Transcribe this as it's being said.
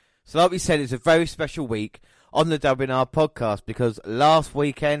So like we said, it's a very special week on the WNR podcast because last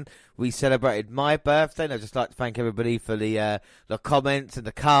weekend we celebrated my birthday, and I'd just like to thank everybody for the comments and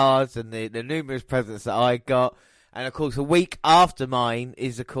the cards and the numerous presents that I got. And of course, a week after mine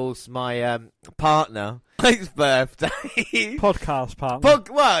is, of course, my partner, Mike's birthday. Podcast partner.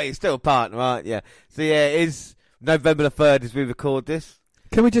 Well, he's still a partner, aren't you? So yeah, it is November the 3rd as we record this.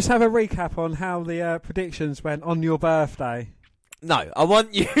 Can we just have a recap on how the predictions went on your birthday? No, I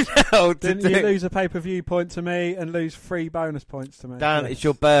want you now to Didn't you lose a pay-per-view point to me and lose 3 bonus points to me? Dan, yes. It's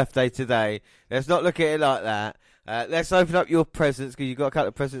your birthday today. Let's not look at it like that. Let's open up your presents because you've got a couple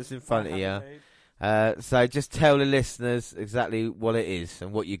of presents in front of you. So just tell the listeners exactly what it is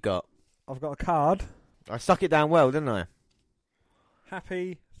and what you got. I've got a card. I stuck it down well, didn't I?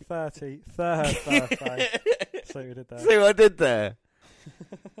 Happy 33rd birthday. See what I did there. See what I did there?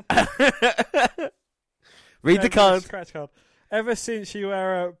 Read the card. Scratch card. Ever since you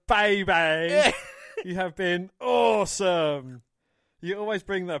were a baby, you have been awesome. You always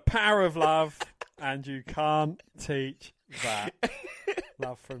bring the power of love, and you can't teach that.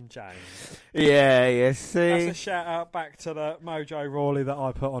 Love from James. Yeah, see. That's a shout out back to the Mojo Rawley that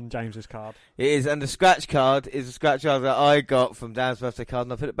I put on James's card. It is, and the scratch card is a scratch card that I got from Dan's birthday card,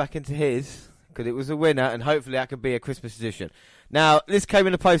 and I put it back into his because it was a winner, and hopefully that could be a Christmas edition. Now, this came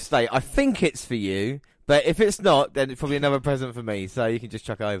in the post today. I think it's for you. But if it's not, then it's probably another present for me, so you can just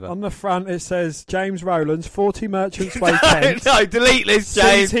chuck over. On the front, it says, James Rowlands, 40 Merchants Way, Kent. No, delete this,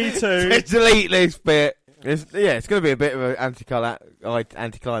 James. CT2. Delete this bit. It's going to be a bit of an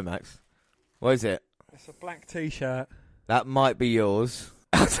anticlimax. What is it? It's a black T-shirt. That might be yours.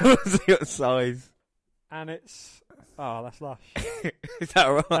 I don't see your size. And it's... Oh, that's lush. Is that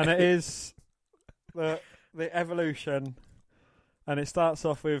right? And it is the evolution... And it starts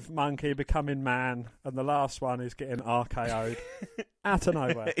off with Monkey becoming man, and the last one is getting RKO'd out of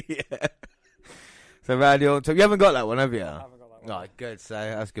nowhere. Yeah. So Randy Orton, you haven't got that one, have you? I haven't got that one. Right, good. So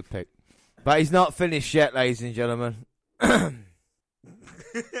that's a good pick. But he's not finished yet, ladies and gentlemen. I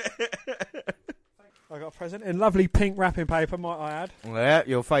got a present in lovely pink wrapping paper, might I add. Yeah,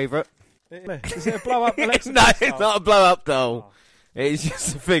 your favourite. Is it a blow-up Alexa? No, it's not a blow-up doll. Oh. It's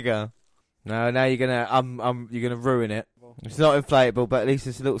just a figure. No, now you're gonna ruin it. It's not inflatable, but at least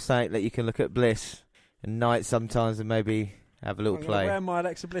it's a little something that you can look at Bliss at night sometimes and maybe have a little play. I'm wearing my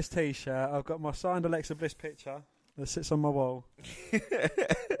Alexa Bliss T-shirt. I've got my signed Alexa Bliss picture that sits on my wall. I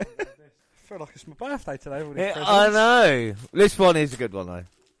feel like it's my birthday today. All these I know. This one is a good one, though.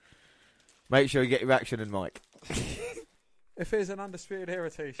 Make sure you get your action in mic. If it's an Undisputed Era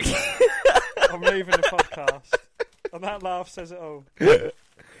T-shirt, I'm leaving the podcast. And that laugh says it all.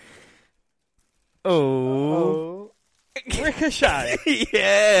 Oh. Ricochet.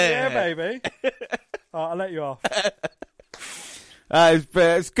 Yeah, baby. I'll let you off.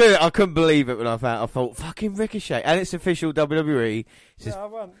 It's good. I couldn't believe it when I thought fucking Ricochet, and it's official WWE. I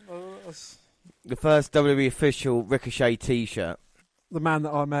won. The first WWE official Ricochet T-shirt. The man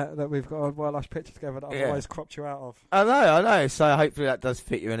that I met, that we've got a well-lush picture together that I've always cropped you out of. I know. So hopefully that does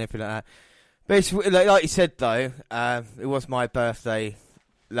fit you and anything like that. But it's, like you said though, it was my birthday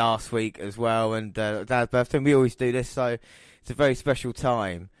last week as well, and Dad's birthday, and we always do this, so it's a very special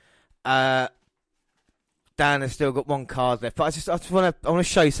time. Dan has still got one card left, but I just want to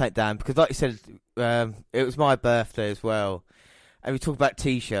show you something, Dan, because like you said, it was my birthday as well, and we talk about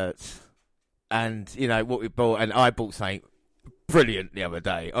T-shirts, and you know what we bought, and I bought something brilliant the other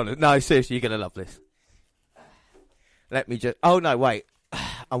day. No, seriously, you're gonna love this. Let me just. Oh no, wait,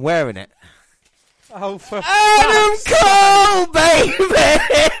 I'm wearing it. Oh, for Adam Cole, baby!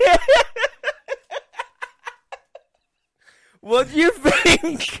 What do you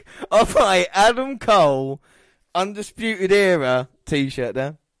think of my Adam Cole Undisputed Era T-shirt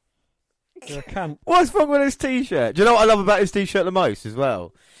there? You're a cunt. What's wrong with this T-shirt? Do you know what I love about this T-shirt the most as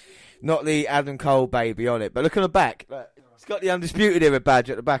well? Not the Adam Cole baby on it, but look on the back. Look, it's got the Undisputed Era badge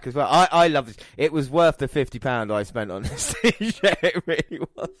at the back as well. I love this. It was worth the £50 I spent on this T-shirt. It really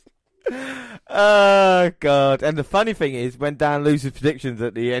was. Oh, God. And the funny thing is, when Dan loses predictions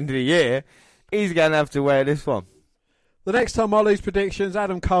at the end of the year, he's going to have to wear this one. The next time I lose predictions,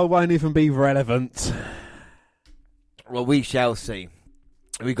 Adam Cole won't even be relevant. Well, we shall see.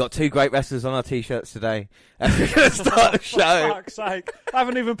 We've got 2 great wrestlers on our T-shirts today. And we're going to start the show. For fuck's sake. I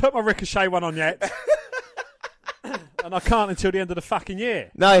haven't even put my Ricochet one on yet. And I can't until the end of the fucking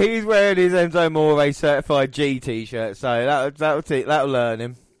year. No, he's wearing his Enzo More Certified G T-shirt, so that'll learn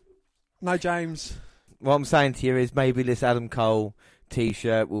him. No, James. What I'm saying to you is maybe this Adam Cole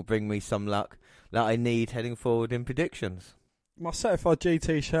T-shirt will bring me some luck that I need heading forward in predictions. My Certified G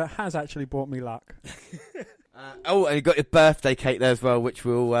T-shirt has actually brought me luck. And you got your birthday cake there as well, which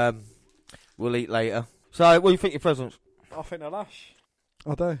we'll eat later. So, what do you think of your presents? I think they're lush.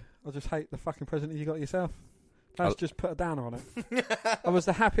 I do. I just hate the fucking present you got yourself. Let's just put a downer on it. I was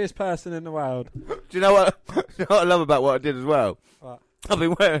the happiest person in the world. Do you know what I love about what I did as well? What? I've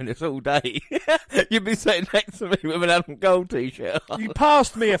been wearing this all day. You've been sitting next to me with an Adam Gold t-shirt on. You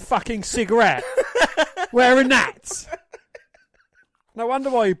passed me a fucking cigarette wearing that. No wonder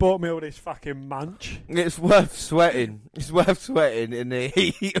why you bought me all this fucking munch. It's worth sweating. It's worth sweating in the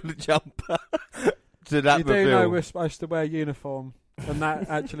heat of the jumper to that You reveal. do know we're supposed to wear uniform, and that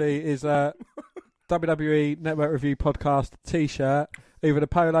actually is a WWE Network Review podcast t-shirt, either the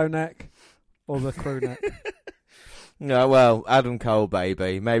polo neck or the crew neck. Yeah, well, Adam Cole,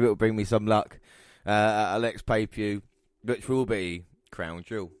 baby. Maybe it'll bring me some luck at Alex pay-per-view, which will be Crown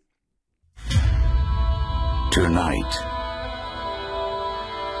Jewel. Tonight,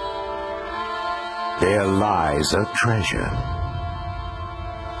 there lies a treasure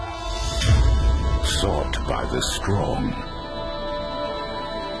sought by the strong,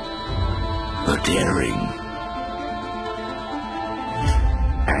 the daring,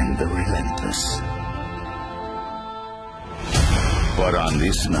 and the relentless. But on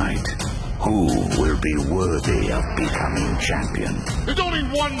this night, who will be worthy of becoming champion? There's only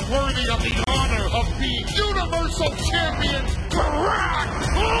one worthy of the honor of being Universal Champion, Brock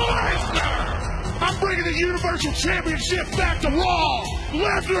Lesnar! I'm bringing the Universal Championship back to Raw!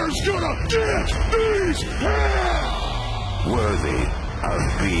 Lesnar's gonna get these hands! Worthy of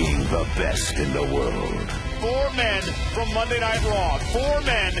being the best in the world. 4 men from Monday Night Raw, 4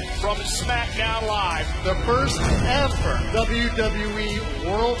 men from SmackDown Live. The first ever WWE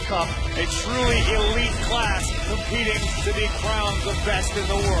World Cup. A truly elite class competing to be crowned the best in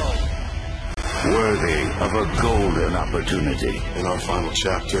the world. Worthy of a golden opportunity. In our final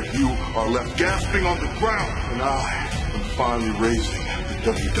chapter, you are left gasping on the ground, and I am finally raising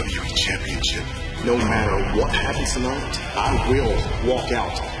the WWE Championship. No matter what happens tonight, I will walk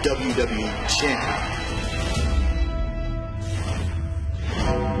out WWE Champion.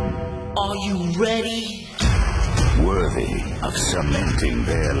 Are you ready? Worthy of cementing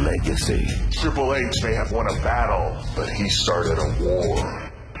their legacy. Triple H may have won a battle, but he started a war.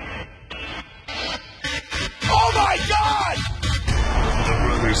 Oh my God! The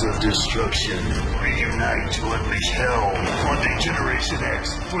Brothers of Destruction reunite to unleash hell on the Generation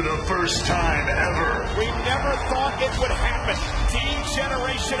X for the first time ever. We never thought it would happen. Team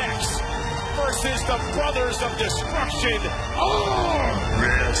Generation X versus the Brothers of Destruction.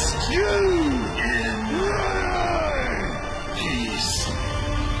 Rest you in peace.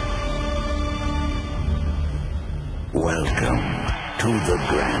 Welcome to the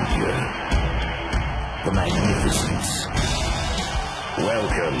grandeur, the magnificence.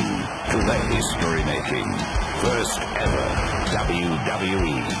 Welcome to the history-making, first ever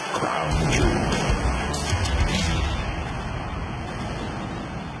WWE Crown Jewel.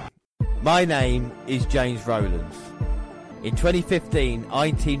 My name is James Rowlands. In 2015, I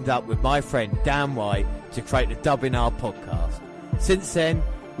teamed up with my friend Dan White to create the WNR podcast. Since then,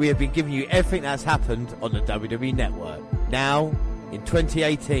 we have been giving you everything that's happened on the WWE Network. Now, in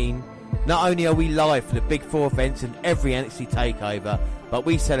 2018, not only are we live for the Big Four events and every NXT takeover, but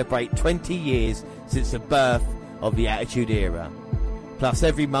we celebrate 20 years since the birth of the Attitude Era. Plus,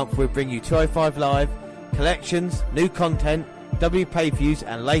 every month we'll bring you 205 Live, collections, new content, W pay-per-views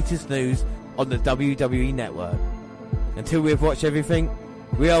and latest news on the WWE Network. Until we've watched everything,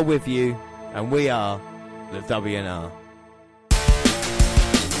 we are with you, and we are the WNR.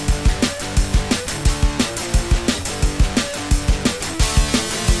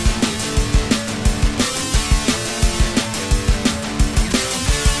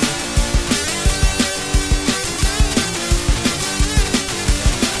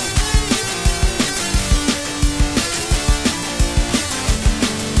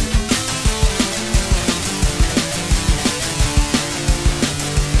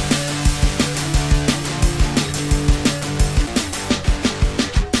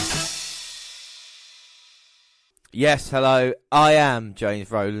 Yes, hello, I am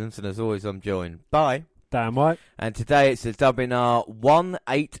James Rowlands, and as always I'm joined by Damn right. And today it's the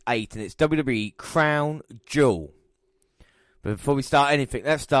WNR188, and it's WWE Crown Jewel. But before we start anything,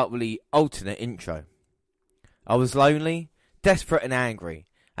 let's start with the alternate intro. I was lonely, desperate and angry.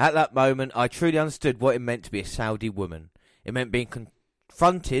 At that moment, I truly understood what it meant to be a Saudi woman. It meant being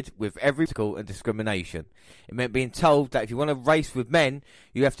confronted with every obstacle and discrimination. It meant being told that if you want to race with men,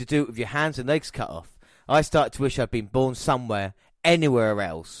 you have to do it with your hands and legs cut off. I started to wish I'd been born somewhere, anywhere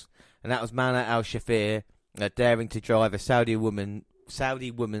else. And that was Mana Al-Shafir daring to drive a Saudi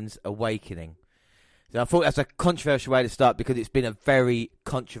woman's awakening. So I thought that's a controversial way to start because it's been a very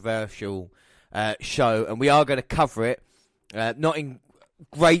controversial show, and we are going to cover it, not in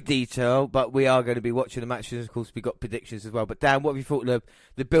great detail, but we are going to be watching the matches. Of course, we got predictions as well. But Dan, what have you thought of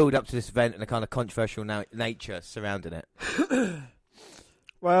the build up to this event and the kind of controversial nature surrounding it?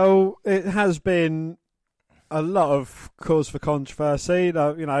 Well, it has been a lot of cause for controversy.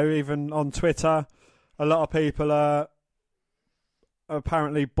 Even on Twitter, a lot of people are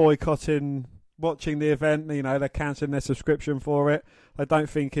apparently boycotting watching the event. They're cancelling their subscription for it. I don't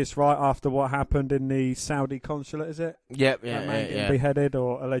think it's right after what happened in the Saudi consulate, is it? Yep, Getting beheaded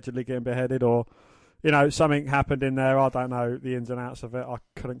or allegedly getting beheaded, or something happened in there. I don't know the ins and outs of it. I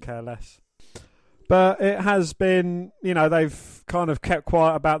couldn't care less. But it has been, they've kind of kept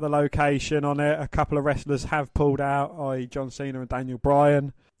quiet about the location on it. A couple of wrestlers have pulled out, i.e. John Cena and Daniel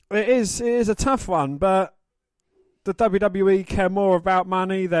Bryan. It is a tough one, but the WWE care more about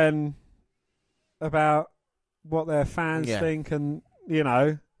money than about what their fans think, and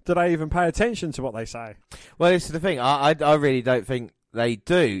do they even pay attention to what they say? Well, this is the thing. I really don't think they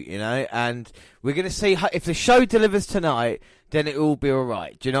do, and we're going to see if the show delivers tonight, then it will be all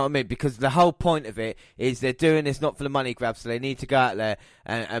right. Do you know what I mean? Because the whole point of it is they're doing this not for the money grab, so they need to go out there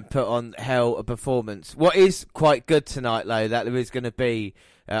and put on a performance. What is quite good tonight, though, that there is going to be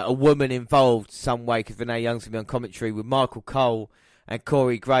a woman involved some way, because Renee Young's going to be on commentary with Michael Cole and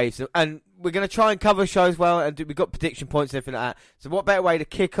Corey Graves, and we're going to try and cover the show as well, and we've got prediction points and everything like that. So what better way to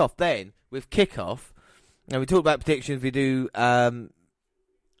kick off then with kickoff? And we talk about predictions. We do. Don't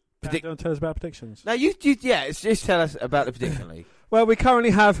tell us about predictions. No, just tell us about the prediction league. Well, we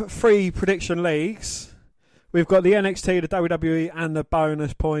currently have 3 prediction leagues. We've got the NXT, the WWE, and the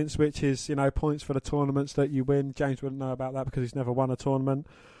bonus points, which is points for the tournaments that you win. James wouldn't know about that because he's never won a tournament.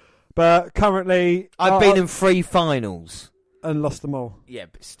 But currently, I've been in 3 finals. And lost them all. Yeah,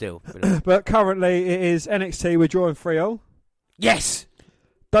 but still. But currently it is NXT, we're drawing 3-all. Yes!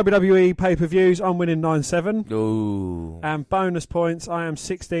 WWE pay-per-views, I'm winning 9-7. Ooh. And bonus points, I am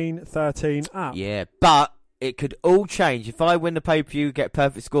 16-13 up. Yeah, but it could all change. If I win the pay-per-view, get a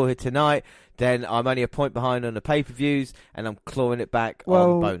perfect score here tonight, then I'm only a point behind on the pay-per-views, and I'm clawing it back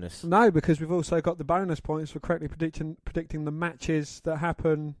on bonus. No, because we've also got the bonus points for correctly predicting the matches that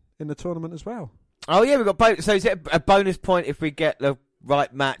happen in the tournament as well. Oh, yeah, we've got bonus. So is it a bonus point if we get the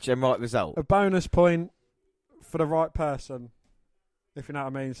right match and right result? A bonus point for the right person, if you know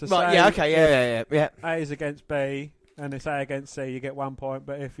what I mean. So right, yeah, okay, yeah. A is against B, and it's A against C, you get 1 point.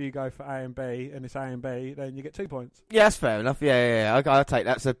 But if you go for A and B, and it's A and B, then you get 2 points. Yeah, that's fair enough. Yeah. I'll take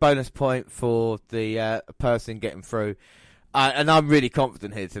that. So a bonus point for the person getting through. And I'm really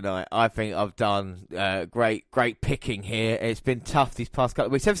confident here tonight. I think I've done great picking here. It's been tough these past couple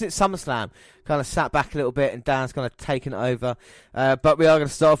of weeks. Ever since SummerSlam, kind of sat back a little bit and Dan's kind of taken it over. But we are going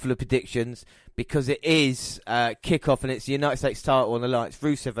to start off with the predictions because it is kickoff and it's the United States title on the line. It's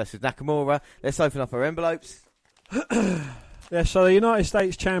Rusev versus Nakamura. Let's open up our envelopes. Yeah, so the United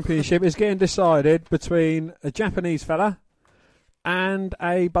States Championship is getting decided between a Japanese fella and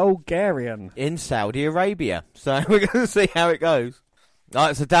a Bulgarian in Saudi Arabia. So we're going to see how it goes. All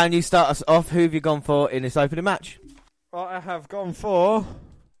right, so Dan, you start us off. Who have you gone for in this opening match? I have gone for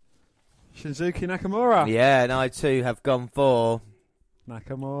Shinsuke Nakamura. Yeah, and I too have gone for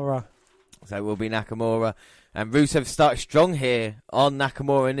Nakamura. So it will be Nakamura. And Rusev started strong here on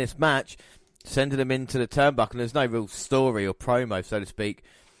Nakamura in this match, sending him into the turnbuckle. There's no real story or promo, so to speak,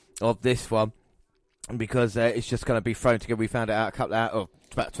 of this one. Because it's just going to be thrown together. We found it out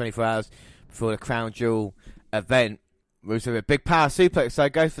about 24 hours before the Crown Jewel event. Rusev a big power suplex, so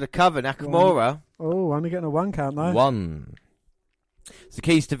go for the cover. Nakamura. Oh, only getting a 1 count though. 1. It's the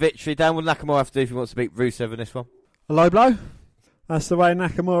keys to victory. Dan, what does Nakamura have to do if he wants to beat Rusev in this one? A low blow. That's the way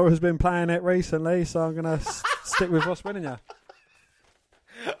Nakamura has been playing it recently, so I'm going to stick with what's winning you.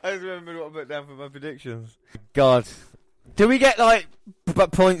 I just remembered what I put down for my predictions. God. Do we get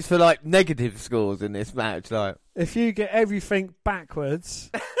points for negative scores in this match? If you get everything backwards,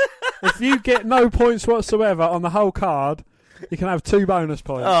 if you get no points whatsoever on the whole card, you can have 2 bonus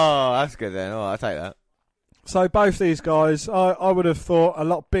points. Oh, that's good then. Oh, I'll take that. So both these guys, I would have thought a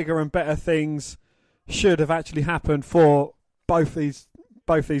lot bigger and better things should have actually happened for both these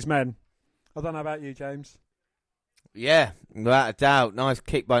men. I don't know about you, James. Yeah, without a doubt. Nice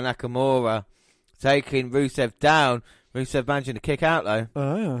kick by Nakamura, taking Rusev down. Rusev managing to kick out, though.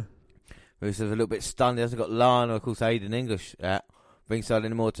 Oh, yeah. Rusev's a little bit stunned. He hasn't got Lana, of course, Aiden English at ringside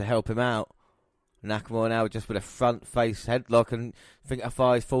anymore to help him out. Nakamura now just with a front-face headlock, and I think how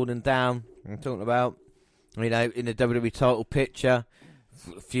far he's fallen down. I'm talking about, in the WWE title picture.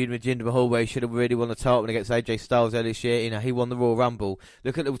 feud with Jinder Mahal where he should have really won the title against AJ Styles earlier this year. You know, he won the Royal Rumble.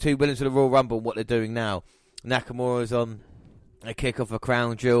 Look at the two winners of the Royal Rumble and what they're doing now. Nakamura's on a kick off a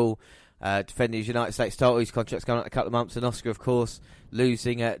Crown Jewel, defending his United States title. His contract's coming out in a couple of months. And Oscar, of course,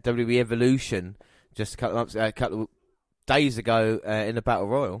 losing at WWE Evolution just a couple of days ago in the Battle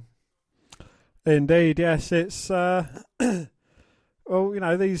Royal. Indeed, yes. It's well, you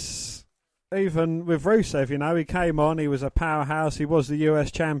know, these. Even with Rusev, you know, he came on, he was a powerhouse, he was the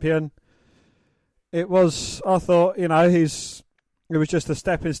US champion. I thought, you know, it was just a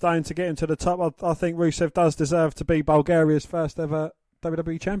stepping stone to get him to the top. I think Rusev does deserve to be Bulgaria's first ever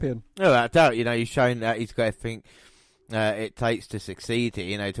WWE champion. No, I doubt, you know, he's shown that he's got everything it takes to succeed here.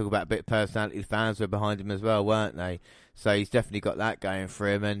 You know, talk about a bit of personality, the fans were behind him as well, weren't they? So he's definitely got that going for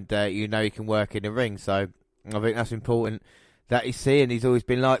him, and you know he can work in the ring, so I think that's important. That he's seeing, he's always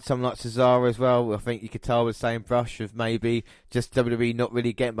been like someone like Cesaro as well. I think you could tell with the same brush of maybe just WWE not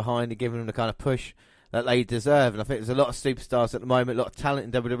really getting behind and giving them the kind of push that they deserve. And I think there's a lot of superstars at the moment, a lot of talent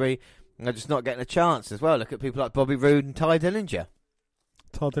in WWE, and they're just not getting a chance as well. Look at people like Bobby Roode and Ty Dillinger.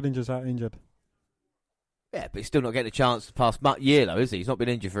 Ty Dillinger's out injured. Yeah, but he's still not getting a chance the past year, though, is he? He's not been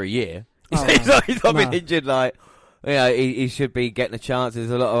injured for a year. Oh, he's not been injured like... You know, he should be getting a chance.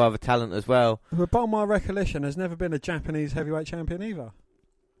 There's a lot of other talent as well. But by my recollection, there's never been a Japanese heavyweight champion either.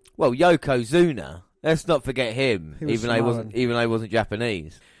 Well, Yokozuna. Let's not forget him, even though he wasn't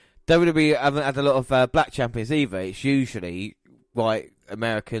Japanese. WWE haven't had a lot of black champions either. It's usually white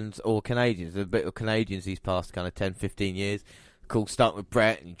Americans or Canadians. A bit of Canadians these past kind of 10, 15 years. Cool, starting with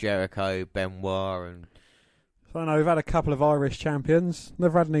Brett and Jericho, Benoit, and... So I know we've had a couple of Irish champions.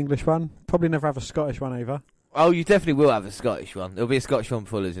 Never had an English one. Probably never have a Scottish one either. Oh, you definitely will have a Scottish one. There'll be a Scottish one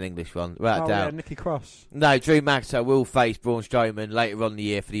before there's an English one, without a doubt. Yeah, Nikki Cross. No, Drew McIntyre will face Braun Strowman later on in the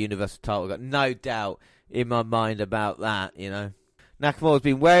year for the Universal title. I've got no doubt in my mind about that, you know. Nakamura's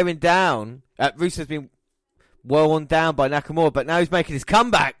been wearing down. Rusev's been worn down by Nakamura, but now he's making his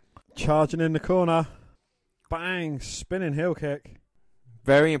comeback. Charging in the corner. Bang! Spinning heel kick.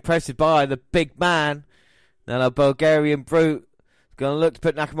 Very impressive by the big man. Now the Bulgarian brute. Going to look to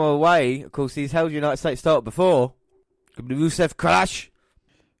put Nakamura away. Of course, he's held United States title before. Could be Rusev crash.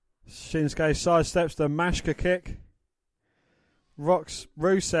 Shinsuke sidesteps the Mashka kick. Rocks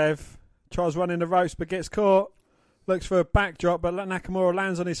Rusev. Tries running the ropes but gets caught. Looks for a backdrop but Nakamura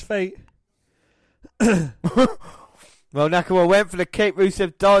lands on his feet. Well, Nakamura went for the kick.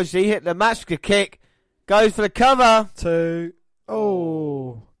 Rusev dodged. He hit the Mashka kick. Goes for the cover.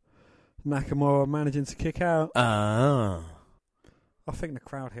 Nakamura managing to kick out. I think the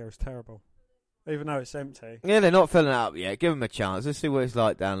crowd here is terrible, even though it's empty. Yeah, they're not filling it up yet. Give them a chance. Let's see what it's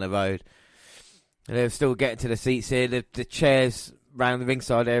like down the road. And they're still getting to the seats here. The chairs around the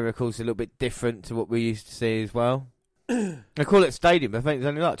ringside area, of course, are a little bit different to what we used to see as well. They call it stadium, but I think there's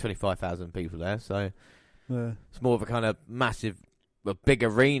only like 25,000 people there, so yeah. It's more of a kind of massive, a big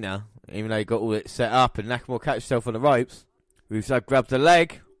arena, even though you got all it set up. And Nakamura catches himself on the ropes. Rusev grabbed the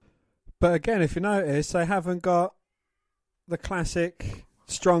leg. But again, if you notice, they haven't got the classic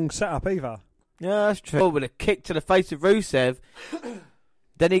strong setup either. Yeah, that's true. With a kick to the face of Rusev.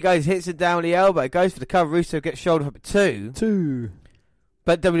 Then he hits him down with the elbow, goes for the cover. Rusev gets shoulder up at two.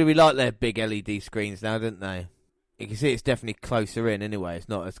 But WWE like their big LED screens now, don't they? You can see it's definitely closer in anyway. It's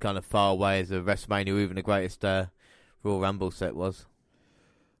not as kind of far away as a WrestleMania or even the greatest Royal Rumble set was.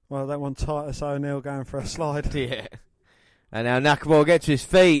 Well, that one Titus O'Neil going for a slide. Yeah. And now Nakamura gets to his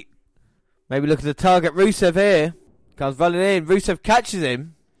feet. Maybe look at the target. Rusev here. Comes running in. Rusev catches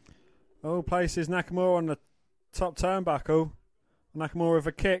him. Places Nakamura on the top turnbuckle. Nakamura with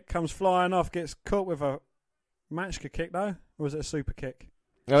a kick. Comes flying off. Gets caught with a Machka kick, though. Or was it a super kick?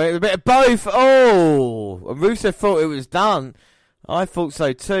 Oh, it was a bit of both. Oh! And Rusev thought it was done. I thought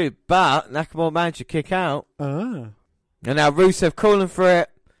so too. But Nakamura managed to kick out. And now Rusev calling for it.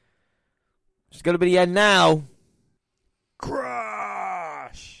 It's going to be the end now.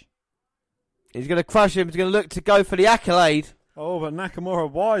 Crush! He's going to crush him. He's going to look to go for the accolade. Oh, but Nakamura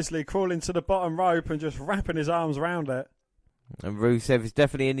wisely crawling to the bottom rope and just wrapping his arms around it. And Rusev is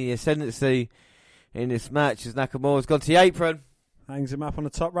definitely in the ascendancy in this match as Nakamura's gone to the apron. Hangs him up on the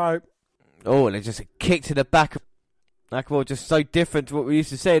top rope. Oh, and it's just a kick to the back. Nakamura just so different to what we used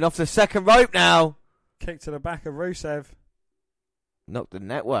to see. And off the second rope now. Kick to the back of Rusev. Knocked the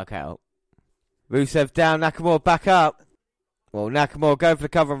network out. Rusev down, Nakamura back up. Well, Nakamura going for the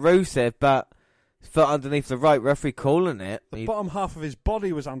cover of Rusev, but his foot underneath the rope. Referee calling it. The bottom half of his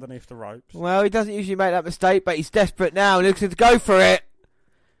body was underneath the ropes. Well, he doesn't usually make that mistake, but he's desperate now. He looks to go for it.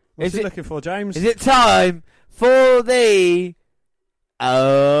 What's he looking for, James? Is it time for the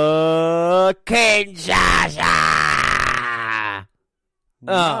Kinshasa?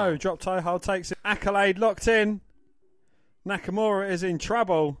 No, drop toe hold takes it. Accolade locked in. Nakamura is in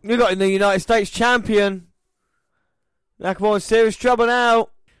trouble. You got the United States champion. Nakamura in serious trouble now.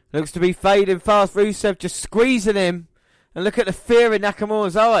 Looks to be fading fast. Rusev just squeezing him. And look at the fear in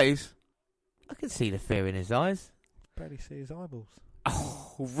Nakamura's eyes. I can see the fear in his eyes. Barely see his eyeballs.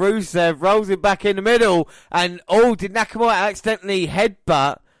 Oh, Rusev rolls him back in the middle. And, did Nakamura accidentally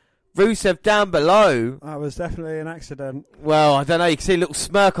headbutt Rusev down below? That was definitely an accident. Well, I don't know. You can see a little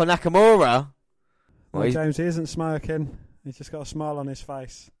smirk on Nakamura. Well, James, he isn't smirking. He's just got a smile on his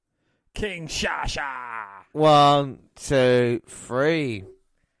face. King Shasha! 1, 2, 3.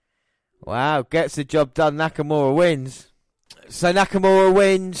 Wow, gets the job done. Nakamura wins. So Nakamura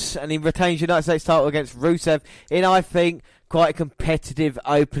wins, and he retains United States title against Rusev in, I think, quite a competitive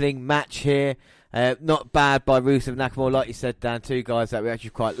opening match here. Not bad by Rusev and Nakamura, like you said, Dan. Two guys that we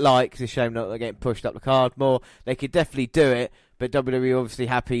actually quite like. It's a shame that they're getting pushed up the card more. They could definitely do it, but WWE obviously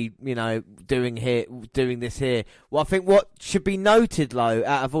happy, doing this here. Well, I think what should be noted, though,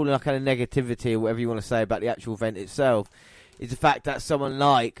 out of all the kind of negativity or whatever you want to say about the actual event itself, is the fact that someone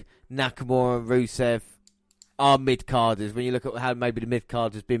like Nakamura and Rusev are mid-carders. When you look at how maybe the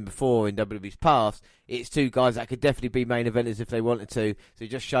mid-card has been before in WWE's past, it's two guys that could definitely be main eventers if they wanted to. So it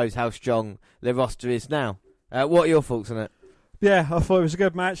just shows how strong their roster is now. What are your thoughts on it? Yeah, I thought it was a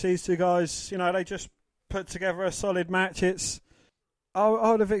good match. These two guys, they just put together a solid match. I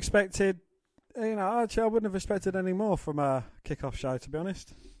would have expected, actually I wouldn't have expected any more from a kickoff show, to be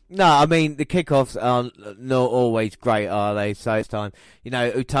honest. No, I mean, the kickoffs are not always great, are they? So it's time.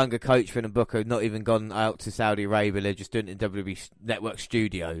 Utunga, Coach, Finn and Booker have not even gone out to Saudi Arabia. They're just doing it in WWE Network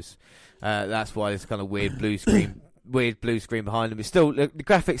Studios. That's why there's kind of weird blue screen behind them. It's still, the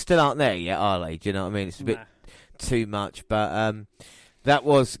graphics still aren't there yet, are they? Do you know what I mean? It's a bit too much. But that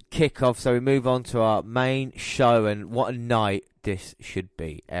was kickoff. So we move on to our main show, and what a night this should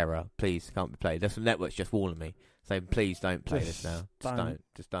be. Error. Please, can't be played. That's the network's just warning me. Saying, please don't play this now.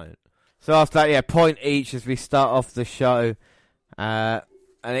 Just don't. So after that, point each as we start off the show. And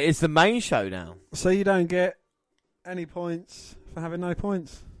it is the main show now. So you don't get any points for having no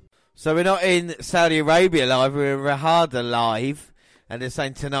points? So we're not in Saudi Arabia live, we're in Riyadh live. And they're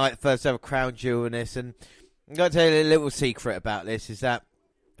saying tonight, first ever Crown Jewel in this. And I'm going to tell you a little secret about this, is that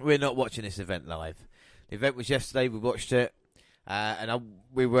we're not watching this event live. The event was yesterday, we watched it.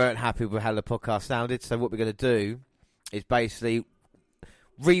 We weren't happy with how the podcast sounded, so what we're going to do is basically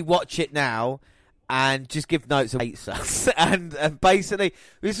re-watch it now and just give notes of hates us. and basically,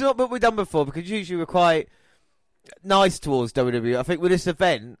 this is not what we've done before, because usually we're quite nice towards WWE. I think with this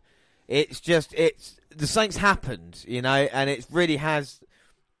event, the Saints happened, and it really has.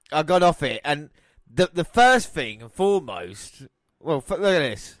 I got off it, and the first thing and foremost, look at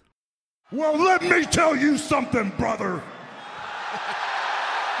this. Well, let me tell you something, brother.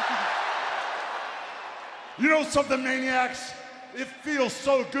 You know something, Maniacs? It feels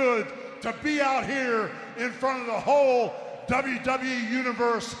so good to be out here in front of the whole WWE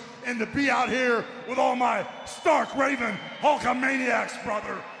universe and to be out here with all my Stark Raven Hulkamaniacs,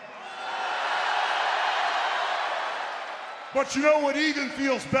 brother. But you know what even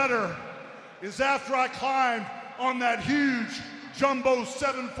feels better is after I climbed on that huge jumbo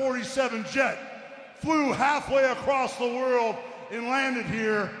 747 jet, flew halfway across the world and landed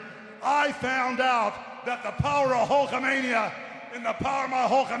here, I found out that the power of Hulkamania and the power of my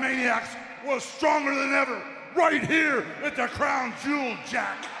Hulkamaniacs was stronger than ever right here at the Crown Jewel,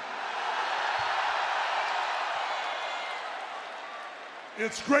 Jack.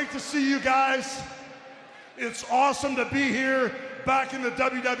 It's great to see you guys. It's awesome to be here back in the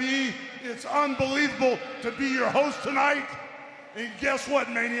WWE. It's unbelievable to be your host tonight. And guess what,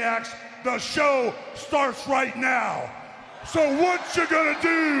 Maniacs? The show starts right now. So what you gonna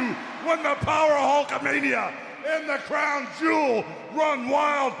do when the power of Hulkamania and the Crown Jewel run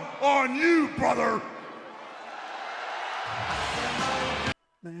wild on you, brother?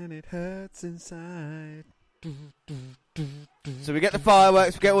 Man, it hurts inside. So we get the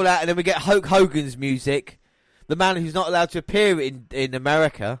fireworks, we get all that, and then we get Hulk Hogan's music. The man who's not allowed to appear in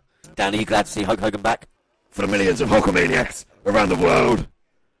America. Dan, are you glad to see Hulk Hogan back? For the millions of Hulkamaniacs around the world,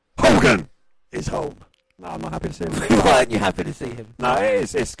 Hogan is home. No, I'm not happy to see him. Why aren't you happy to see him? No,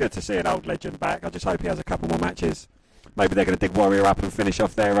 it's good to see an old legend back. I just hope he has a couple more matches. Maybe they're going to dig Warrior up and finish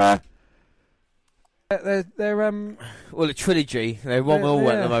off their... Well, the trilogy. They're one all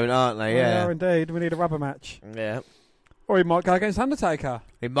at the moment, aren't they? Yeah. They are indeed. We need a rubber match. Yeah. Or he might go against Undertaker.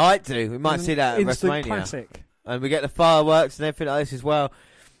 He might do. We might see that at WrestleMania. Classic. And we get the fireworks and everything like this as well.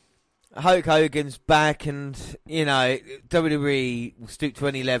 Hulk Hogan's back, and, WWE will stoop to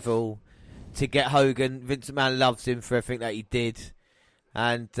any level to get Hogan. Vince McMahon loves him for everything that he did.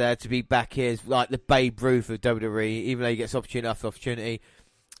 And to be back here is like the Babe Ruth of WWE, even though he gets opportunity after opportunity.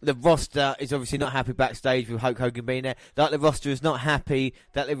 The roster is obviously not happy backstage with Hulk Hogan being there. Like the roster is not happy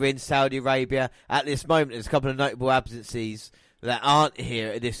that they're in Saudi Arabia. At this moment, there's a couple of notable absences that aren't here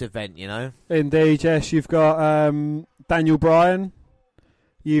at this event, you know? Indeed, yes. You've got Daniel Bryan.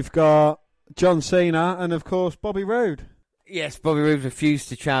 You've got John Cena. And, of course, Bobby Roode. Yes, Bobby Roode refused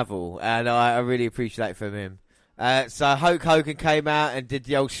to travel, and I really appreciate that from him. So Hulk Hogan came out and did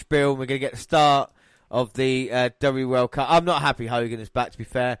the old spiel, and we're going to get the start of the WWE World Cup. I'm not happy Hogan is back, to be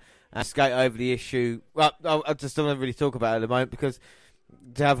fair. Skate over the issue. Well, I just don't want to really talk about it at the moment, because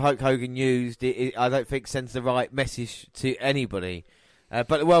to have Hulk Hogan used, I don't think sends the right message to anybody. But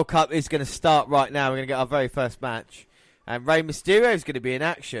the World Cup is going to start right now. We're going to get our very first match. And Rey Mysterio is going to be in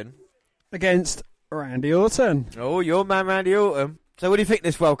action. Against Randy Orton. Oh, your man Randy Orton. So what do you think of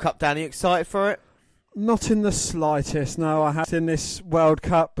this World Cup, Dan? Are you excited for it? Not in the slightest, no. I have in this World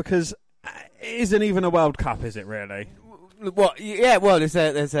Cup because it isn't even a World Cup, is it really? What? Yeah, well, there's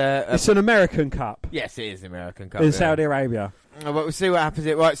It's an American Cup. Yes, it is an American Cup. In Saudi Arabia. But we'll see what happens.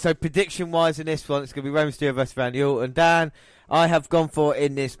 Right, so prediction-wise in this one, it's going to be Rey Mysterio versus Randy Orton. Dan, I have gone for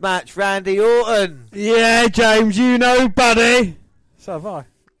in this match, Randy Orton. Yeah, James, you know, buddy. So have I.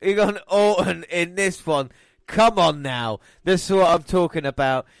 You got Orton in this one. Come on now. This is what I'm talking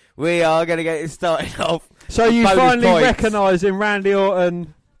about. We are going to get it started off. So you finally recognising Randy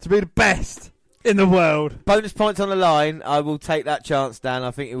Orton to be the best in the world. Bonus points on the line. I will take that chance, Dan.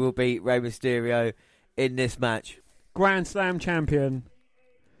 I think it will beat Rey Mysterio in this match. Grand Slam champion.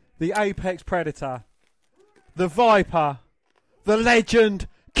 The Apex Predator. The Viper. The Legend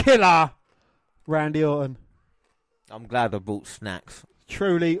Killer. Randy Orton. I'm glad I bought snacks.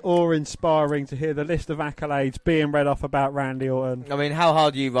 Truly awe-inspiring to hear the list of accolades being read off about Randy Orton. I mean, how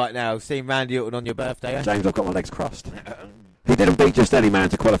hard are you right now seeing Randy Orton on your birthday? Eh? James, I've got my legs crossed. He didn't beat just any man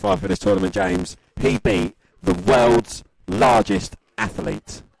to qualify for this tournament, James. He beat the world's largest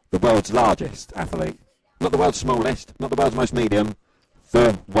athlete. The world's largest athlete. Not the world's smallest, not the world's most medium.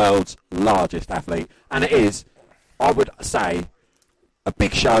 The world's largest athlete. And it is, I would say, a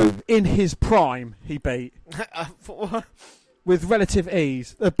big show. In his prime, he beat. With relative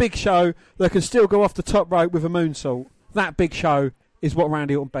ease. A big show that can still go off the top rope with a moonsault. That big show is what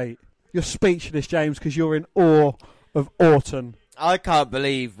Randy Orton beat. You're speechless, James, because you're in awe of Orton. I can't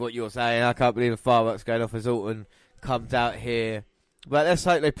believe what you're saying. I can't believe the fireworks going off as Orton comes out here. But let's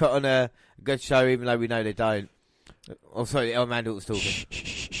hope they put on a good show, even though we know they don't. Oh, sorry, Randy Orton's talking.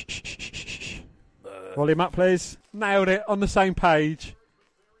 Volume up, please. Nailed it. On the same page.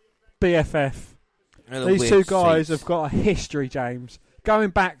 BFF. These two guys have got a history, James,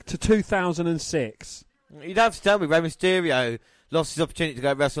 going back to 2006. You don't have to tell me. Rey Mysterio lost his opportunity to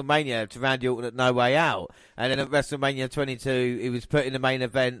go to WrestleMania to Randy Orton at No Way Out. And then at WrestleMania 22, he was put in the main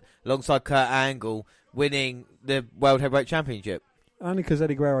event alongside Kurt Angle, winning the World Heavyweight Championship. Only because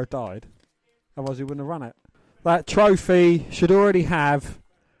Eddie Guerrero died. Otherwise, he wouldn't have run it. That trophy should already have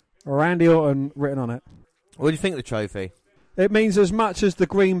Randy Orton written on it. What do you think of the trophy? It means as much as the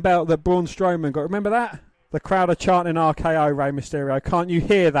green belt that Braun Strowman got. Remember that? The crowd are chanting RKO, Rey Mysterio. Can't you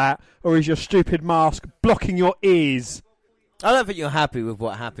hear that? Or is your stupid mask blocking your ears? I don't think you're happy with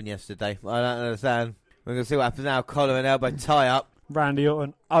what happened yesterday. I don't understand. We're going to see what happens now. Collar and elbow tie up. Randy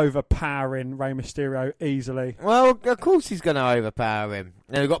Orton overpowering Rey Mysterio easily. Well, of course he's going to overpower him.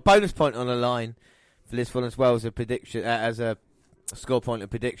 Now, we've got bonus point on the line for this one as well as a prediction, as a score point of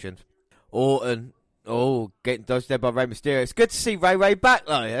predictions. Orton. Oh, getting dodged there by Rey Mysterio. It's good to see Ray back,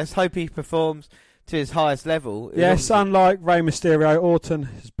 though. Let's hope he performs to his highest level. Yes, unlike Rey Mysterio, Orton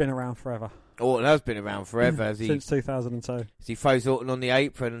has been around forever. Orton has been around forever. Since 2002. As he throws Orton on the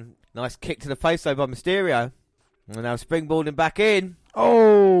apron. Nice kick to the face, though, by Mysterio. And now springboarding back in.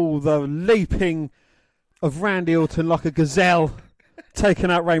 Oh, the leaping of Randy Orton like a gazelle,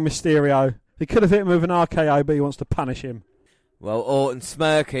 taking out Rey Mysterio. He could have hit him with an RKO, but he wants to punish him. Well, Orton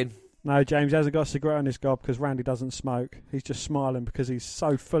smirking. No, James, he hasn't got a cigarette on his gob because Randy doesn't smoke. He's just smiling because he's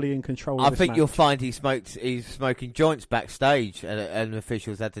so fully in control of this match. You'll find he's smoking joints backstage, and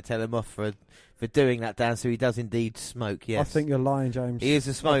officials had to tell him off for doing that, Dan, so he does indeed smoke, yes. I think you're lying, James. He is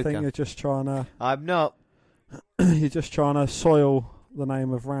a smoker. I think you're just trying to... I'm not. You're just trying to soil the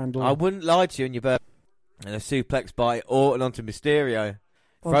name of Randall. I wouldn't lie to you in your birthday. And a suplex by Orton onto Mysterio.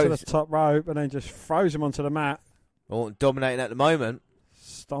 Onto the top rope and then just throws him onto the mat. Orton dominating at the moment.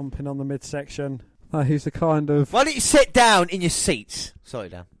 Stomping on the midsection. He's the kind of... Why don't you sit down in your seats? Sorry,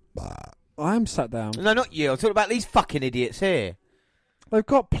 Dan. I am sat down. No, not you. I'm talking about these fucking idiots here. They've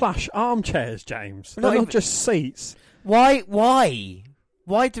got plush armchairs, James. They're not just seats. Why?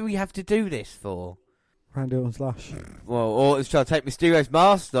 Why do we have to do this for? Randy Orton's lush. Well, Orton's trying to take Mysterio's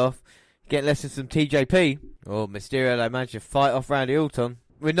mask off, getting lessons from TJP. Or Mysterio, they managed to fight off Randy Orton.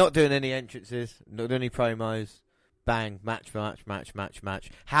 We're not doing any entrances, not doing any promos. Bang, match.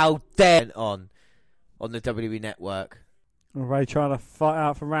 How dare on the WWE Network. Ray trying to fight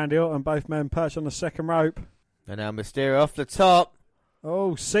out from Randy Orton. Both men perched on the second rope. And now Mysterio off the top.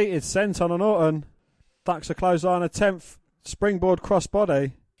 Oh, seated senton on Orton. Ducks a clothesline attempt. Springboard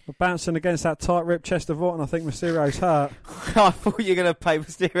crossbody. Bouncing against that tight ripped chest of Orton. I think Mysterio's hurt. I thought you were going to pay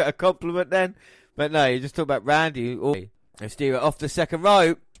Mysterio a compliment then. But no, you just talk about Randy. Mysterio off the second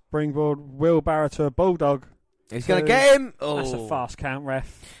rope. Springboard wheelbarrow to a bulldog. He's going to get him. Oh. That's a fast count,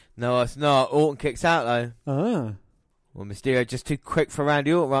 ref. No, it's not. Orton kicks out though. Well, Mysterio just too quick for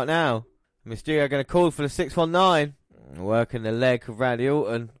Randy Orton right now. Mysterio going to call for the 619. Working the leg of Randy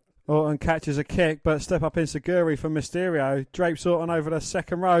Orton. Orton catches a kick, but step up enziguri from Mysterio. Drapes Orton over the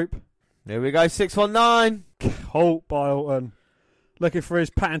second rope. There we go, 619. Halt by Orton. Looking for his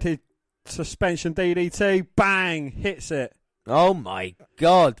patented suspension DDT. Bang! Hits it. Oh my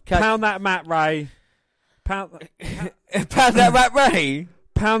God. Pound that mat, Ray. Pound that mat, Ray?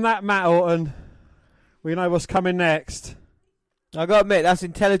 Pound that mat, Orton. We know what's coming next. I got to admit, that's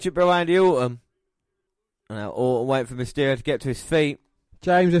intelligent by Randy Orton. And now Orton waiting for Mysterio to get to his feet.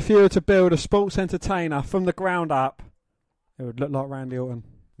 James, if you were to build a sports entertainer from the ground up, it would look like Randy Orton.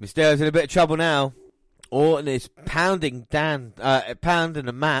 Mysterio's in a bit of trouble now. Orton is pounding pounding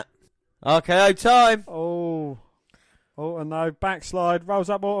the mat. RKO time. Oh, Orton though, backslide,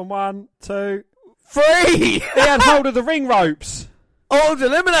 rolls up Orton, 1, 2, 3. He had hold of the ring ropes. Orton's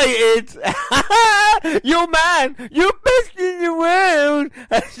eliminated. Your man, your best in the world,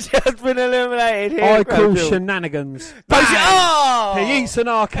 has just been eliminated here. I call shenanigans. Oh! He eats an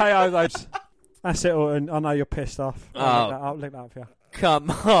RKO, those. That's it, Orton. I know you're pissed off. I'll lick that up for you. Come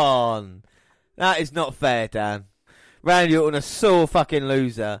on. That is not fair, Dan. Randy Orton, a sore fucking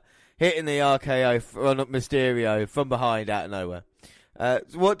loser, hitting the RKO on Mysterio from behind out of nowhere.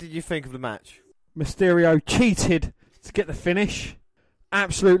 What did you think of the match? Mysterio cheated to get the finish.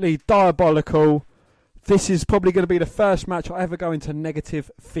 Absolutely diabolical. This is probably going to be the first match I ever go into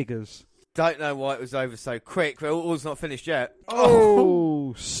negative figures. Don't know why it was over so quick. All's not finished yet.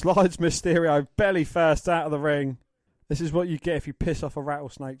 Oh, slides Mysterio belly first out of the ring. This is what you get if you piss off a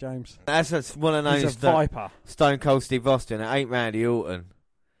rattlesnake, James. That's one of those. He's a viper. Stone Cold Steve Austin. It ain't Randy Orton.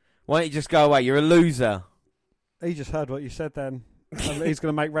 Why don't you just go away? You're a loser. He just heard what you said then. He's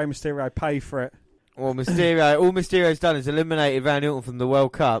going to make Rey Mysterio pay for it. Well, all Mysterio's done is eliminated Randy Orton from the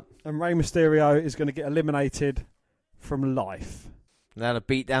World Cup. And Rey Mysterio is going to get eliminated from life. Now the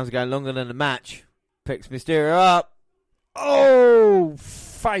beatdowns are going longer than the match. Picks Mysterio up. Oh,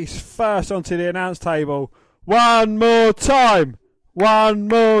 face first onto the announce table. One more time.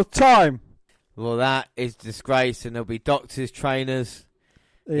 Well, that is disgrace, and there'll be doctors, trainers,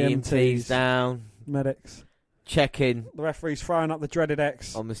 EMTs down. Medics. Checking. The referee's throwing up the dreaded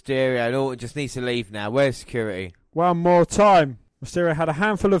X. On Mysterio, and Orton just needs to leave now. Where's security? One more time. Mysterio had a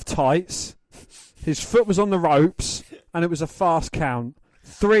handful of tights. His foot was on the ropes, and it was a fast count.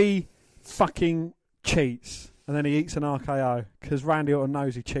 3 fucking cheats. And then he eats an RKO, because Randy Orton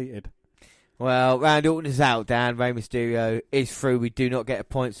knows he cheated. Well, Randy Orton is out, Dan. Rey Mysterio is through. We do not get a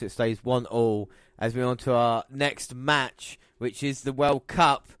point, so it stays 1-1 as we're on to our next match, which is the World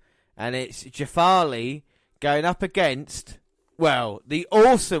Cup. And it's Jeff Hardy going up against, well, the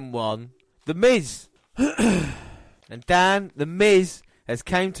awesome one, The Miz. And Dan, The Miz has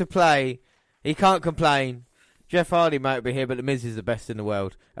came to play. He can't complain. Jeff Hardy might be here, but The Miz is the best in the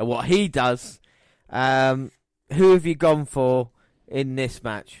world. And what he does, who have you gone for in this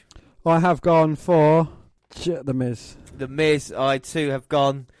match? I have gone for The Miz. The Miz, I too have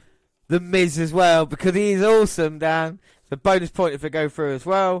gone The Miz as well, because he is awesome, Dan. The bonus point if they go through as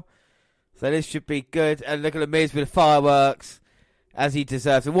well. So this should be good. And look at The Miz with the fireworks, as he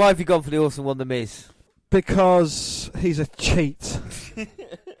deserves. And why have you gone for the awesome one, The Miz? Because he's a cheat.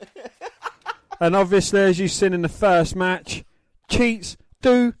 And obviously, as you've seen in the first match, cheats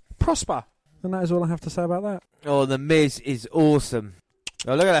do prosper. And that is all I have to say about that. Oh, The Miz is awesome.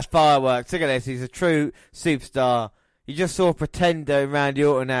 Oh, look at that fireworks. Look at this. He's a true superstar. You just saw a pretender in Randy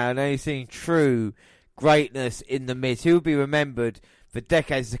Orton now, and now you're seeing true greatness in The Miz. He will be remembered for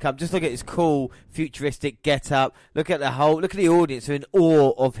decades to come. Just look at his cool, futuristic get-up. Look at the audience who are in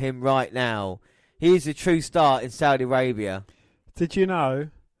awe of him right now. He is a true star in Saudi Arabia. Did you know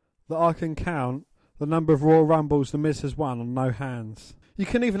that I can count the number of Royal Rumbles The Miz has won on no hands? You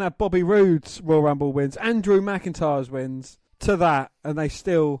can even have Bobby Roode's Royal Rumble wins and Drew McIntyre's wins to that, and they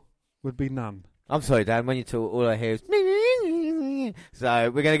still would be none. I'm sorry, Dan. When you talk, all I hear is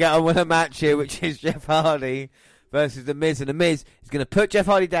So we're going to get on with a match here, which is Jeff Hardy versus The Miz. And The Miz is going to put Jeff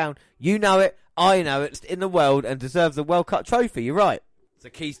Hardy down. You know it. I know it. It's in the world and deserves the World Cup trophy. You're right. The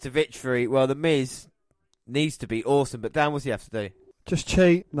keys to victory. Well, The Miz needs to be awesome. But Dan, what's he have to do? Just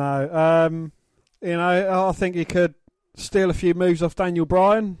cheat? No. I think he could steal a few moves off Daniel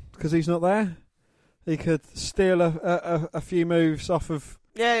Bryan because he's not there. He could steal a few moves off of...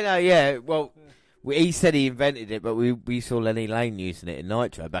 Yeah. Well, he said he invented it, but we saw Lenny Lane using it in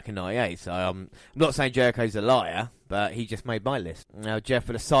Nitro back in '98. So I'm not saying Jericho's a liar, but he just made my list. Now Jeff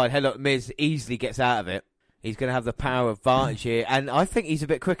with a side headlock. Miz easily gets out of it. He's going to have the power advantage here, and I think he's a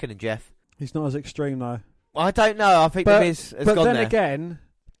bit quicker than Jeff. He's not as extreme though. I don't know. I think The Miz has gone there. But then again,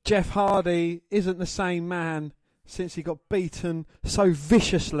 Jeff Hardy isn't the same man since he got beaten so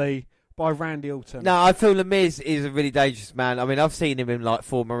viciously by Randy Orton. No, I feel The Miz is a really dangerous man. I mean, I've seen him in like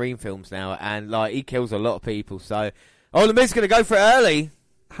 4 Marine films now, and like he kills a lot of people. So, The Miz is going to go for it early.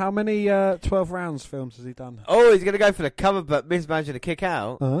 How many 12 rounds films has he done? Oh, he's going to go for the cover, but Miz managing to kick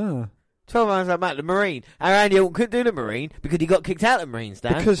out. 12 rounds like Matt the Marine. And Randy Orton couldn't do the Marine because he got kicked out of the Marines,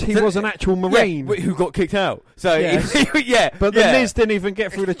 Dan. Because he was an actual Marine. Yeah, who got kicked out. So, But The Miz didn't even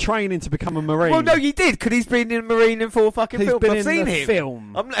get through the training to become a Marine. Well, no, you did, because he's been in a Marine in 4 fucking films. Been I've seen the him.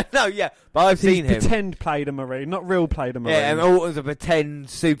 Film. But I've seen him. Pretend played a Marine, not real played a Marine. Yeah, and Orton's a pretend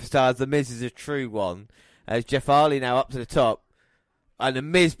superstar. The Miz is a true one. As Jeff Hardy now up to the top. And The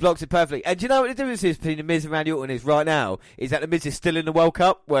Miz blocks it perfectly. And do you know what the difference is between The Miz and Randy Orton is right now? Is that The Miz is still in the World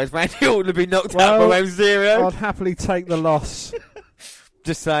Cup, whereas Randy Orton will be knocked out by Mysterio. I'd happily take the loss.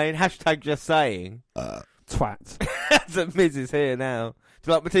 Just saying. Hashtag just saying. Twat. The Miz is here now. Do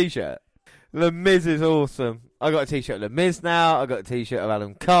you like my t-shirt? The Miz is awesome. I got a t-shirt of The Miz now. I got a t-shirt of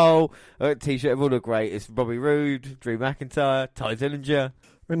Adam Cole. I got a t-shirt of all the greatest. Bobby Roode, Drew McIntyre, Ty Dillinger.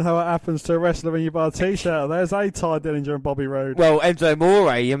 We know what happens to a wrestler when you buy a t-shirt. There's Ty Dillinger and Bobby Roode. Well, Enzo Amore,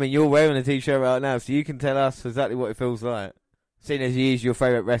 I mean, you're wearing a t-shirt right now, so you can tell us exactly what it feels like. Seeing as he is your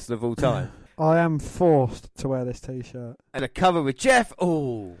favourite wrestler of all time. I am forced to wear this t-shirt. And a cover with Jeff.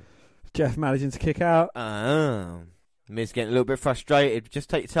 Oh. Jeff managing to kick out. Miz getting a little bit frustrated. Just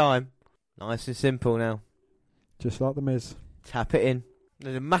take your time. Nice and simple now. Just like The Miz. Tap it in.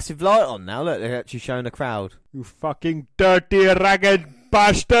 There's a massive light on now. Look, they're actually showing the crowd. You fucking dirty, ragged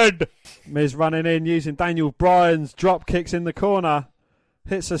bastard! Miz running in, using Daniel Bryan's drop kicks in the corner.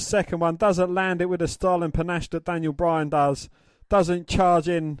 Hits a second one. Doesn't land it with the style and panache that Daniel Bryan does. Doesn't charge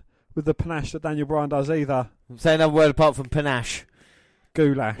in with the panache that Daniel Bryan does either. Say another word apart from panache.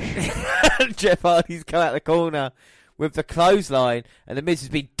 Goulash. Jeff Hardy's come out the corner with the clothesline, and The Miz has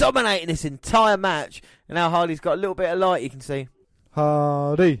been dominating this entire match. And now Hardy's got a little bit of light, you can see.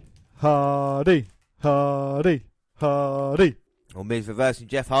 Hardy, Hardy, Hardy, Hardy. Well, Miz reversing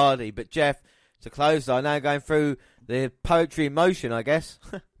Jeff Hardy, but Jeff, it's a clothesline now going through the poetry in motion, I guess.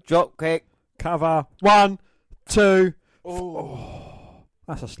 Drop kick. Cover. 1, 2.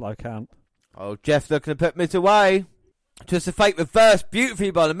 That's a slow count. Oh, Jeff looking to put Miz away. Just a fake reverse,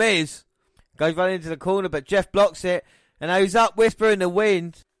 beautifully by The Miz. Goes running into the corner, but Jeff blocks it. And now he's up, Whisper in the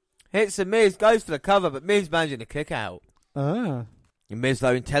wind. Hits The Miz, goes for the cover, but Miz managing to kick out. And Miz,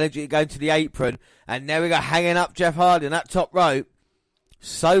 though, intelligently going to the apron. And there we go, hanging up Jeff Hardy on that top rope.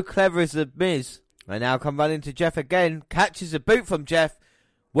 So clever is The Miz. And now come running to Jeff again. Catches a boot from Jeff.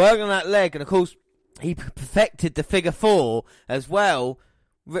 Working on that leg. And, of course, he perfected the figure 4 as well.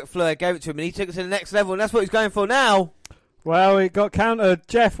 Ric Flair gave it to him, and he took it to the next level. And that's what he's going for now. Well, it got countered.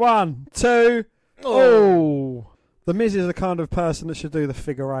 Jeff 1, 2. Oh. The Miz is the kind of person that should do the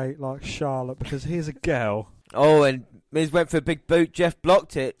figure 8 like Charlotte, because he's a girl. Oh, and Miz went for a big boot. Jeff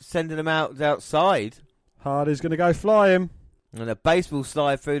blocked it, sending him outside. Hardy's going to go fly him. And a baseball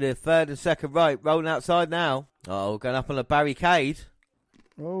slide through the third and second rope, rolling outside now. Oh, going up on a barricade.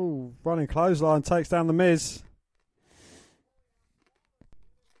 Oh, running clothesline takes down The Miz.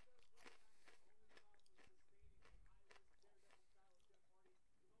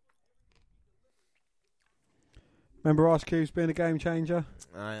 Remember Ice Cube's being a game changer?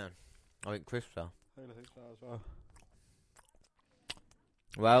 I think Chris so. I think so as well.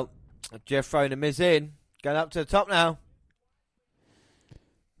 Well, Jeff throwing The Miz in. Going up to the top now.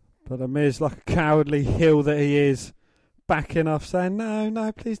 But The Miz, like a cowardly heel that he is, backing off, saying,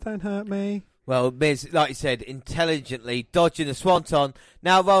 no, please don't hurt me. Well, Miz, like you said, intelligently dodging the swanton.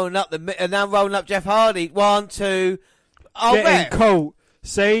 Now rolling up Jeff Hardy. 1, 2. Oh, getting caught.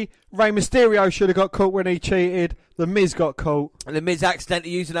 See, Rey Mysterio should have got caught when he cheated. The Miz got caught. And The Miz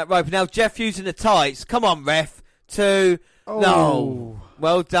accidentally using that rope. Now Jeff using the tights. Come on, ref. 2. Oh. No.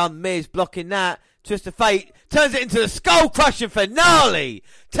 Well done, Miz, blocking that. Twist of Fate turns it into a skull-crushing finale.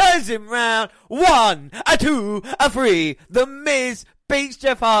 Turns him round. 1, a 2, a 3. The Miz beats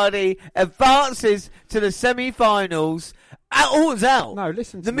Jeff Hardy, advances to the semi-finals. All's out. No,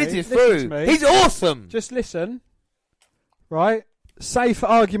 listen to the me. Miz is Listen through. to me. He's awesome. Just listen. Right? Say for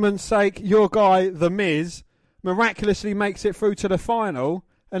argument's sake, your guy, The Miz, miraculously makes it through to the final,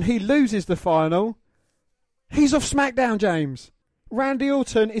 and he loses the final. He's off SmackDown, James. Randy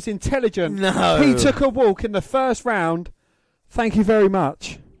Orton is intelligent. No. He took a walk in the first round. Thank you very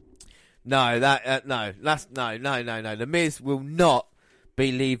much. No. The Miz will not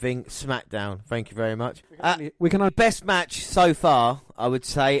be leaving SmackDown. Thank you very much. Best match so far, I would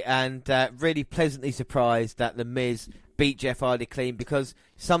say, and really pleasantly surprised that The Miz beat Jeff Hardy clean, because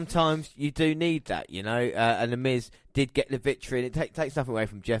sometimes you do need that, you know, and The Miz did get the victory, and it takes nothing away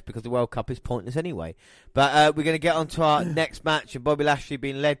from Jeff because the World Cup is pointless anyway. But we're going to get on to our next match, and Bobby Lashley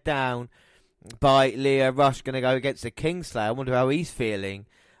being led down by Lio Rush, going to go against the Kingslayer. I wonder how he's feeling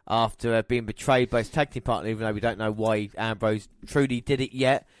after being betrayed by his tag team partner, even though we don't know why Ambrose truly did it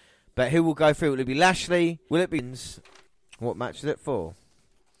yet. But who will go through? Will it be Lashley? Will it be... What match is it for?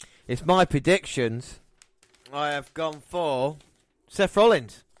 It's my predictions. I have gone for Seth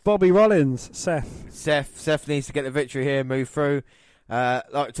Rollins. Bobby Rollins, Seth. Seth needs to get the victory here, move through. Like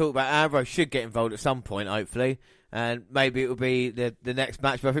we talked about, Ambrose should get involved at some point, hopefully. And maybe it will be the next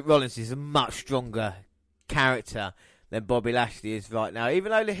match. But I think Rollins is a much stronger character than Bobby Lashley is right now.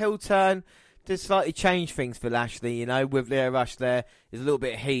 Even though the heel turn did slightly change things for Lashley, you know, with Lio Rush there, there's a little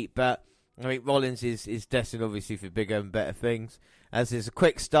bit of heat. But I think Rollins is destined, obviously, for bigger and better things. As there's a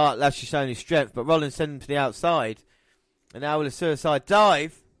quick start, Lashley showing his strength, but Rollins sending him to the outside. And now with a suicide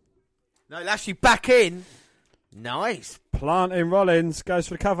dive. No, Lashley back in. Nice. Planting Rollins, goes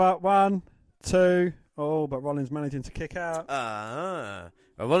for the cover. 1, 2. Oh, but Rollins managing to kick out.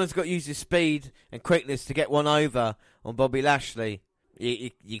 Well, Rollins got to use his speed and quickness to get one over on Bobby Lashley.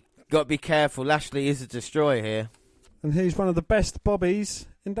 You got to be careful. Lashley is a destroyer here. And he's one of the best Bobbies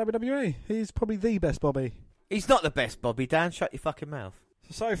in WWE. He's probably the best Bobby. He's not the best Bobby, Dan. Shut your fucking mouth.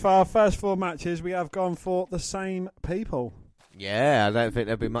 So far, first 4 matches, we have gone for the same people. Yeah, I don't think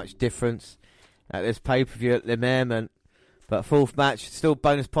there'll be much difference at this pay-per-view at the moment. But 4th match, still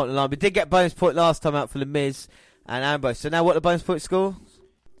bonus point in line. We did get bonus point last time out for The Miz and Ambrose. So now what the bonus point score?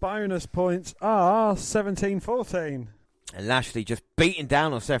 Bonus points are 17-14. And Lashley just beating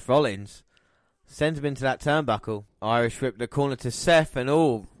down on Seth Rollins. Sends him into that turnbuckle. Irish whip the corner to Seth and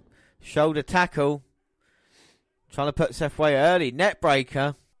shoulder tackle. Trying to put Seth away early. Net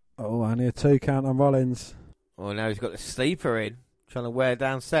breaker. Oh, only a 2 count on Rollins. Oh, now he's got the sleeper in. Trying to wear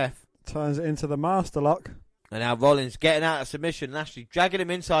down Seth. Turns it into the master lock. And now Rollins getting out of submission. Lashley dragging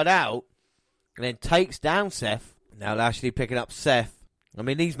him inside out. And then takes down Seth. Now Lashley picking up Seth. I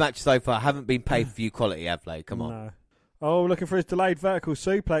mean, these matches so far haven't been pay-per-view quality, have they? Come on. No. Oh, looking for his delayed vertical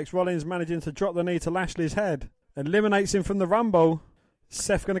suplex. Rollins managing to drop the knee to Lashley's head. Eliminates him from the Rumble.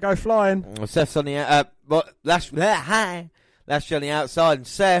 Seth going to go flying. Well, Seth's on the Lashley on the outside, and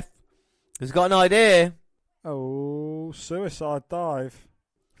Seth has got an idea. Oh, suicide dive.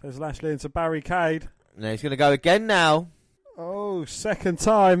 There's Lashley into barricade. And he's going to go again now. Oh, second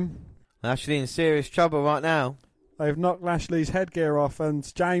time. Lashley in serious trouble right now. They've knocked Lashley's headgear off, and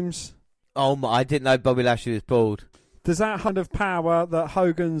James... Oh, my, I didn't know Bobby Lashley was bald. Does that kind of power that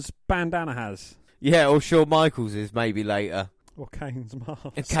Hogan's bandana has? Yeah, or Shawn Michaels is maybe later. Or Kane's mask.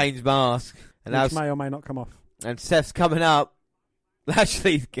 And Kane's mask. And Which may or may not come off. And Seth's coming up.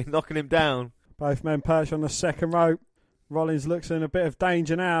 Lashley's knocking him down. Both men perched on the second rope. Rollins looks in a bit of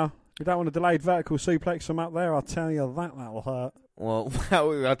danger now. We don't want a delayed vertical suplex from up there. I'll tell you that'll hurt. Well,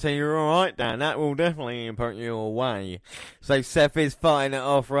 I'll tell you, you're all right, Dan. That will definitely put you away. So Seth is fighting it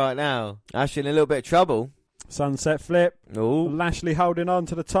off right now. Lashley in a little bit of trouble. Sunset flip. Ooh. Lashley holding on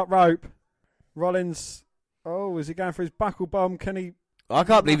to the top rope. Rollins... Oh, is he going for his buckle bomb? Can he... I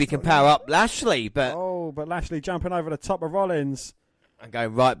can't believe he can power up Lashley, but... Oh, but Lashley jumping over the top of Rollins. And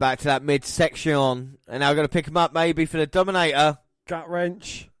going right back to that midsection. And now going to pick him up maybe for the Dominator. Gut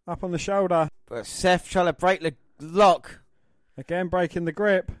wrench up on the shoulder. But Seth trying to break the lock. Again breaking the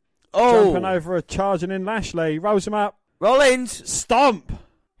grip. Oh. Jumping over a charging in Lashley. Rolls him up. Rollins. Stomp.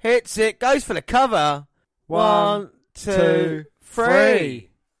 Hits it. Goes for the cover. 1, 2, 3.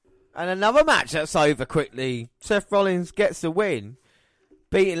 And another match that's over quickly. Seth Rollins gets the win,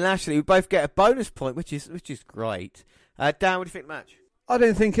 beating Lashley. We both get a bonus point, which is great. Dan, what do you think of the match? I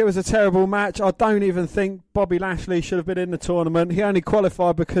didn't think it was a terrible match. I don't even think Bobby Lashley should have been in the tournament. He only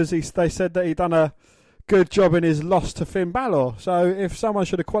qualified because they said that he'd done a good job in his loss to Finn Balor. So if someone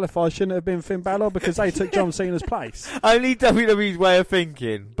should have qualified, shouldn't it have been Finn Balor because they took John Cena's place. Only WWE's way of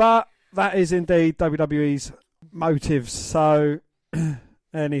thinking. But that is indeed WWE's motives. So,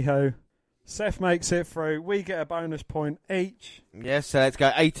 anywho, Seth makes it through. We get a bonus point each. Yes, so let's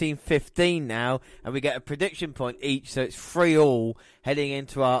go 18-15 now, and we get a prediction point each, so it's 3-3 heading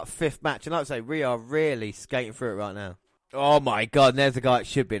into our 5th match. And like I say, we are really skating through it right now. Oh my God, and there's a guy that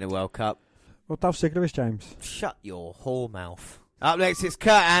should be in a World Cup. Well, Dolph Ziggler is, James. Shut your whore mouth. Up next, it's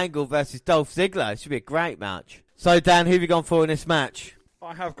Kurt Angle versus Dolph Ziggler. It should be a great match. So, Dan, who have you gone for in this dolph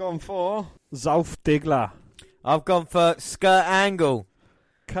I have gone for Dolph Ziggler. I've gone for Kurt Angle.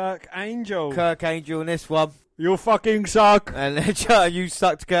 Kirk Angel. Kirk Angel in this one. You fucking suck. And you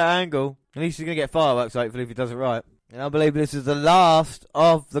sucked Kurt Angle. At least he's going to get fireworks, hopefully, if he does it right. And I believe this is the last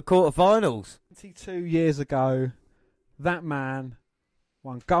of the quarterfinals. 22 years ago, that man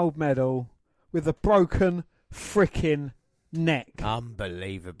won gold medal with a broken frickin' neck.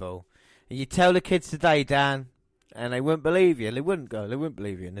 Unbelievable. And you tell the kids today, Dan, and they wouldn't believe you. They wouldn't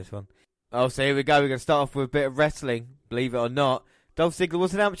believe you in this one. Oh, so here we go. We're going to start off with a bit of wrestling, believe it or not. Dolph Ziggler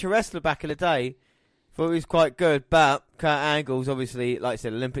was an amateur wrestler back in the day. Thought he was quite good, but Kurt Angle's obviously, like I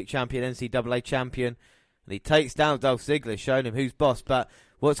said, Olympic champion, NCAA champion. And he takes down Dolph Ziggler, showing him who's boss. But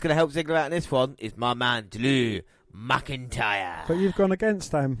what's going to help Ziggler out in this one is my man, Drew McIntyre. But you've gone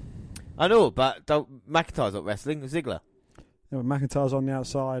against them. I know, but McIntyre's not wrestling, Ziggler. Yeah, McIntyre's on the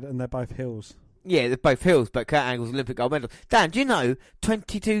outside and they're both heels. Yeah, they're both heels, but Kurt Angle's Olympic gold medal. Dan, do you know,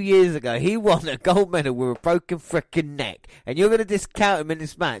 22 years ago, he won a gold medal with a broken frickin' neck, and you're going to discount him in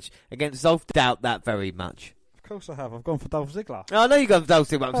this match against Dolph? Doubt that very much. Of course I have. I've gone for Dolph Ziggler. I know you got Dolph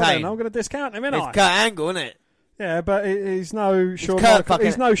Ziggler, but I'm saying. I'm going to discount him, innit? It's Kurt Angle, isn't it? Yeah, but he's no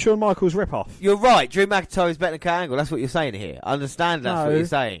Shawn Michaels rip-off. You're right, Drew McIntyre is better than Kurt Angle. That's what you're saying here. I understand that's what you're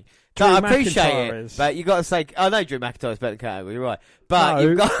saying. I appreciate it, but you got to say, I know Drew McIntyre is better than Kurt Angle, you're right. But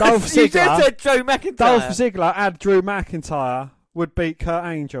you've got Dolph Ziggler, you just said Drew McIntyre. Dolph Ziggler and Drew McIntyre would beat Kurt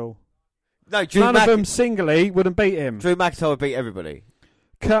Angle. No, None of them singly wouldn't beat him. Drew McIntyre would beat everybody.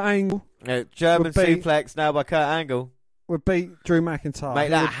 Kurt Angle. German suplex now by Kurt Angle. Would beat Drew McIntyre.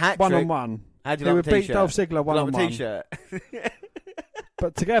 Make that a hat trick. One-on-one. How do you he like would beat Dolph Ziggler one-on-one. T-shirt.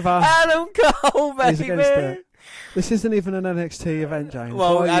 But together, Adam Cole, baby. He's against it. This isn't even an NXT event, James.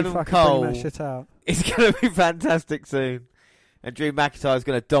 Well, why are Adam you fucking Cole bringing that shit out? It's going to be fantastic soon. And Drew McIntyre is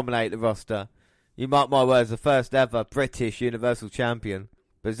going to dominate the roster. You mark my words, the first ever British Universal Champion.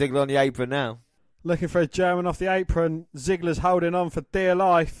 But Ziggler on the apron now. Looking for a German off the apron. Ziggler's holding on for dear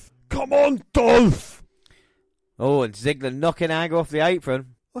life. Come on, Dolph! Oh, and Ziggler knocking Angle off the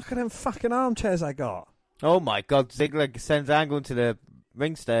apron. Look at them fucking armchairs I got. Oh my God, Ziggler sends Angle into the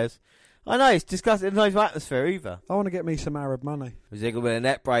ring stairs. I know, it's disgusting. There's no atmosphere either. I want to get me some Arab money. Ziggler with a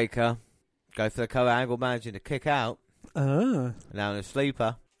net breaker. Go for the Kurt Angle managing to kick out. Now in a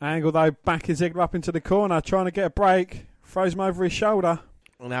sleeper. Angle, though, backing Ziggler up into the corner, trying to get a break. Throws him over his shoulder.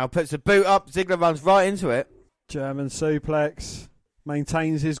 Now puts the boot up. Ziggler runs right into it. German suplex.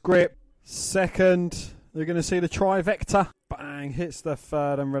 Maintains his grip. Second. You're going to see the trivecta. Bang. Hits the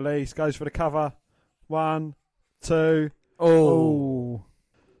third and release. Goes for the cover. 1, 2. Oh.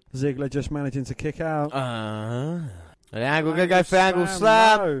 Ziggler just managing to kick out. And Angle going to go for Angle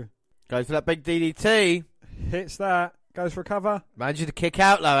slam. No. Goes for that big DDT. Hits that. Goes for a cover. Managing to kick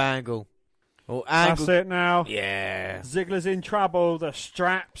out low Angle. Oh, Angle. That's it now. Yeah. Ziggler's in trouble. The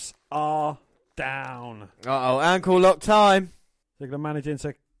straps are down. Uh-oh, ankle lock time. Ziggler managing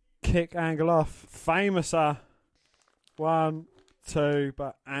to kick Angle off. Famouser. 1, 2,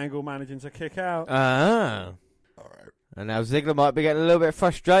 but Angle managing to kick out. All right. And now Ziggler might be getting a little bit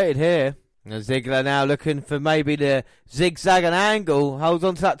frustrated here. And Ziggler now looking for maybe the zigzag and Angle. Holds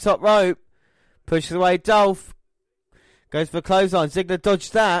on to that top rope. Pushes away Dolph. Goes for clothesline. Ziggler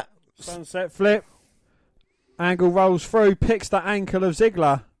dodged that. Sunset flip. Angle rolls through. Picks the ankle of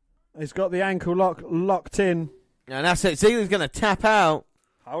Ziggler. He's got the ankle locked in. And that's it. Ziggler's going to tap out.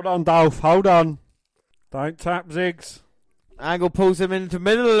 Hold on, Dolph. Hold on. Don't tap, Ziggs. Angle pulls him into the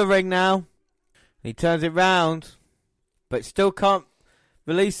middle of the ring now. He turns it round. But still can't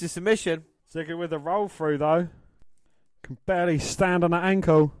release the submission. Ziggler with a roll through, though. Can barely stand on that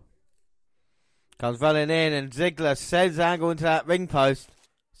ankle. Comes running in, and Ziggler sends Angle into that ring post.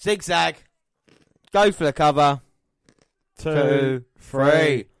 Zigzag. Go for the cover. 2,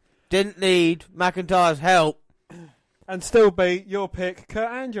 3. Didn't need McIntyre's help. And still beat your pick, Kurt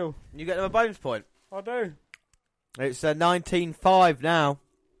Angle. You get them a bonus point. I do. It's 19-5 now.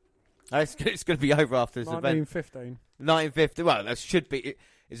 It's going to be over after this event. 19-15. Well, that should be.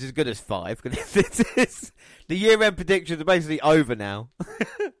 It's as good as 5. The year-end predictions are basically over now.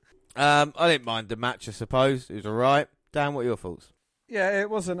 I didn't mind the match, I suppose. It was all right. Dan, what are your thoughts? Yeah, it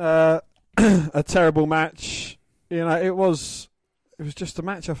wasn't a terrible match. You know, it was just a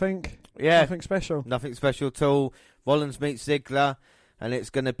match, I think. Yeah. Nothing special. Nothing special at all. Rollins meets Ziggler, and it's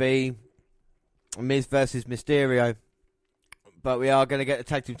going to be Miz versus Mysterio. But we are going to get the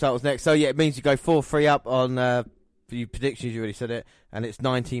tag team titles next. So, yeah, it means you go 4-3 up on the predictions. You already said it. And it's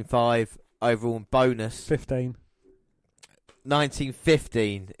 19-5 overall in bonus. 15.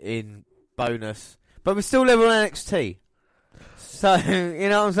 19-15 in bonus. But we're still level on NXT. So, you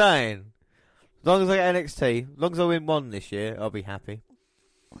know what I'm saying? As long as I get NXT, as long as I win one this year, I'll be happy.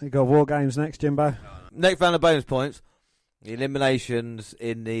 You got War Games next, Jimbo. Next round of bonus points. The eliminations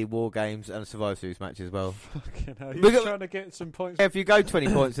in the War Games and Survivor Series match as well. Fucking hell. You're trying to get some points. If you go 20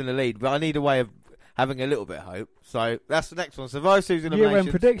 points in the lead, but I need a way of having a little bit of hope. So that's the next one. Survivor Series eliminations. Year-end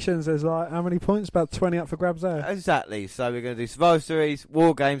predictions, there's like, how many points? About 20 up for grabs there. Exactly. So we're going to do Survivor Series,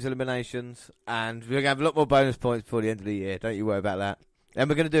 War Games eliminations, and we're going to have a lot more bonus points before the end of the year. Don't you worry about that. And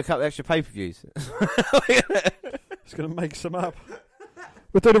we're going to do a couple of extra pay-per-views. Just going to make some up.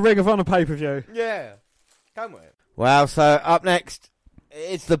 We'll do the Ring of Honor pay-per-view. Yeah. Come with it. Well, so up next,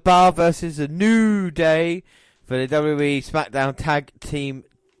 it's The Bar versus The New Day for the WWE SmackDown Tag Team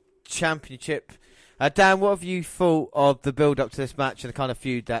Championship. Dan, what have you thought of the build-up to this match and the kind of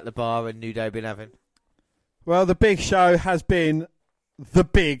feud that The Bar and New Day have been having? Well, the Big Show has been the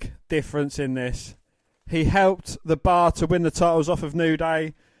big difference in this. He helped The Bar to win the titles off of New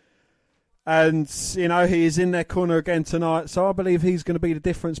Day. And, you know, he is in their corner again tonight. So I believe he's going to be the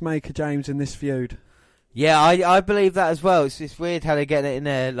difference maker, James, in this feud. Yeah, I believe that as well. It's weird how they're getting it in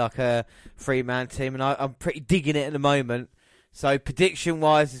there like a three-man team. And I'm pretty digging it at the moment. So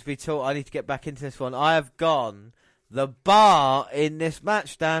prediction-wise, as we talk, I need to get back into this one. I have gone The Bar in this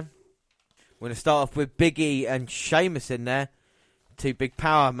match, Dan. We're going to start off with Big E and Sheamus in there. Two big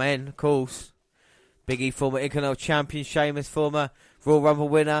power men, of course. Big E, former Intercontinental Champion. Sheamus, former Royal Rumble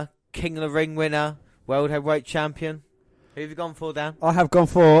winner. King of the Ring winner. World Heavyweight Champion. Who have you gone for, Dan? I have gone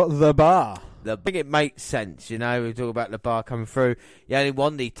for The Bar. I think it makes sense, you know. We talk about The Bar coming through. He only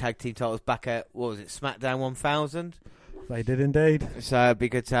won the tag team titles back at, what was it, SmackDown 1000? They did indeed. So it'd be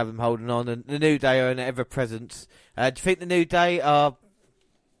good to have them holding on. And the New Day are an ever-presence. Do you think the New Day are...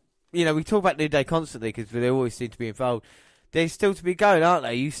 You know, we talk about New Day constantly because they always seem to be involved. They're still to be going, aren't they?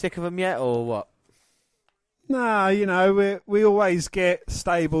 Are you sick of them yet, or what? No, you know, we always get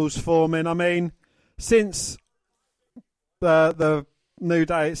stables forming. I mean, since the New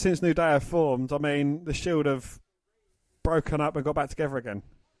Day have formed, I mean, the Shield have broken up and got back together again,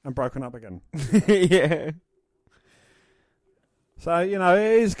 and broken up again. Yeah. So, you know,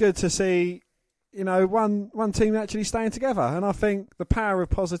 it is good to see, you know, one team actually staying together, and I think the power of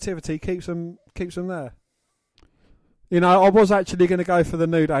positivity keeps them there. You know, I was actually going to go for the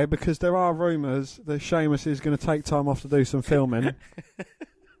New Day because there are rumours that Sheamus is going to take time off to do some filming.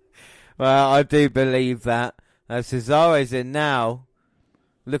 Well, I do believe that. Cesaro's in now.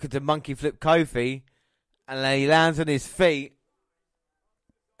 Look at the monkey flip Kofi, and then he lands on his feet,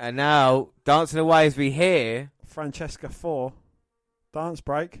 and now dancing away as we hear Francesca 4. Dance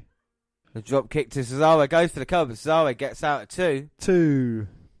break. The drop kick to Cesaro, goes for the cover. Cesaro gets out at 2. 2.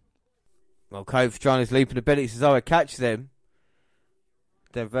 Well, Kofi's trying his leaping ability. Cesaro catches him.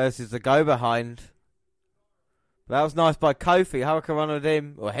 Then versus the go behind. But that was nice by Kofi. Hurricane Run with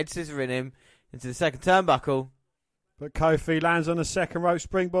him, or head scissoring him into the second turnbuckle. But Kofi lands on the second rope,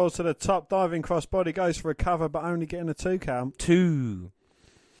 springboards to the top, diving crossbody, goes for a cover, but only getting a 2 count. 2.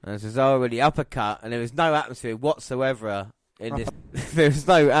 And Cesaro with the uppercut, and there was no atmosphere whatsoever in this. There was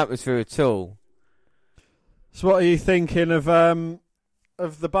no atmosphere at all. So what are you thinking of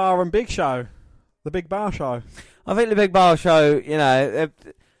the Bar and Big Show? The Big Bar Show? I think the Big Bar Show, you know,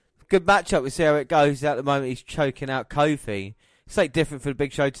 good matchup. We'll see how it goes. At the moment, he's choking out Kofi. It's like different for the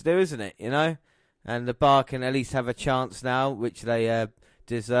Big Show to do, isn't it? You know? And the Bar can at least have a chance now, which they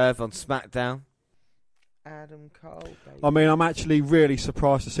deserve on SmackDown. Adam Cole, baby. I mean, I'm actually really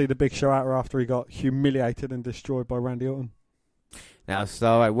surprised to see the Big Show out after he got humiliated and destroyed by Randy Orton. Now,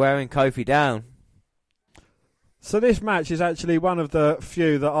 so wearing Kofi down. So this match is actually one of the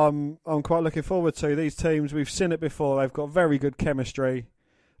few that I'm quite looking forward to. These teams, we've seen it before. They've got very good chemistry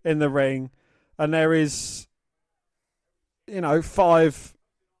in the ring, and there is, you know, 5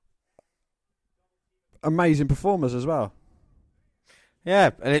 amazing performers as well. Yeah,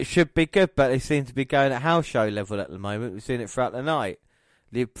 and it should be good, but they seem to be going at house show level at the moment. We've seen it throughout the night.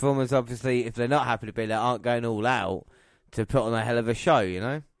 The performers, obviously, if they're not happy to be there, aren't going all out to put on a hell of a show, you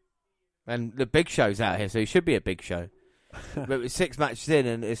know? And the Big Show's out here, so it should be a big show. But with 6 matches in,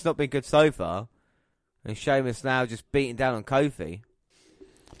 and it's not been good so far. And Sheamus now just beating down on Kofi.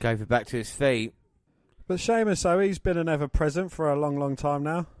 Kofi back to his feet. But Sheamus, though, he's been an ever-present for a long, long time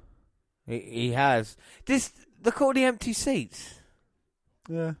now. He has. Look at all the empty seats.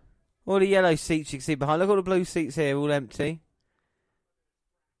 Yeah. All the yellow seats you can see behind. Look at all the blue seats here, all empty.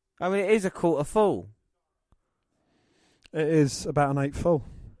 I mean, it is a quarter full. It is about an 8 full.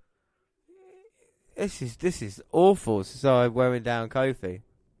 This is awful. So wearing down Kofi.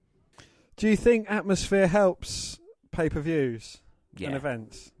 Do you think atmosphere helps pay-per-views and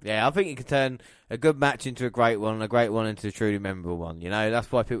events? Yeah, I think you can turn a good match into a great one, and a great one into a truly memorable one. You know, that's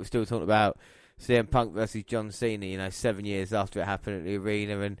why people still talk about CM Punk versus John Cena, you know, 7 years after it happened at the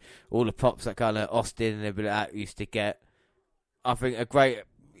arena, and all the pops that kind of Austin and everybody like that used to get. I think a great,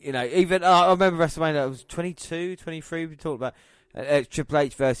 you know, even, I remember WrestleMania, it was 22, 23, we talked about Triple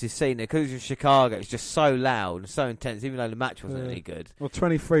H versus Cena, because it was Chicago, it's just so loud and so intense, even though the match wasn't any good. Well,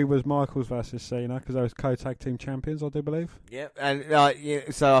 23 was Michaels versus Cena, because they was co-tag team champions, I do believe. Yeah, and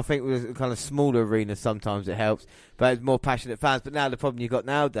so I think with a kind of smaller arena, sometimes it helps, but it's more passionate fans. But now the problem you've got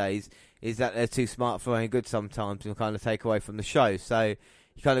nowadays is that they're too smart for any good sometimes and kind of take away from the show. So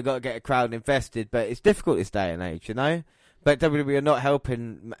you kind of got to get a crowd invested, but it's difficult this day and age, you know. But WWE are not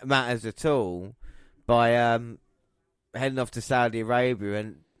helping matters at all by heading off to Saudi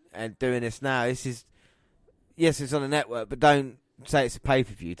Arabia and doing this now. This is, yes, it's on a network, but don't say it's a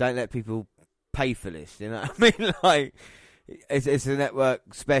pay-per-view. Don't let people pay for this, you know what I mean? Like, it's a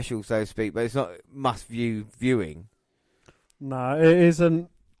network special, so to speak, but it's not must-view viewing. No, it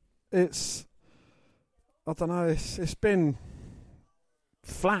isn't. It's, I don't know, it's been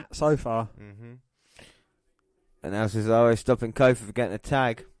flat so far. Mm-hmm. And now Cesaro stopping Kofi for getting a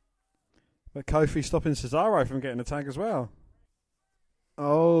tag. But Kofi stopping Cesaro from getting a tag as well.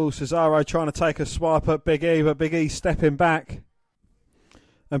 Oh, Cesaro trying to take a swipe at Big E, but Big E stepping back.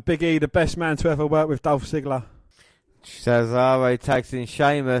 And Big E, the best man to ever work with Dolph Ziggler. Cesaro tags in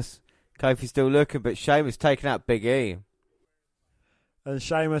Sheamus. Kofi still looking, but Sheamus taking out Big E. And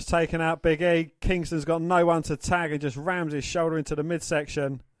Sheamus taking out Big E. Kingston's got no one to tag and just rams his shoulder into the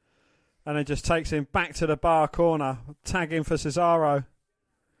midsection. And then just takes him back to the bar corner. Tagging for Cesaro.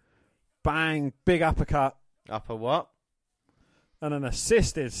 Bang. Big uppercut. Upper what? And an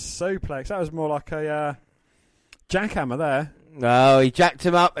assisted suplex. That was more like a jackhammer there. No, he jacked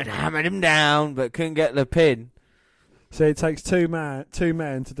him up and hammered him down, but couldn't get the pin. So it takes two men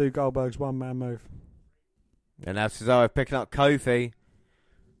to do Goldberg's one-man move. And now Cesaro picking up Kofi.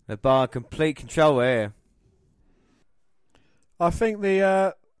 The bar in complete control here. I think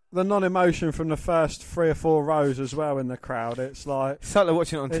the non-emotion from the first 3 or 4 rows as well in the crowd, it's like they're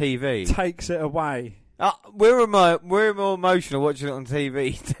watching it on TV. Takes it away. We're more emotional watching it on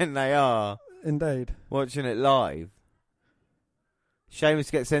TV than they are. Indeed. Watching it live.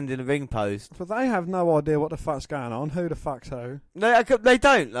 Sheamus gets ended in the ring post. But they have no idea what the fuck's going on. Who the fuck's who? No, they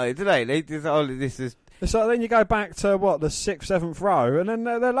don't, though, do they? They just, this is... It's like then you go back to, the 6th, 7th row, and then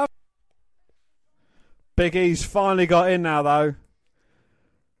they're loving. Big E's finally got in now, though.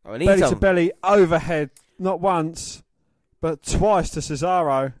 Oh, and belly to belly, overhead, not once, but twice to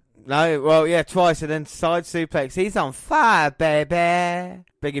Cesaro. No, well, yeah, twice, and then side suplex. He's on fire, baby.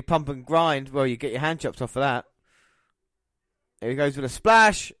 Biggie pump and grind. Well, you get your hand chopped off for that. Here he goes with a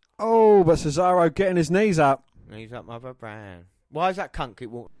splash. Oh, but Cesaro getting his knees up. Knees up, Mother Brown. Why is that cunt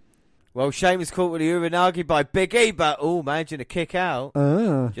keep walking? Well, Sheamus caught with the Uranagi by Big E, but, managing a kick out.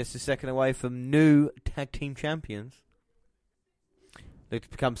 Just a second away from new tag team champions. Look to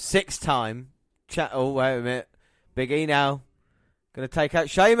become 6-time. Oh, wait a minute. Big E now. Going to take out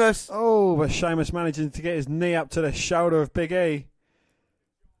Sheamus. Oh, but Sheamus managing to get his knee up to the shoulder of Big E.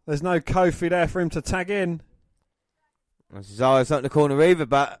 There's no Kofi there for him to tag in. Cesaro's not in the corner either,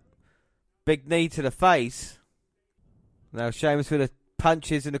 but big knee to the face. Now Sheamus with the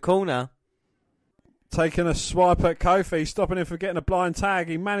punches in the corner. Taking a swipe at Kofi, stopping him from getting a blind tag.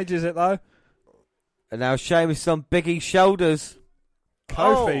 He manages it, though. And now Sheamus on Big E's shoulders.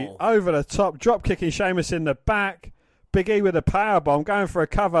 Kofi over the top, drop kicking Sheamus in the back. Big E with a powerbomb, going for a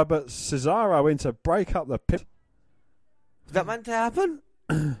cover, but Cesaro in to break up the pin. Was that meant to happen?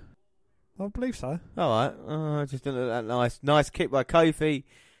 I believe so. All right. I just didn't look that nice. Nice kick by Kofi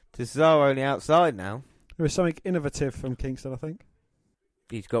to Cesaro on the outside now. There was something innovative from Kingston, I think.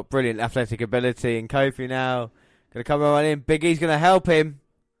 He's got brilliant athletic ability, and Kofi now going to come right in. Big E's going to help him.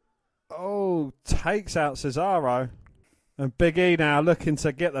 Oh, takes out Cesaro. And Big E now looking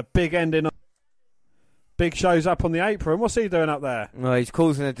to get the big ending. Big shows up on the apron. What's he doing up there? Well, he's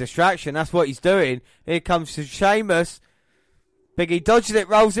causing a distraction. That's what he's doing. Here comes Sheamus. Big E dodges it,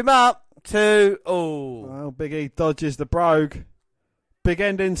 rolls him up. Well, Big E dodges the brogue. Big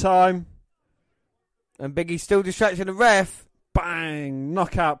ending time. And Big E still distracting the ref. Bang!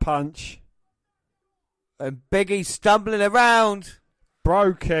 Knockout punch. And Big E stumbling around.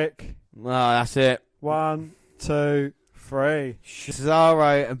 Brogue kick. Oh, that's it. 1, 2, 3.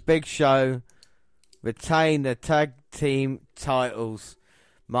 Cesaro and Big Show retain the tag team titles.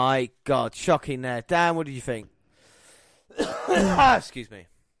 My God, shocking there. Dan, what did you think? Excuse me.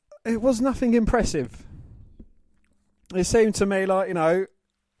 It was nothing impressive. It seemed to me like,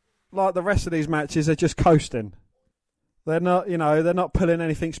 like the rest of these matches, they're just coasting. They're not, they're not pulling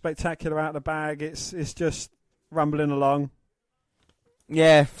anything spectacular out of the bag. It's just rumbling along.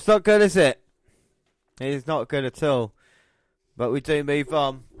 Yeah, it's not good, is it? It's not good at all. But we do move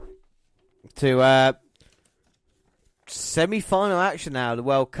on to semi-final action now, the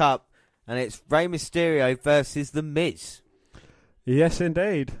World Cup, and it's Rey Mysterio versus The Miz. Yes,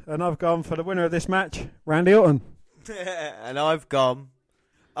 indeed. And I've gone for the winner of this match, Randy Orton. And I've gone...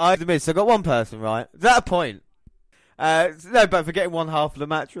 The Miz, so I got one person right. Is that a point? No, but for getting one half of the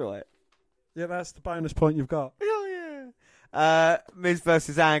match right. Yeah, that's the bonus point you've got. Oh, yeah. Miz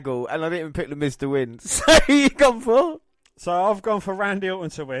versus Angle, and I didn't even pick the Miz to win. So you gone for? So I've gone for Randy Orton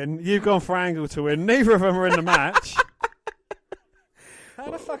to win. You've gone for Angle to win. Neither of them are in the match.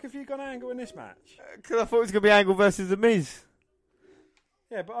 How the fuck have you gone Angle in this match? Because I thought it was going to be Angle versus The Miz.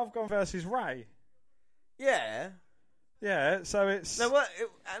 Yeah, but I've gone versus Ray. Yeah. Yeah, so it's... No, what?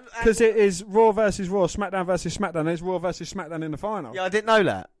 Because it is Raw versus Raw, SmackDown versus SmackDown. It's Raw versus SmackDown in the final. Yeah, I didn't know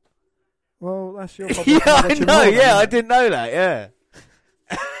that. Well, that's your problem. Yeah, I know. Yeah, I didn't know that.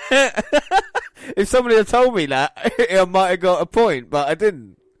 Yeah. If somebody had told me that, I might have got a point, but I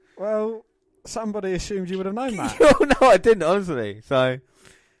didn't. Well, somebody assumed you would have known that. Oh, no, I didn't, honestly. So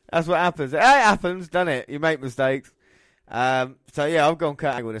that's what happens. It happens, doesn't it? You make mistakes. So yeah, I've gone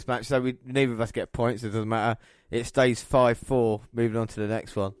Kurt Angle in this match. So neither of us get points. It doesn't matter. It stays 5-4. Moving on to the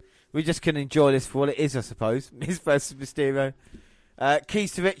next one. We just can enjoy this for what it is, I suppose. Miz versus Mysterio.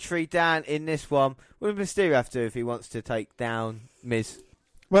 Keys to victory, Dan, in this one. What does Mysterio have to do if he wants to take down Miz?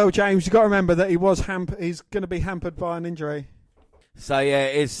 Well, James, you've got to remember that he's going to be hampered by an injury. So, yeah,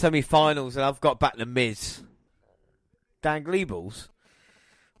 it's semi-finals, and I've got back the Miz. Dan Gleebles.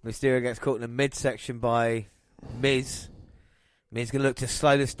 Mysterio gets caught in the midsection by Miz. Miz going to look to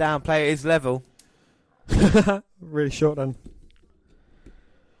slow this down, play at his level. Really short, then.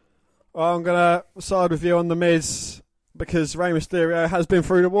 Well, I'm going to side with you on the Miz, because Rey Mysterio has been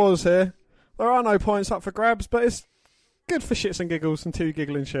through the wars here. There are no points up for grabs, but it's good for shits and giggles and two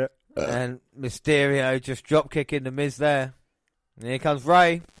giggling shit. And Mysterio just drop kicking the Miz there. And here comes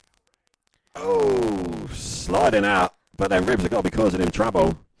Ray. Oh, sliding out. But then ribs have got to be causing him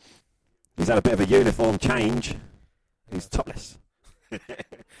trouble. He's had a bit of a uniform change. He's topless.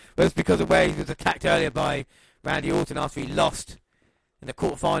 But it's because of where he was attacked earlier by Randy Orton after he lost in the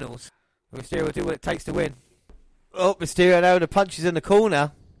quarterfinals. Mysterio will do what it takes to win. Oh, Mysterio now with the punches in the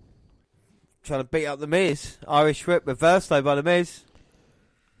corner. Trying to beat up the Miz. Irish whip reversed though by the Miz.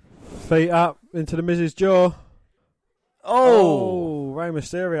 Feet up into the Miz's jaw. Oh, Rey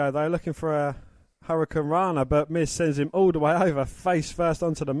Mysterio though looking for a Hurricane Rana, but Miz sends him all the way over, face first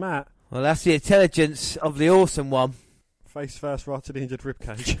onto the mat. Well, that's the intelligence of the awesome one. Face first right to the injured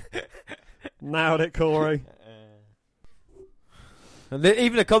ribcage. Nailed it, Corey. And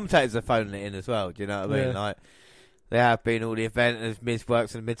even the commentators are phoning it in as well. Do you know what I mean? Yeah. Like they have been all the event as Miz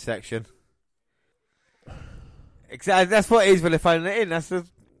works in the midsection. Exactly, that's what it is when they're phoning it in. It's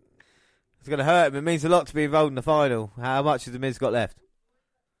going to hurt him. It means a lot to be involved in the final. How much has the Miz got left?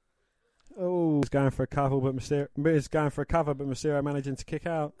 Oh, he's going for a cover, but Mysterio managing to kick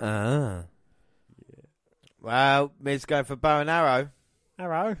out. Yeah. Well, Miz going for bow and arrow.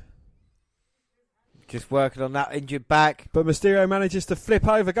 Arrow. Just working on that injured back. But Mysterio manages to flip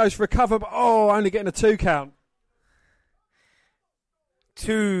over, goes for a cover, but only getting a 2 count.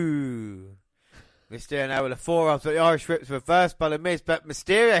 2. Mysterio now with a forearms, but the Irish whip's reversed by the Miz, but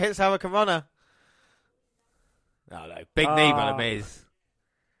Mysterio hits Hurricane Runner. Oh no, big knee by the Miz.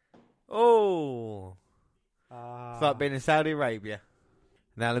 Oh. It's like being in Saudi Arabia.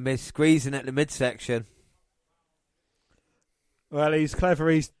 Now the Miz squeezing at the midsection. Well, he's clever.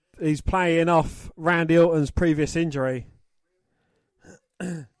 He's playing off Randy Orton's previous injury.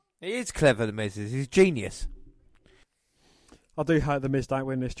 He is clever, the Miz is. He's genius. I do hope the Miz don't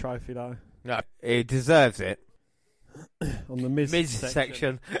win this trophy, though. No, he deserves it. On the Miz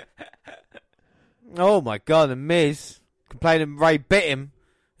section. Oh my God, the Miz complaining Ray bit him.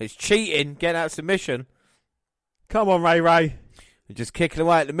 It's cheating, getting out of submission. Come on, Ray. And just kicking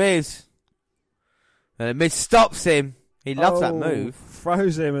away at the Miz. And the Miz stops him. He loves that move.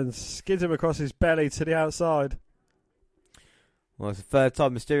 Throws him and skids him across his belly to the outside. Well, it's the third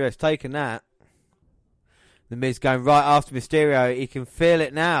time Mysterio's taken that. The Miz going right after Mysterio. He can feel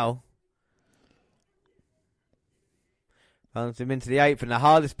it now. Runs him into the apron. The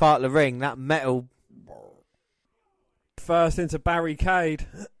hardest part of the ring, that metal First into barricade.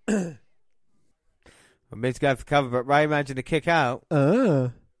 Miz going for cover, but Ray managing to kick out.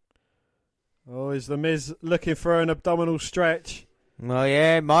 Oh, is the Miz looking for an abdominal stretch? Well,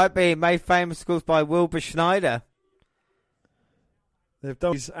 yeah, it might be. Made famous, of course, by Wilbur Schneider. They've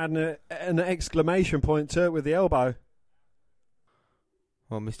done. He's adding an exclamation point to it with the elbow.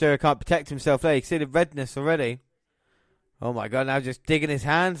 Well, Mysterio can't protect himself there. You can see the redness already. Oh, my God, now just digging his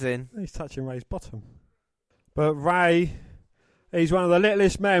hands in. He's touching Ray's bottom. But Ray, he's one of the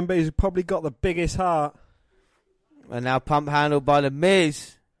littlest men, but he's probably got the biggest heart. And now pump handled by the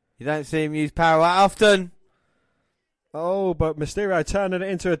Miz. You don't see him use power that often. Oh, but Mysterio turning it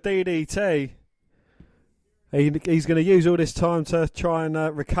into a DDT. He's going to use all this time to try and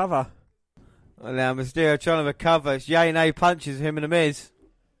recover. And now Mysterio trying to recover. It's yay nay punches him and the Miz.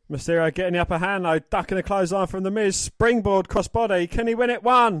 Mysterio getting the upper hand though, ducking a clothesline from the Miz. Springboard crossbody. Can he win it?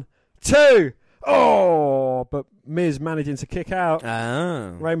 1, 2. Oh, but Miz managing to kick out.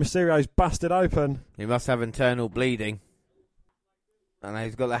 Oh. Rey Mysterio's busted open. He must have internal bleeding. And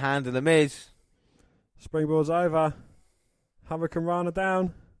he's got the hand of the Miz. Springboard's over. Hurricane Rana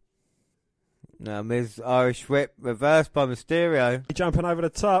down. Now Miz Irish whip reversed by Mysterio. Jumping over the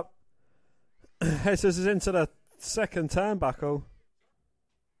top. Jesus is into the second turnbuckle.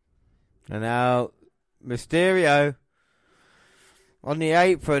 And now Mysterio on the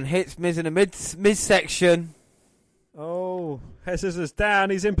apron hits Miz in the midsection. Oh, Jesus is down.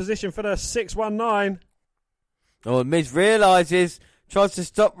 He's in position for the 619. Oh, Miz realises, tries to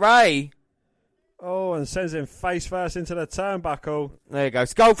stop Ray. Oh, and sends him face first into the turnbuckle. There you go.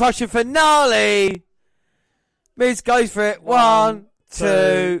 Skull crushing finale. Miz goes for it. 1,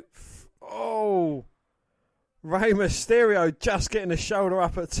 2. Oh. Rey Mysterio just getting the shoulder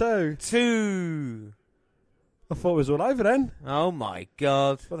up at 2. 2. I thought it was all over then. Oh my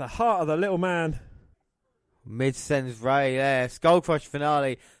God. But the heart of the little man. Miz sends Ray there. Skull crush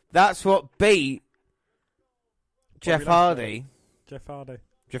finale. That's what beat Jeff Hardy. Jeff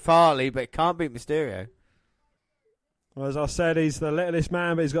Hardy, but it can't beat Mysterio. Well, as I said, he's the littlest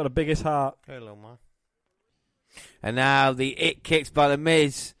man, but he's got the biggest heart. Hello, man. And now the it kicks by the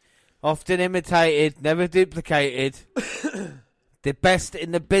Miz. Often imitated, never duplicated. The best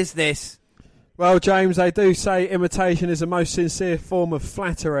in the business. Well, James, they do say imitation is the most sincere form of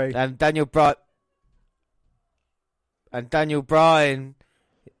flattery. And Daniel Bryan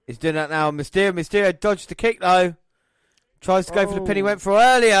is doing that now. Mysterio dodged the kick though. Tries to go for the pin he went for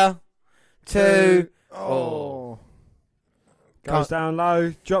earlier. 2. Oh. Goes down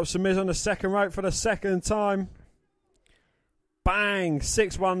low. Drops the Miz on the second rope for the second time. Bang.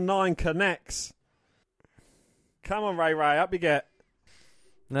 619 connects. Come on, Ray. Up you get.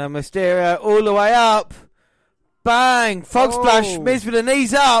 Now Mysterio all the way up. Bang. Frog splash. Miz with the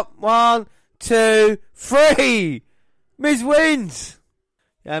knees up. 1, 2, 3. Miz wins.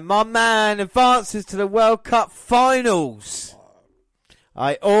 And my man advances to the World Cup Finals.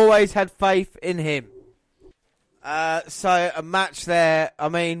 I always had faith in him. So a match there, I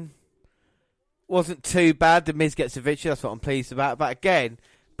mean, wasn't too bad. The Miz gets a victory. That's what I'm pleased about. But again,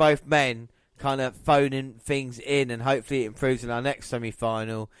 both men kind of phoning things in, and hopefully it improves in our next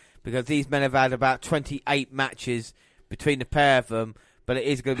semi-final, because these men have had about 28 matches between the pair of them. But it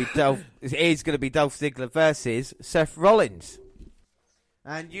is going to be Dolph Ziggler versus Seth Rollins.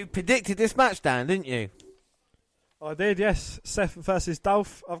 And you predicted this match, Dan, didn't you? I did, yes. Seth versus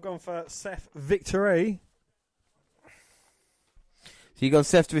Dolph. I've gone for Seth victory. So you got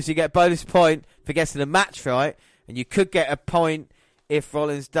Seth to you get a bonus point for guessing the match right, and you could get a point if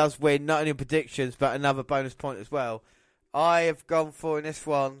Rollins does win, not only in predictions, but another bonus point as well. I have gone for, in this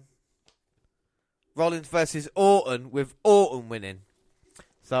one, Rollins versus Orton, with Orton winning.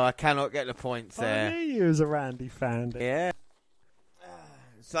 So I cannot get the points there. I knew you was a Randy fan. Yeah.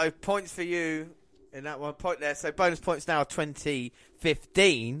 So points for you in that one point there. So bonus points now 20-15,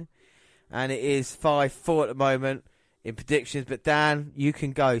 and it is 5-4 at the moment in predictions. But Dan, you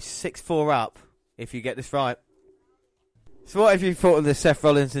can go 6-4 up if you get this right. So what have you thought of the Seth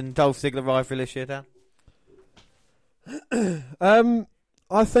Rollins and Dolph Ziggler rivalry this year, Dan?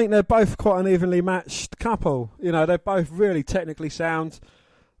 I think they're both quite an evenly matched couple. You know, they're both really technically sound.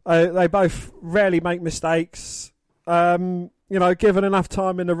 They both rarely make mistakes. You know, given enough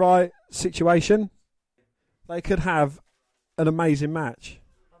time in the right situation, they could have an amazing match.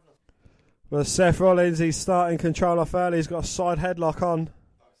 Well, Seth Rollins, he's starting control off early. He's got a side headlock on.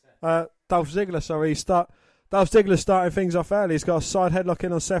 Dolph Ziggler, sorry. Dolph Ziggler's starting things off early. He's got a side headlock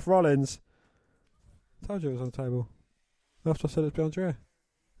in on Seth Rollins. Told you it was on the table. After I said it's beyond Dre.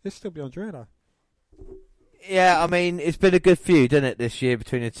 It's still beyond Dre, though. Yeah, I mean, it's been a good feud, isn't it, this year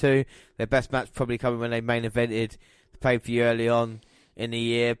between the two. Their best match probably coming when they main evented the pay-per-view early on in the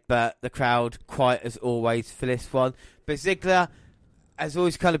year, but the crowd quiet as always for this one. But Ziggler has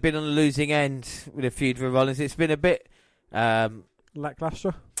always kind of been on the losing end with a feud with Rollins. It's been a bit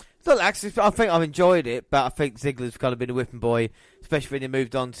lackluster. It's not lackluster. I think I've enjoyed it, but I think Ziggler's kind of been a whipping boy, especially when he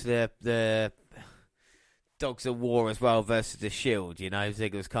moved on to the Dogs of War as well versus the Shield. You know,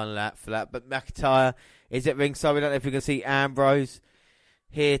 Ziggler's kind of that for that. But McIntyre is at ringside. We don't know if we're going to see Ambrose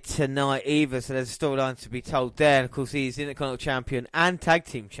here tonight either, so there's a storyline to be told there. And of course, he's Intercontinental Champion and Tag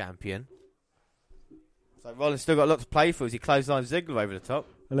Team Champion. So Rollins still got a lot to play for as he clotheslines Ziggler over the top.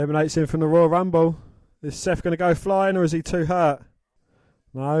 Eliminates him from the Royal Rumble. Is Seth going to go flying or is he too hurt?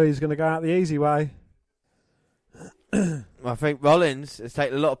 No, he's going to go out the easy way. I think Rollins has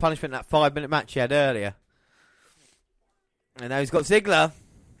taken a lot of punishment in that 5-minute match he had earlier. And now he's got Ziggler.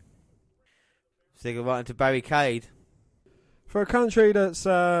 Ziggler right into barricade. For a country that's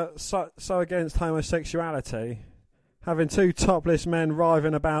so against homosexuality, having two topless men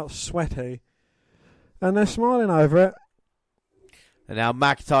writhing about sweaty, and they're smiling over it. And now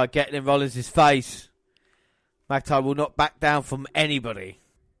McIntyre getting in Rollins' face. McIntyre will not back down from anybody.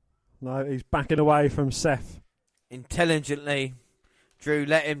 No, he's backing away from Seth. Intelligently, Drew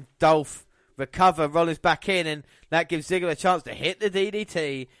let him Dolph recover. Rollins back in, and that gives Ziggler a chance to hit the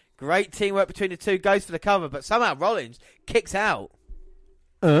DDT. Great teamwork between the two. Goes for the cover, but somehow Rollins kicks out.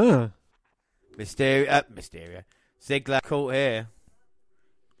 Mysterio. Ziggler caught here.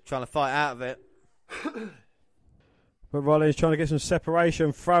 Trying to fight out of it. But Rollins trying to get some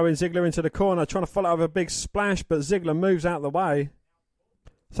separation, throwing Ziggler into the corner, trying to follow up with a big splash, but Ziggler moves out of the way.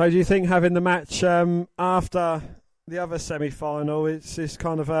 So do you think having the match after the other semi-final, it's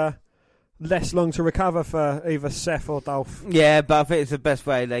kind of less long to recover for either Seth or Dolph? Yeah, but I think it's the best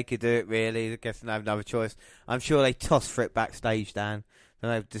way they could do it, really. I guess they have another choice. I'm sure they toss for it backstage, Dan. They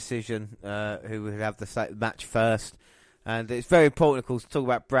have a decision who would have the match first. And it's very important, of course, to talk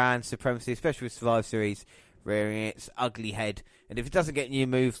about brand supremacy, especially with Survivor Series rearing its ugly head. And if it doesn't get new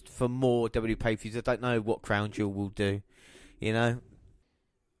moves for more WWE pay-per-views, I don't know what Crown Jewel will do. You know?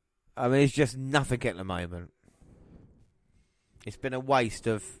 I mean, it's just nothing at the moment. It's been a waste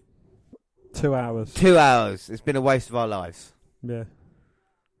of 2 hours. 2 hours. It's been a waste of our lives. Yeah.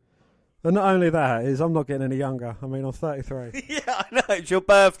 And not only that, is I'm not getting any younger. I mean, I'm 33. Yeah, I know. It's your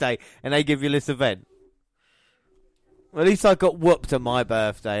birthday, and they give you this event. Well, at least I got whooped on my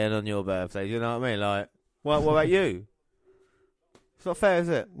birthday and on your birthday. You know what I mean? Like, what about you? It's not fair, is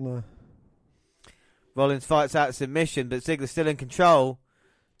it? No. Rollins fights out submission, but Ziggler's still in control.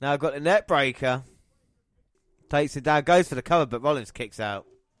 Now got the net breaker. Takes it down, goes for the cover, but Rollins kicks out.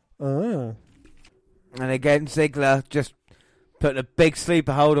 And again, Ziggler just putting a big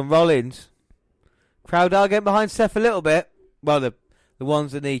sleeper hold on Rollins. Crowd are getting behind Seth a little bit. Well, the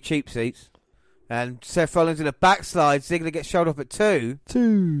ones in the cheap seats. And Seth Rollins in a backslide. Ziggler gets showed up at 2.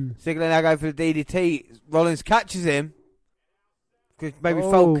 Ziggler now going for the DDT. Rollins catches him. Maybe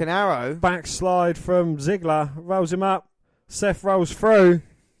Falcon Arrow. Backslide from Ziggler. Rolls him up. Seth rolls through.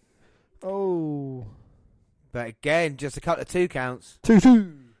 Oh. But again, just a couple of 2 counts.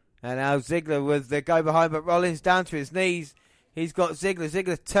 2-2. And now Ziggler with the go behind, but Rollins down to his knees. He's got Ziggler.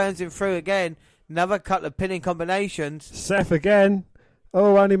 Ziggler turns him through again. Another couple of pinning combinations. Seth again.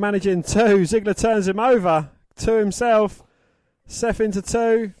 Oh, only managing 2. Ziggler turns him over to himself. Seth into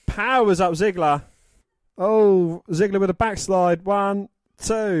 2. Powers up Ziggler. Oh, Ziggler with a backslide. 1,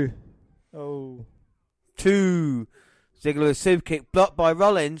 2. Oh. 2. Ziggler with a super kick blocked by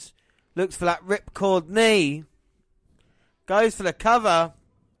Rollins. Looks for that ripcord knee. Goes for the cover.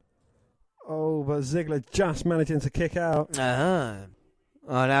 Oh, but Ziggler just managing to kick out. Oh,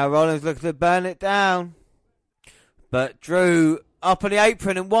 now Rollins looks to burn it down. But Drew up on the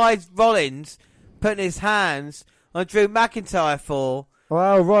apron, and why is Rollins putting his hands on Drew McIntyre for?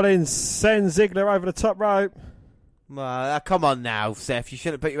 Well, Rollins sends Ziggler over the top rope. Well, come on now, Seth. You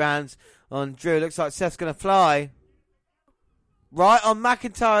shouldn't put your hands on Drew. Looks like Seth's going to fly. Right on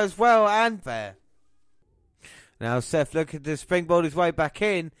McIntyre as well, and there. Now Seth looking to springboard his way back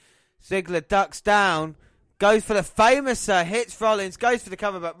in. Ziggler ducks down. Goes for the famouser. Hits Rollins. Goes for the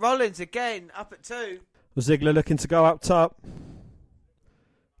cover, but Rollins again up at 2. Ziggler looking to go up top.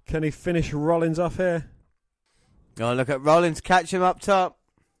 Can he finish Rollins off here? Oh, look at Rollins catch him up top.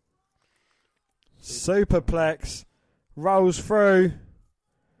 Superplex. Rolls through.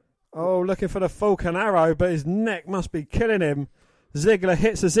 Oh, looking for the Falcon Arrow, but his neck must be killing him. Ziggler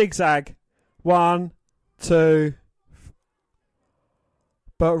hits a zigzag. 1, 2.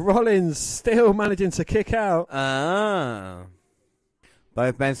 But Rollins still managing to kick out. Oh.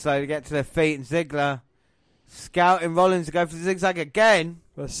 Both men slowly get to their feet, and Ziggler scouting Rollins to go for the zigzag again.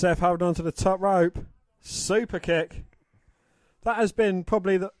 But Seth holding on to the top rope. Super kick. That has been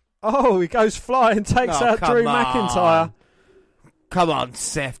probably the... Oh, he goes flying, takes out come Drew on. McIntyre. Come on,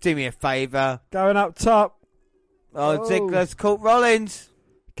 Seth, do me a favour. Going up top. Oh, Ziggler's caught Rollins.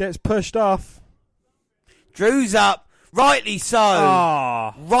 Gets pushed off. Drew's up. Rightly so.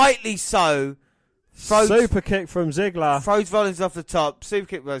 Ah. Rightly so. Super kick from Ziggler. Throws Rollins off the top. Super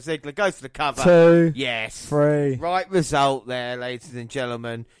kick by Ziggler. Goes for the cover. 2. Yes. 3. Right result there, ladies and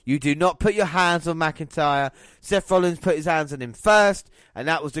gentlemen. You do not put your hands on McIntyre. Seth Rollins put his hands on him first, and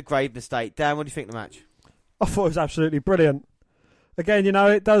that was a grave mistake. Dan, what do you think of the match? I thought it was absolutely brilliant. Again,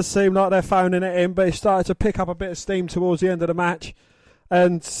 it does seem like they're phoning it in, but it started to pick up a bit of steam towards the end of the match.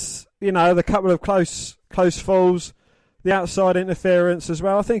 And, the couple of close falls, the outside interference as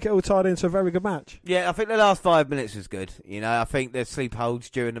well. I think it all tied into a very good match. Yeah, I think the last 5 minutes was good. I think the sleep holds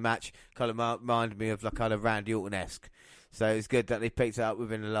during the match kind of reminded me of kind of Randy Orton-esque. So it's good that they picked it up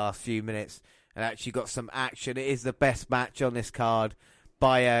within the last few minutes and actually got some action. It is the best match on this card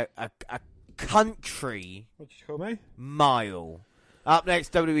by a country What did you call me? mile. Up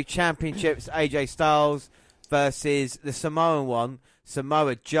next, WWE Championships, AJ Styles versus the Samoan one,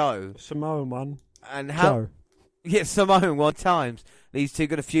 Samoa Joe. Samoan one. And how? Joe. Yeah, Samoan one times. These two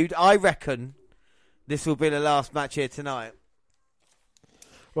got a feud. I reckon this will be the last match here tonight.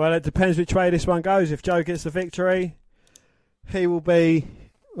 Well, it depends which way this one goes. If Joe gets the victory, AJ will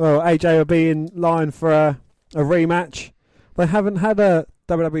be in line for a rematch. They haven't had a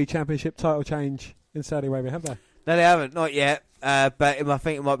WWE Championship title change in Saudi Arabia, have they? No, they haven't, not yet. But I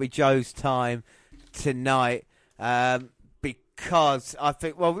think it might be Joe's time tonight. Because I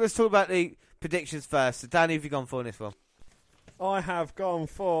think, let's talk about the predictions first. So, Danny, have you gone for in this one? I have gone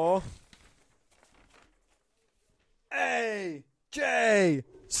for AJ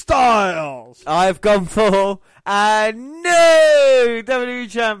Styles. I've gone for a new WWE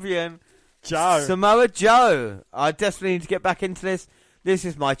Champion, Joe. Samoa Joe. I desperately need to get back into this. This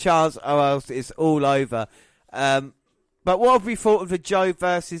is my chance, or else it's all over. But what have we thought of the Joe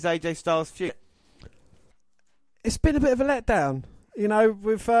versus AJ Styles feud? It's been a bit of a letdown.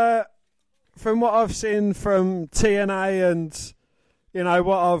 With from what I've seen from TNA and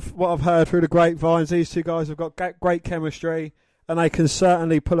what I've heard through the grapevines, these two guys have got great chemistry and they can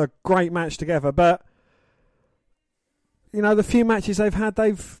certainly pull a great match together. But the few matches they've had,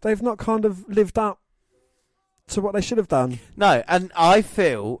 they've not kind of lived up to what they should have done. No, and I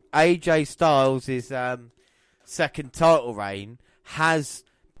feel AJ Styles' second title reign has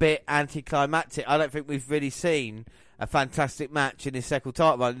bit anticlimactic. I don't think we've really seen a fantastic match in his second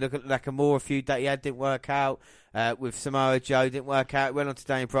title run. Look at the Nakamura feud that he had, didn't work out. With Samoa Joe, didn't work out. Went on to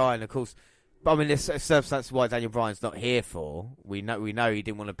Daniel Bryan, of course. But I mean, there's circumstances why Daniel Bryan's not here for. We know he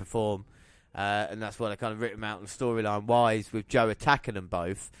didn't want to perform, and that's why they kind of written him out on storyline wise with Joe attacking them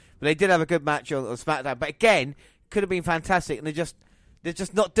both. But they did have a good match on SmackDown. But again, could have been fantastic, and they're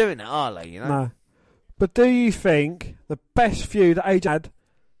just not doing it, are they? No. But do you think the best feud that AJ had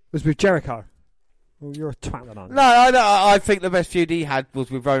was with Jericho? Well, you're a twat then, aren't you? No, I think the best feud he had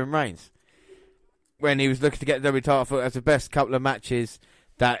was with Roman Reigns. When he was looking to get the WWE title, I thought it was the best couple of matches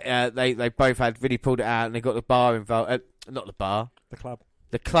that they both had, really pulled it out, and they got the bar involved. Not the bar. The club.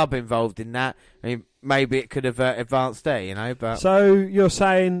 The club involved in that. I mean, maybe it could have advanced there, but... So you're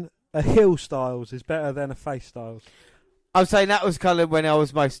saying a heel Styles is better than a face Styles? I'm saying that was kind of when I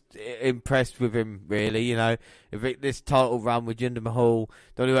was most impressed with him, really, this title run with Jinder Mahal,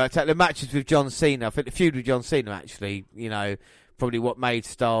 the matches with John Cena. I think the feud with John Cena, actually, probably what made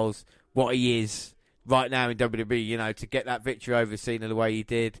Styles what he is right now in WWE, to get that victory over Cena the way he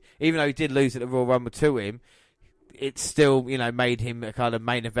did. Even though he did lose at the Royal Rumble to him, it still, made him a kind of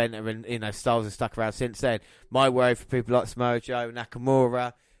main eventer, and, Styles has stuck around since then. My worry for people like Samoa Joe,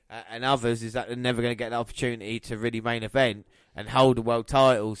 Nakamura, and others is that they're never going to get the opportunity to really main event and hold a world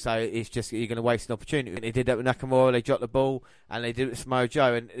title, so it's just you're going to waste an opportunity. And they did that with Nakamura, they dropped the ball, and they did it with Samoa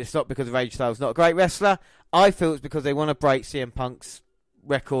Joe, and it's not because AJ Styles not a great wrestler. I feel it's because they want to break CM Punk's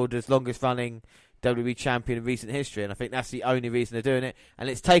record as longest running WWE champion in recent history, and I think that's the only reason they're doing it, and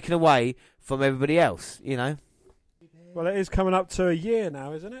it's taken away from everybody else, Well, it is coming up to a year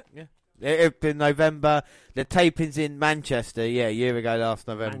now, isn't it? Yeah. It's been November. The taping's in Manchester, a year ago last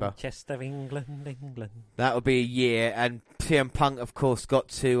November. Manchester, England. That'll be a year, and CM Punk, of course, got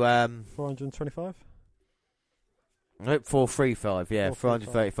to 425. 435,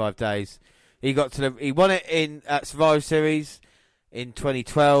 435 days. He won it in Survivor Series in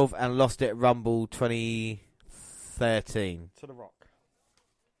 2012 and lost it at Rumble 2013. To The Rock.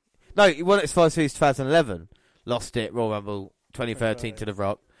 No, he won it at Survivor Series 2011, lost it Royal Rumble 2013 to The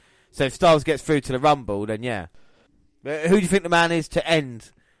Rock. So if Styles gets through to the Rumble, then yeah. But who do you think the man is to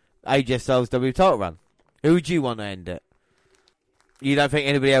end AJ Styles' WWE title run? Who would you want to end it? You don't think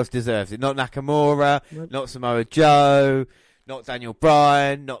anybody else deserves it? Not Nakamura, not Samoa Joe, not Daniel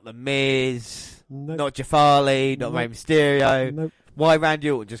Bryan, not The Miz, not Jeff Hardy, not Rey Mysterio. Nope. Why Randy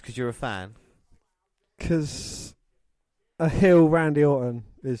Orton? Just because you're a fan? Because a heel Randy Orton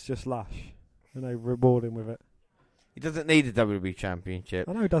is just lush, and they reward him with it. He doesn't need a WWE Championship.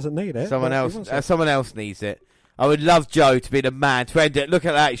 I know he doesn't need it. Someone else needs it. I would love Joe to be the man to end it. Look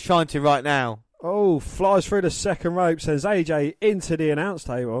at that. He's trying to right now. Oh, flies through the second rope, sends AJ into the announce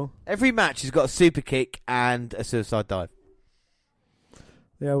table. Every match has got a super kick and a suicide dive.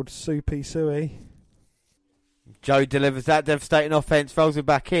 The old soupy suey. Joe delivers that devastating offense, rolls him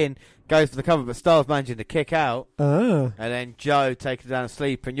back in, goes for the cover, but Styles managing to kick out. And then Joe taking down a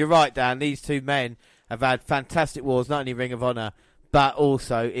sleeper. And you're right, Dan, these two men have had fantastic wars, not only Ring of Honor, but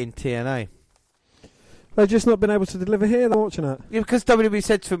also in TNA. They've just not been able to deliver here, they're watching it. Yeah, because WWE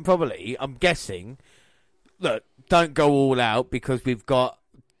said to them probably, I'm guessing, look, don't go all out because we've got,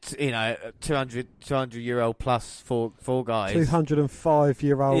 200-year-old plus four guys.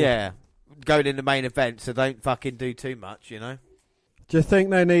 205-year-old. Yeah, going in the main event, so don't fucking do too much, Do you think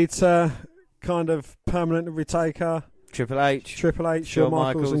they need to kind of permanently retake her? Triple H, Shawn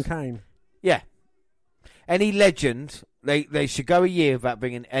Michaels and Kane? Yeah. Any legend... They should go a year without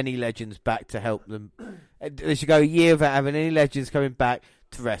bringing any legends back to help them. They should go a year without having any legends coming back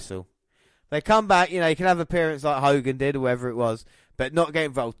to wrestle. They come back, you can have appearance like Hogan did or whatever it was, but not get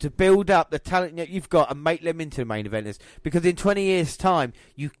involved. To build up the talent that you've got and make them into the main eventers. Because in 20 years' time,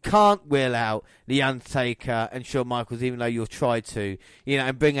 you can't wheel out The Undertaker and Shawn Michaels, even though you'll try to,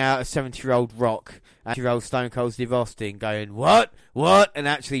 and bring out a 70-year-old Rock, and 70-year-old Stone Cold Steve Austin going, what? And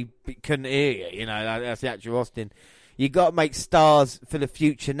actually couldn't hear you, that's the actual Austin. You got to make stars for the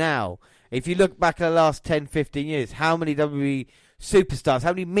future now. If you look back at the last 10, 15 years, how many WWE superstars,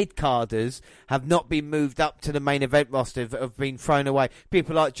 how many mid-carders have not been moved up to the main event roster, have been thrown away?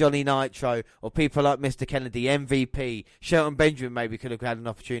 People like Johnny Nitro or people like Mr. Kennedy, MVP, Shelton Benjamin maybe could have had an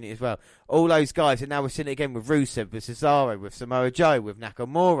opportunity as well. All those guys, and now we're seeing it again with Rusev, with Cesaro, with Samoa Joe, with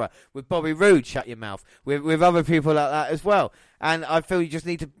Nakamura, with Bobby Roode, shut your mouth, with other people like that as well. And I feel you just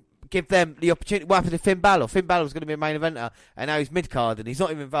need to give them the opportunity. What happened to Finn Balor? Finn Balor was going to be a main eventer, and now he's mid-card, and he's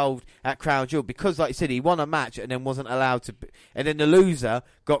not even involved at Crown Jewel because, like you said, he won a match and then wasn't allowed to. And then the loser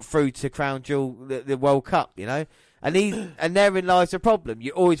got through to Crown Jewel, the World Cup, And therein lies the problem.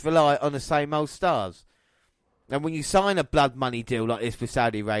 You always rely on the same old stars. And when you sign a blood money deal like this with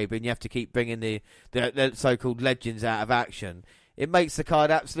Saudi Arabia, and you have to keep bringing the so-called legends out of action, it makes the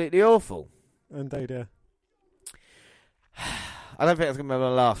card absolutely awful. Indeed, yeah. I don't think that's going to be my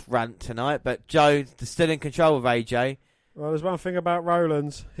last rant tonight, but Joe is still in control of AJ. Well, there's one thing about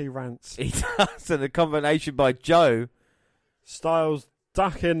Rollins, he rants. He does, and the combination by Joe. Styles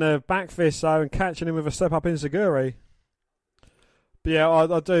ducking the back fist though and catching him with a step up enziguri. But yeah,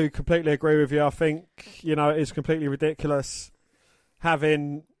 I do completely agree with you. I think, it is completely ridiculous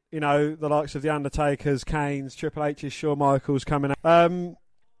having, the likes of The Undertakers, Kane's, Triple H's, Shawn Michaels coming out.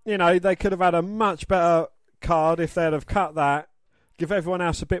 They could have had a much better card if they'd have cut that. Give everyone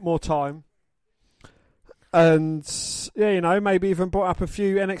else a bit more time. And, maybe even brought up a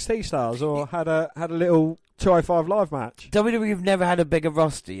few NXT stars or had a little 205 live match. WWE have never had a bigger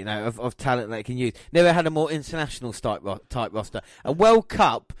roster, of talent they can use. Never had a more international type roster. A World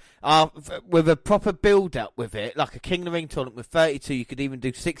Cup with a proper build-up with it, like a King of the Ring tournament with 32, you could even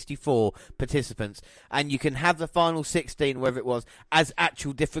do 64 participants, and you can have the final 16, whatever it was, as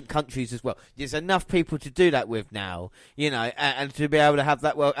actual different countries as well. There's enough people to do that with now, and to be able to have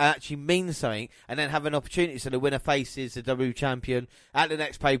that actually mean something, and then have an opportunity so the winner faces the WWE champion at the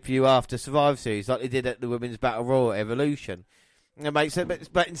next pay-per-view after Survivor Series, like they did at the Women's Battle Royal Evolution. It makes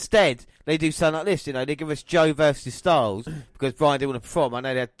it, but instead they do something like this. They give us Joe versus Styles because Bryan didn't want to perform. I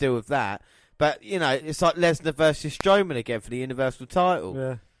know they had to deal with that, but it's like Lesnar versus Strowman again for the Universal title.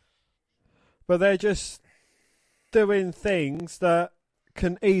 Yeah, but they're just doing things that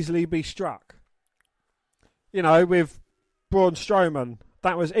can easily be struck. With Braun Strowman,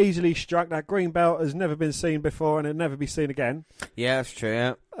 that was easily struck. That green belt has never been seen before, and it'll never be seen again. Yeah, that's true.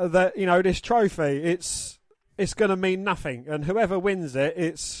 Yeah. This trophy, it's going to mean nothing, and whoever wins it,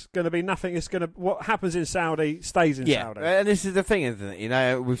 it's going to be nothing. What happens in Saudi stays in Saudi. And this is the thing, isn't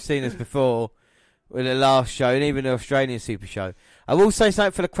it? We've seen this before with the last show and even the Australian Super Show. I will say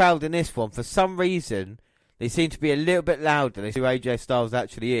something for the crowd in this one. For some reason, they seem to be a little bit louder. They see who AJ Styles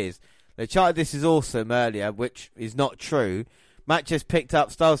actually is. They charted "This is awesome" earlier, which is not true. Matt just picked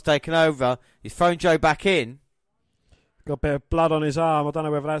up, Styles taken over. He's thrown Joe back in. Got a bit of blood on his arm. I don't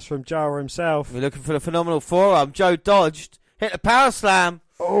know whether that's from Joe or himself. We're looking for the phenomenal forearm. Joe dodged. Hit the power slam.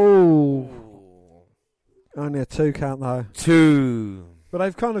 Oh. Only a 2 count, though. 2. But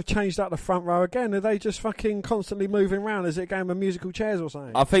they've kind of changed up the front row again. Are they just fucking constantly moving around? Is it a game of musical chairs or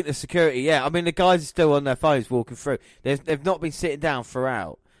something? I think the security, yeah. I mean, the guys are still on their phones walking through. They've not been sitting down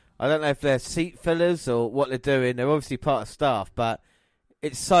throughout. I don't know if they're seat fillers or what they're doing. They're obviously part of staff, but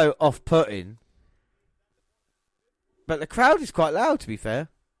it's so off-putting. But the crowd is quite loud, to be fair.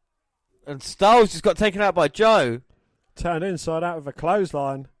 And Styles just got taken out by Joe. Turned inside out with a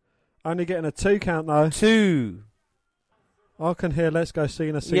clothesline. Only getting a 2 count, though. 2. I can hear Let's Go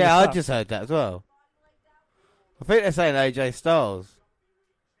Cena sing. Yeah, I just heard that as well. I think they're saying AJ Styles.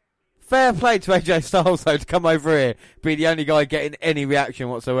 Fair play to AJ Styles, though, to come over here, be the only guy getting any reaction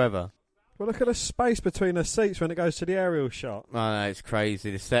whatsoever. Well, look at the space between the seats when it goes to the aerial shot. I know, it's crazy,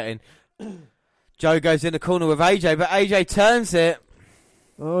 the setting. Joe goes in the corner with AJ, but AJ turns it.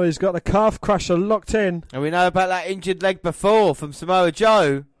 Oh, he's got the calf crusher locked in. And we know about that injured leg before from Samoa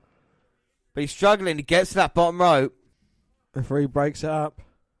Joe. But he's struggling. He gets to that bottom rope. Referee breaks it up.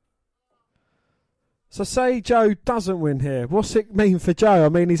 So say Joe doesn't win here. What's it mean for Joe? I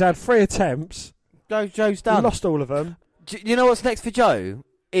mean, he's had 3 attempts. Joe's done. He lost all of them. You know what's next for Joe?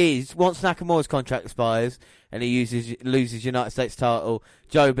 Is once Nakamura's contract expires and he loses United States title,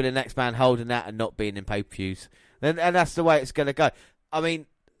 Joe be the next man holding that and not being in pay-per-views. And that's the way it's going to go. I mean,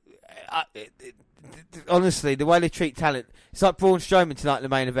 honestly, the way they treat talent, it's like Braun Strowman tonight in the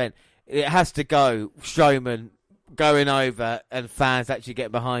main event. It has to go Strowman going over and fans actually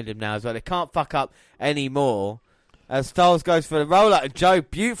getting behind him now as well. They can't fuck up anymore. As Styles goes for the rollout and Joe,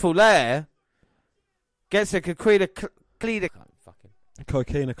 beautiful there, gets a Coquina clutch.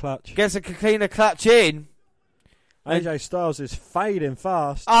 Gets a Coquina clutch in. AJ Styles is fading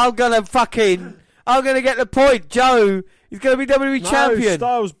fast. I'm gonna get the point. Joe, he's gonna be WWE champion.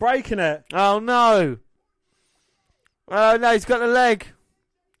 Styles breaking it. Oh no. Oh no, he's got the leg.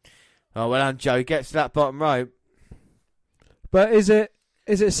 Oh, well done, Joe. He gets to that bottom rope. But is it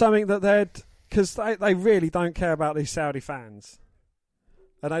something that they'd... Because they really don't care about these Saudi fans.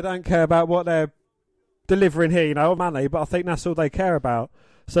 And they don't care about what they're delivering here, money, but I think that's all they care about.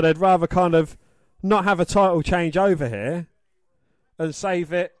 So they'd rather kind of not have a title change over here and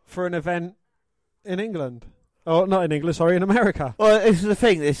save it for an event in England. Oh, not in England, sorry, in America. Well, this is the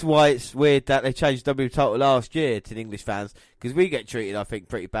thing. This is why it's weird that they changed the WWE title last year to the English fans, because we get treated, I think,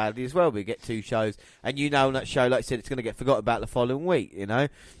 pretty badly as well. We get 2 shows, and on that show, like I said, it's going to get forgotten about the following week, And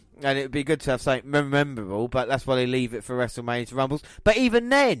it would be good to have something memorable, but that's why they leave it for WrestleMania to Rumbles. But even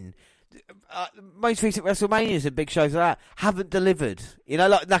then, most recent WrestleManias and big shows like that haven't delivered.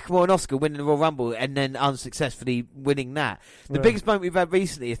 Like Nakamura and Oscar winning the Royal Rumble and then unsuccessfully winning that. The biggest moment we've had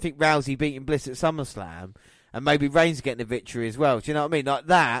recently, I think Rousey beating Bliss at SummerSlam, and maybe Reigns getting a victory as well. Do you know what I mean? Like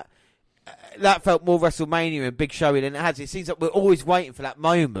that felt more WrestleMania and big showy than it has. It seems like we're always waiting for that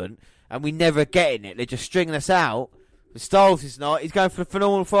moment, and we never getting it. They're just stringing us out. The Styles is not. He's going for the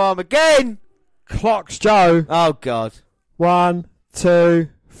phenomenal forearm again. Clocks Joe. Oh, God. 1, 2,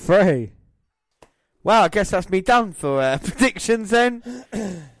 3. Well, I guess that's me done for predictions then.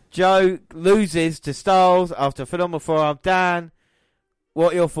 Joe loses to Styles after a phenomenal forearm. Dan,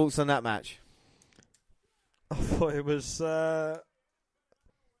 what are your thoughts on that match? I thought it was...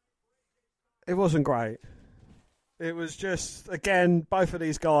 it wasn't great. It was just, again, both of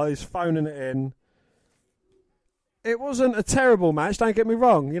these guys phoning it in. It wasn't a terrible match, don't get me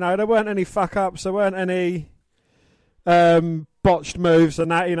wrong. There weren't any fuck-ups, there weren't any botched moves and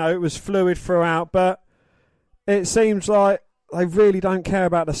that. It was fluid throughout, but it seems like they really don't care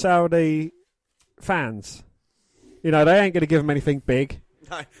about the Saudi fans. They ain't going to give them anything big.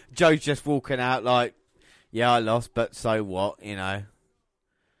 No, Joe's just walking out like, yeah, I lost, but so what,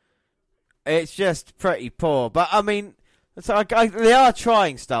 It's just pretty poor. But, I mean, they are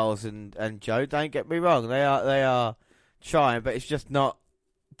trying, Styles and Joe, don't get me wrong. They are trying, but it's just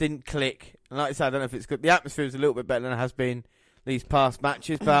didn't click. And like I said, I don't know if it's good. The atmosphere is a little bit better than it has been these past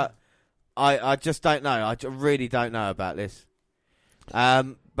matches, but I just don't know. I really don't know about this.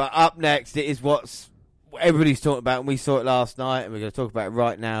 But up next, it is what's everybody's talking about, and we saw it last night, and we're going to talk about it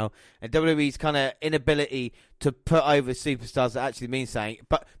right now. And WWE's kind of inability to put over superstars that actually means something.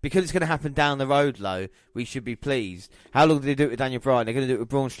 But because it's going to happen down the road, though, we should be pleased. How long did they do it with Daniel Bryan? They're going to do it with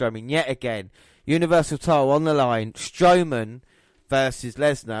Braun Strowman yet again. Universal title on the line. Strowman versus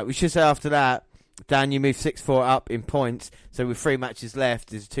Lesnar. We should say after that, Dan, you moved 6-4 up in points. So with 3 matches left,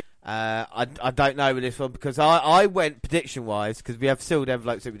 there's 2. I don't know with this one because I went prediction-wise because we have sealed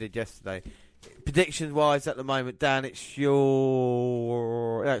envelopes that we did yesterday. Prediction-wise at the moment, Dan, it's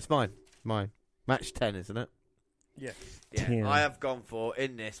your... No, it's mine. Match 10, isn't it? Yes. Yeah, I have ggone for,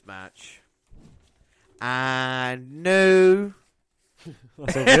 in this match, and new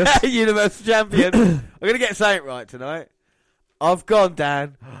That's obvious. Universal Champion. I'm going to get something right tonight. I've gone,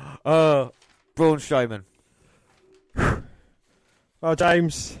 Dan. Braun Strowman. Well,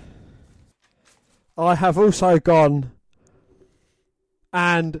 James, I have also gone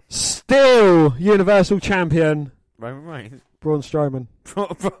and still Universal Champion Roman Reigns. Braun Strowman.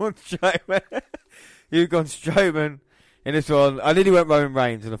 Braun Strowman. You've gone Strowman in this one. I nearly went Roman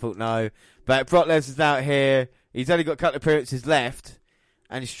Reigns and I thought no. But Brock Lesnar's out here. He's only got a couple of appearances left.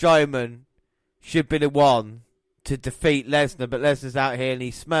 And Strowman should be the one to defeat Lesnar. But Lesnar's out here and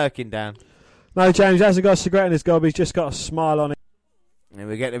he's smirking down. No, James hasn't got a cigarette in his gob. He's just got a smile on it. And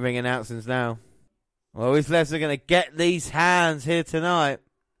we get the ring announcements now. Well, is Lesnar going to get these hands here tonight?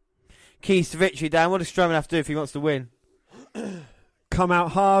 Keys to victory, Dan. What does Strowman have to do if he wants to win? Come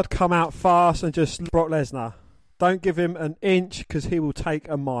out hard, come out fast, and just Brock Lesnar. Don't give him an inch because he will take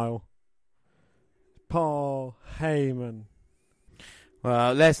a mile. Paul Heyman.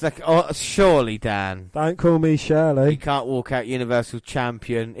 Well, Lesnar, surely, Dan. Don't call me Shirley. He can't walk out Universal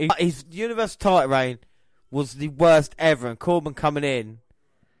Champion. His Universal title reign was the worst ever, and Corbin coming in,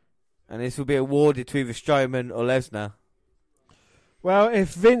 and this will be awarded to either Strowman or Lesnar. Well, if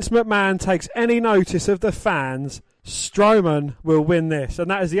Vince McMahon takes any notice of the fans, Strowman will win this,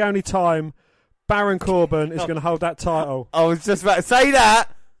 and that is the only time Baron Corbin is going to hold that title. I was just about to say that.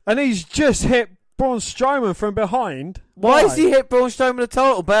 And he's just hit Braun Strowman from behind. Why has he hit Braun Strowman the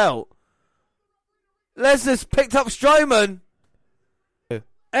title belt? Lesnar's picked up Strowman.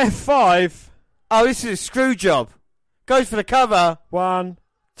 F5. Oh, this is a screw job. Goes for the cover. 1,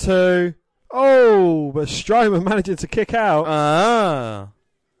 2. Oh, but Strowman managing to kick out.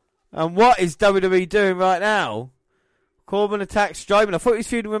 And what is WWE doing right now? Corbin attacks Strowman. I thought he was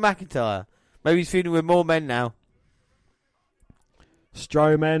feuding with McIntyre. Maybe he's feuding with more men now.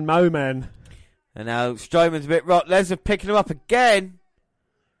 Strowman, Mo Men. And now Strowman's a bit rocked. Lesnar picking him up again.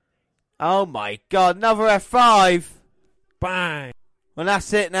 Oh my God, another F5. Bang. And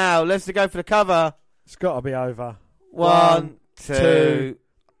that's it now. Lesnar go for the cover. It's got to be over. 1, 2.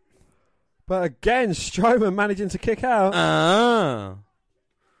 But again, Strowman managing to kick out. And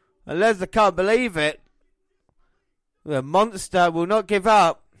Lesnar can't believe it. The monster will not give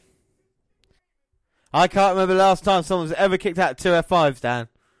up. I can't remember the last time someone's ever kicked out 2 F5s, Dan.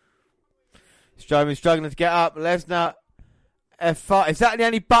 Strowman struggling to get up. Lesnar F5. Is that the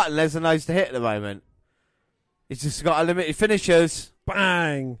only button Lesnar knows to hit at the moment? He's just got unlimited finishers.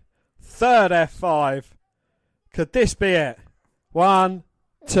 Bang. Third F5. Could this be it? 1,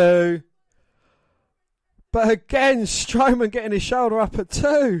 2. But again, Strowman getting his shoulder up at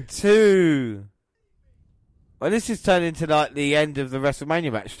 2. Well, this is turning into like the end of the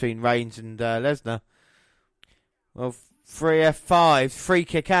WrestleMania match between Reigns and Lesnar. Well, 3 F5s, 3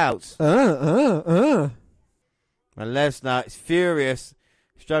 kick outs. And Lesnar is furious.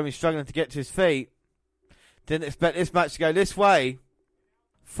 Strowman struggling to get to his feet. Didn't expect this match to go this way.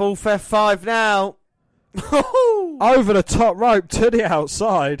 4th F5 now. Over the top rope to the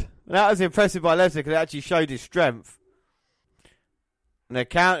outside. That was impressive by Lesnar because it actually showed his strength. And they're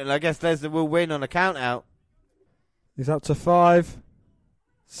counting. I guess Lesnar will win on a count out. He's up to 5,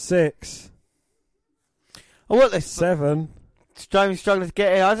 6. Oh, what this? 7. Strowman struggling to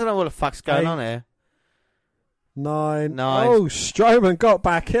get in. I don't know what the fuck's going on here. 9. 9. Oh, Strowman got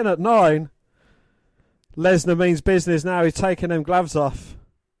back in at 9. Lesnar means business now. He's taking them gloves off.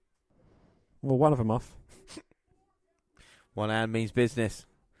 Well, one of them off. One hand means business.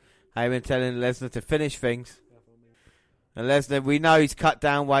 Heyman telling Lesnar to finish things. And Lesnar, we know he's cut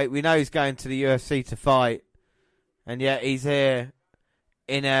down weight. We know he's going to the UFC to fight. And yet he's here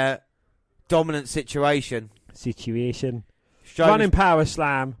in a dominant situation. Running power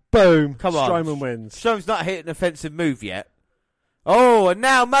slam. Boom. Come on. Strowman wins. Strowman's not hit an offensive move yet. Oh, and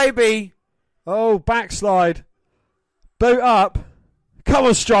now maybe. Oh, backslide. Boot up. Come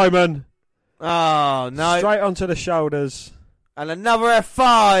on, Strowman. Oh, no. Straight onto the shoulders. And another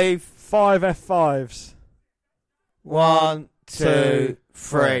F5. 5 F5s. 1, 2,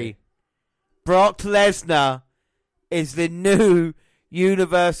 3. Brock Lesnar is the new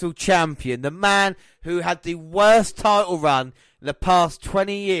Universal Champion. The man who had the worst title run in the past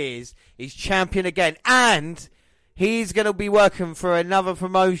 20 years is champion again. And he's going to be working for another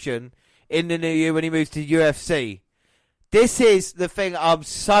promotion in the new year when he moves to UFC. This is the thing I'm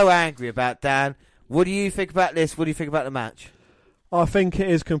so angry about, Dan. What do you think about this? What do you think about the match? I think it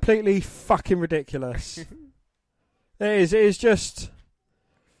is completely fucking ridiculous. It is just...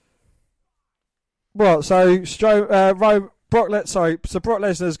 What? So Brock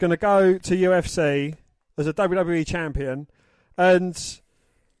Lesnar's going to go to UFC as a WWE champion, and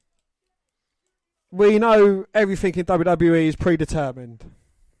we know everything in WWE is predetermined.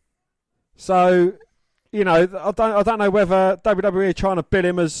 So, you know, I don't know whether WWE are trying to bill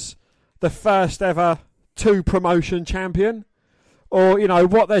him as the first ever 2-promotion champion, or, you know,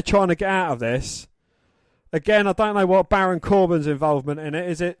 what they're trying to get out of this. Again, I don't know what Baron Corbin's involvement in it.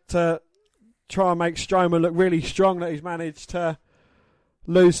 Is it to try and make Strowman look really strong that he's managed to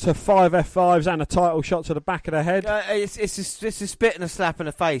lose to 5 F5s and a title shot to the back of the head? It's a spit and a slap in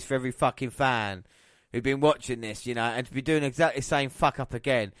the face for every fucking fan who've been watching this, you know, and to be doing exactly the same fuck up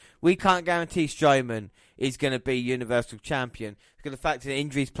again. We can't guarantee Strowman is going to be Universal Champion. Because the fact that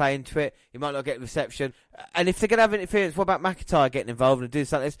injuries play into it, he might not get reception. And if they're going to have interference, what about McIntyre getting involved and doing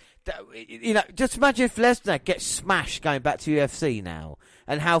something like this? You know, just imagine if Lesnar gets smashed going back to UFC now,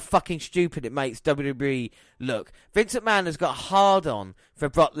 and how fucking stupid it makes WWE look. Vince McMahon has got a hard-on for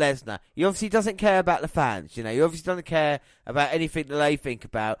Brock Lesnar. He obviously doesn't care about the fans, you know. He obviously doesn't care about anything that they think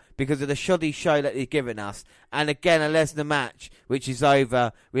about because of the shoddy show that they've given us. And again, a Lesnar match, which is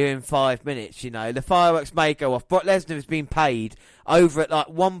over within 5 minutes, you know. The fireworks may go off. Brock Lesnar has been paid over at like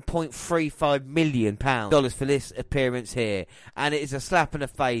 £1.35 million for this appearance here. And it is a slap in the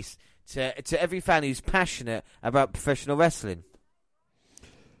face to every fan who's passionate about professional wrestling.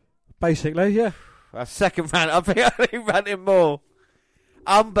 Basically, yeah. A second round. I think I ran it more.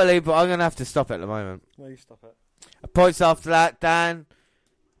 Unbelievable. I'm going to have to stop it at the moment. No, you stop it. Points after that, Dan.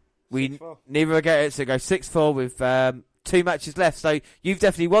 We 6-4. neither will get it, so go 6-4 with 2 matches left. So you've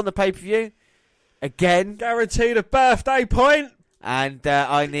definitely won the pay-per-view. Again. Guaranteed a birthday point. And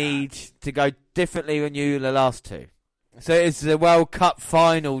I need to go differently than you in the last 2. So it's the World Cup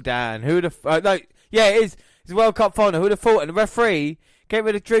final, Dan. Who would have... it is. It's the World Cup final. Who would have thought? And the referee... Get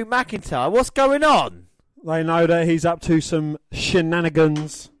rid of Drew McIntyre. What's going on? They know that he's up to some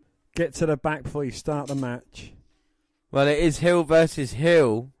shenanigans. Get to the back before you start the match. Well, it is Hill versus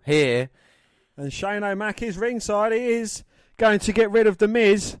Hill here. And Shane O'Mac is ringside. He is going to get rid of The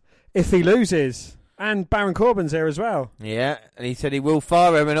Miz if he loses. And Baron Corbin's here as well. Yeah, and he said he will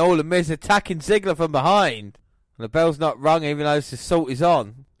fire him, and all The Miz attacking Ziggler from behind. And the bell's not rung even though the assault is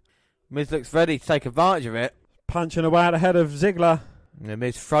on. Miz looks ready to take advantage of it. Punching away at the head of Ziggler. And the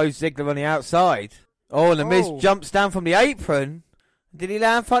Miz throws Ziggler on the outside. Oh, and the Miz jumps down from the apron. Did he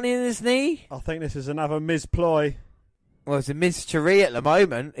land funny in his knee? I think this is another Miz ploy. Well, it's a Miz-cherie at the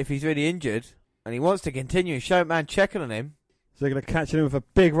moment, if he's really injured. And he wants to continue. Showman checking on him. Ziggler catching him with a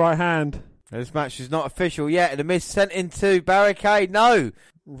big right hand. This match is not official yet. And the Miz sent into barricade. No.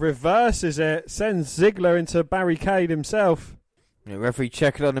 Reverses it. Sends Ziggler into barricade himself. The referee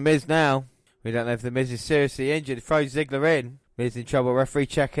checking on the Miz now. We don't know if the Miz is seriously injured. Throws Ziggler in. Miz in trouble. Referee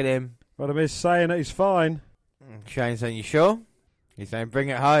checking him. Well, the Miz saying that he's fine. Shane saying, you sure? He's saying, bring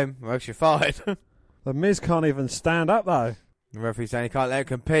it home, or else you're fired. The Miz can't even stand up, though. The referee saying he can't let him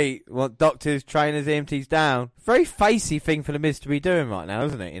compete. Want doctors, trainers, EMTs down. Very facey thing for the Miz to be doing right now,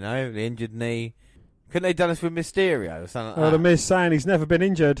 isn't it? You know, the injured knee. Couldn't they have done this with Mysterio or something like that? Well, the Miz saying he's never been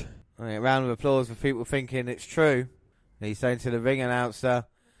injured. A round of applause for people thinking it's true. And he's saying to the ring announcer,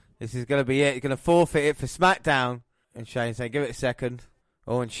 this is going to be it. He's going to forfeit it for SmackDown. And Shane saying, give it a second.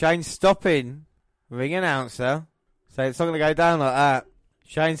 Oh, and Shane's stopping the ring announcer. Saying it's not going to go down like that.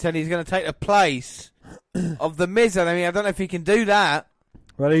 Shane said he's going to take the place of the Miz. I mean, I don't know if he can do that.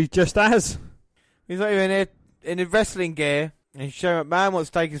 Well, he just has. He's not even here in his wrestling gear. And Shane McMahon wants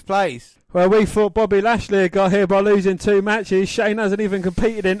to take his place. Well, we thought Bobby Lashley had got here by losing 2 matches. Shane hasn't even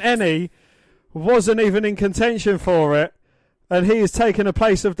competed in any. Wasn't even in contention for it. And he has taken the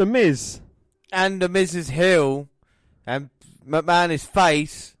place of the Miz. And the Miz is heel. And McMahon is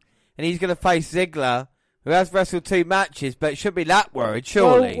face. And he's going to face Ziggler, who has wrestled 2 matches, but it should be that worried,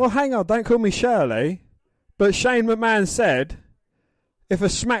 surely. Well, hang on. Don't call me Shirley. But Shane McMahon said, if a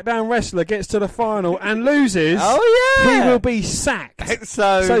SmackDown wrestler gets to the final and loses, he will be sacked.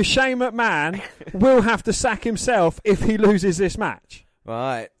 So Shane McMahon will have to sack himself if he loses this match.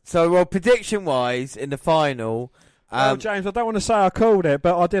 Right. So, well, prediction-wise, in the final... well, James, I don't want to say I called it,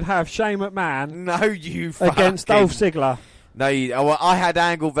 but I did have Shane McMahon against Dolph Ziggler. No, I had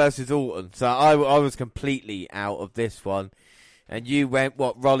Angle versus Orton, so I was completely out of this one. And you went,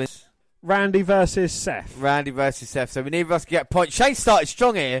 what, Rollins? Randy versus Seth. So neither of us can get a point. Shane started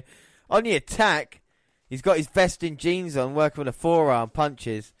strong here on the attack. He's got his vest and jeans on, working with the forearm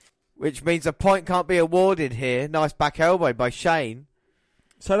punches, which means a point can't be awarded here. Nice back elbow by Shane.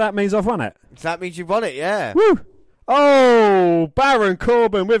 So that means I've won it? So that means you've won it, yeah. Woo! Oh, Baron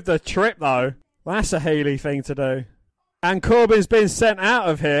Corbin with the trip, though. That's a Healy thing to do. And Corbin's been sent out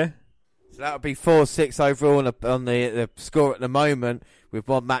of here. So that would be 4-6 overall on the score at the moment with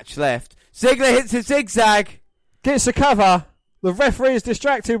 1 match left. Ziggler hits a zigzag. Gets a cover. The referee is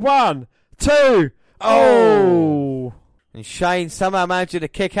distracted. 1, 2. Oh! And Shane somehow managed to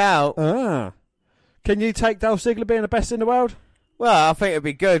kick out. Can you take Dolph Ziggler being the best in the world? Well, I think it'd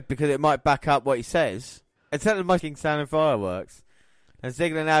be good because it might back up what he says. Instead of making sound and fireworks. And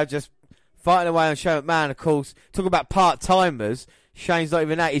Ziggler now just fighting away on Shane McMahon, of course. Talking about part-timers. Shane's not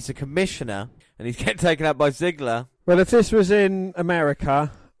even that. He's a commissioner. And he's getting taken out by Ziggler. Well, if this was in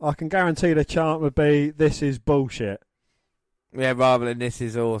America, I can guarantee the chant would be, "This is bullshit." Yeah, rather than "This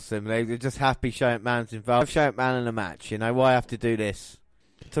is awesome." They're just happy Shane McMahon's involved. Shane McMahon in a match, you know. Why have to do this?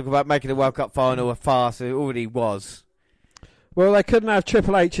 Talk about making the World Cup final a farce. It already was. Well, they couldn't have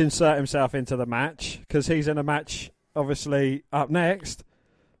Triple H insert himself into the match because he's in a match, obviously, up next.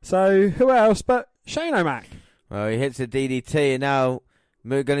 So, who else but Shane O'Mac? Well, he hits a DDT, and now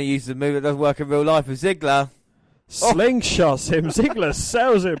we're going to use the move that doesn't work in real life with Ziggler. Slingshots him. Ziggler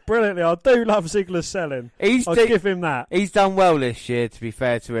sells it brilliantly. I do love Ziggler's selling. I'll give him that. He's done well this year, to be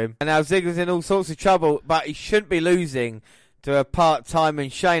fair to him. And now Ziggler's in all sorts of trouble, but he shouldn't be losing to a part-time in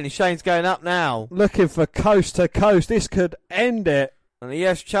Shane. And Shane's going up now. Looking for coast to coast. This could end it. And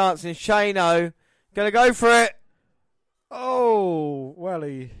yes, chance in Shane-O. Going to go for it. Oh, well,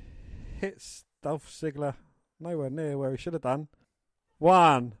 he hits Dolph Ziggler nowhere near where he should have done.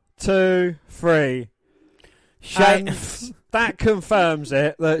 1, 2, 3. Shane. And that confirms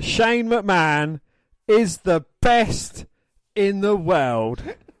it, that Shane McMahon is the best in the world.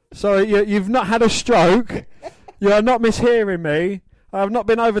 Sorry, you've not had a stroke. You are not mishearing me. I have not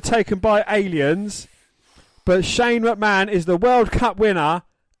been overtaken by aliens. But Shane McMahon is the World Cup winner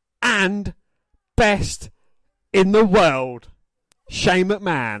and best in the world. Shane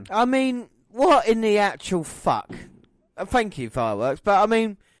McMahon. I mean, what in the actual fuck? Thank you, Fireworks. But, I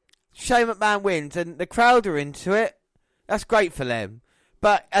mean, Shane McMahon wins and the crowd are into it. That's great for them.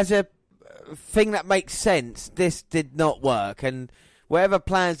 But as a thing that makes sense, this did not work. And whatever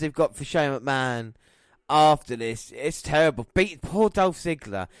plans they've got for Shane McMahon after this, it's terrible. Beat poor Dolph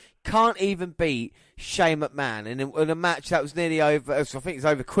Ziggler. Can't even beat Shane McMahon in a match that was nearly over. I think it's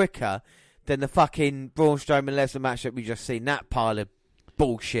over quicker than the fucking Braun Strowman Lesnar match that we just seen. That pile of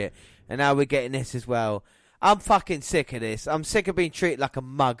bullshit. And now we're getting this as well. I'm fucking sick of this. I'm sick of being treated like a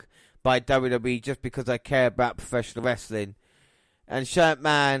mug by WWE just because I care about professional wrestling. And Shane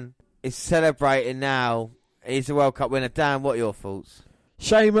McMahon is celebrating now. He's a World Cup winner. Dan, what are your thoughts?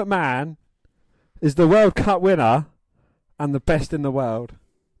 Shane McMahon is the World Cup winner and the best in the world.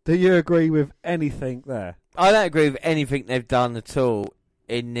 Do you agree with anything there? I don't agree with anything they've done at all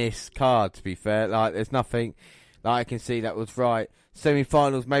in this card, to be fair. Like, there's nothing that I can see that was right.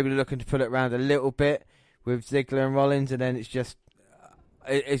 Semi-finals, maybe they're looking to put it around a little bit with Ziggler and Rollins, and then it's just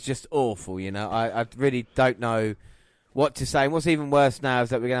awful, you know. I really don't know what to say. And what's even worse now is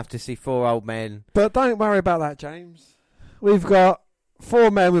that we're going to have to see 4 old men. But don't worry about that, James. We've got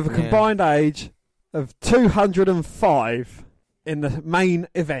 4 men with a combined age of 205 in the main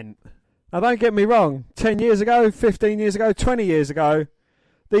event. Now, don't get me wrong. 10 years ago, 15 years ago, 20 years ago,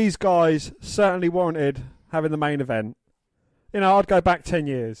 these guys certainly warranted having the main event. You know, I'd go back 10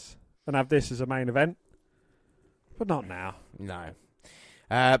 years and have this as a main event. But not now. No.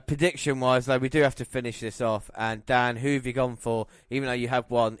 Prediction-wise, though, we do have to finish this off. And Dan, who have you gone for, even though you have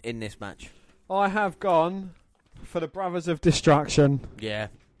one in this match? I have gone for the Brothers of Destruction. Yeah.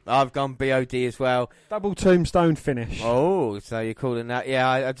 I've gone BOD as well. Double tombstone finish. Oh, so you're calling that? Yeah,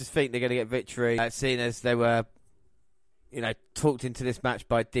 I just think they're going to get victory. Seeing as they were, you know, talked into this match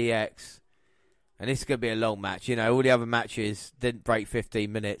by DX. And this is going to be a long match. You know, all the other matches didn't break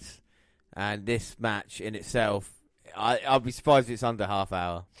 15 minutes. And this match in itself, I'll be surprised if it's under half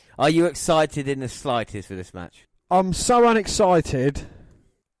hour. Are you excited in the slightest for this match? I'm so unexcited.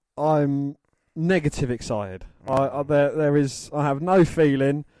 I'm negative excited. I have no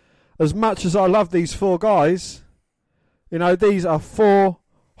feeling. As much as I love these 4 guys, you know, these are 4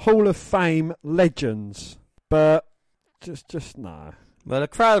 Hall of Fame legends. But just no. Well, the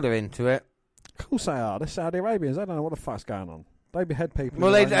crowd are into it. Of course they are. They're Saudi Arabians. They don't know what the fuck's going on. They behead people.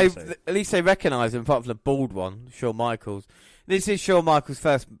 Well, at least they recognise him, apart from the bald one, Shawn Michaels. This is Shawn Michaels'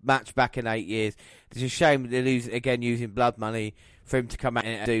 first match back in 8 years. It's a shame they're using blood money for him to come out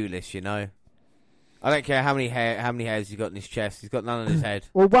and do this, you know. I don't care how many hairs he's got in his chest. He's got none on his head.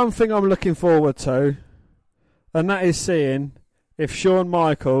 Well, one thing I'm looking forward to, and that is seeing if Shawn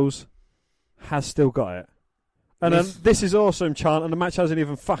Michaels has still got it. And this is awesome chant, and the match hasn't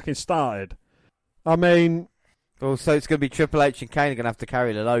even fucking started. I mean... Well, so it's going to be Triple H and Kane are going to have to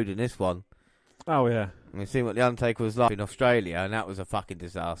carry the load in this one. Oh, yeah. We've seen what The Undertaker was like in Australia, and that was a fucking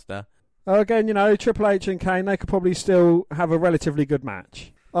disaster. Again, you know, Triple H and Kane, they could probably still have a relatively good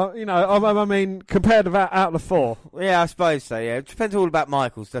match. I mean, compared to that, out of the 4. Yeah, I suppose so, yeah. It depends all about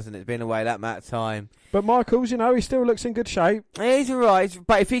Michaels, doesn't it? It's been away that amount of time. But Michaels, he still looks in good shape. Yeah, he's alright.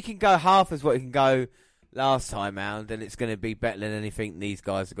 But if he can go half as what he can go last time out, then it's going to be better than anything these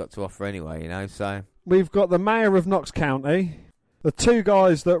guys have got to offer anyway, so. We've got the mayor of Knox County, the 2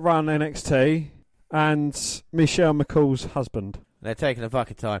 guys that run NXT, and Michelle McCall's husband. They're taking a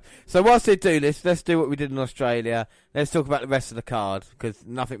fucking time. So whilst they do this, let's do what we did in Australia. Let's talk about the rest of the card, because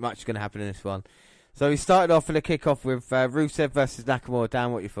nothing much is going to happen in this one. So we started off with a kick-off with Rusev versus Nakamura.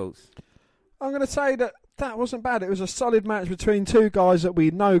 Dan, what are your thoughts? I'm going to say that wasn't bad. It was a solid match between 2 guys that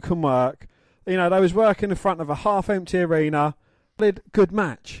we know can work. They was working in front of a half-empty arena. Good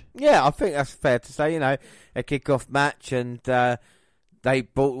match. Yeah, I think that's fair to say, a kick-off match, and they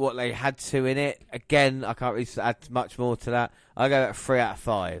brought what they had to in it. Again, I can't really add much more to that. I go that 3 out of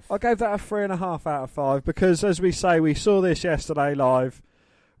 5. I gave that a 3.5 out of 5 because, as we say, we saw this yesterday live.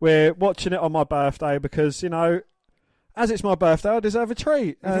 We're watching it on my birthday because, as it's my birthday, I deserve a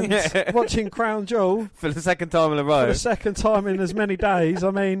treat. And watching Crown Jewel for the second time in a row. For the second time in as many days,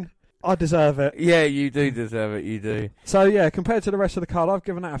 I mean, I deserve it. Yeah, you do deserve it, you do. So, yeah, compared to the rest of the card, I've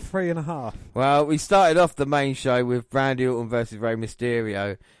given that a 3.5. Well, we started off the main show with Randy Orton versus Rey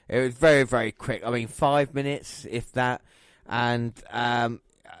Mysterio. It was very, very quick. I mean, 5 minutes, if that. And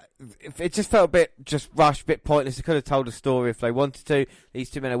it just felt a bit just rushed, a bit pointless. They could have told a story if they wanted to. These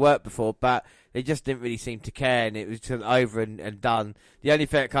 2 men have worked before, but they just didn't really seem to care, and it was just over and done. The only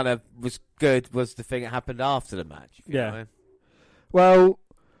thing that kind of was good was the thing that happened after the match. Yeah. Well,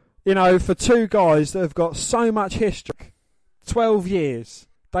 for 2 guys that have got so much history, 12 years,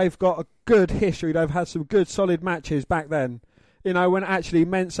 they've got a good history. They've had some good, solid matches back then, when it actually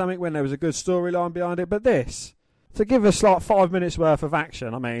meant something, when there was a good storyline behind it. But this, to give us like 5 minutes worth of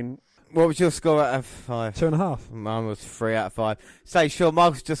action, I mean... What was your score out of 5? 2.5. Mine was 3 out of 5. Say, Shawn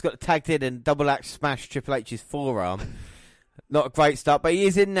Michaels just got tagged in and double axe smashed Triple H's forearm. Not a great start, but he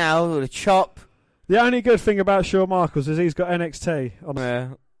is in now with a chop. The only good thing about Shawn Michaels is he's got NXT.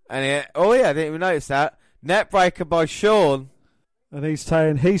 Yeah. And I didn't even notice that. Neckbreaker by Shawn. And he's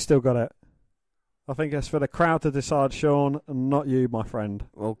saying he's still got it. I think it's for the crowd to decide, Shawn, and not you, my friend.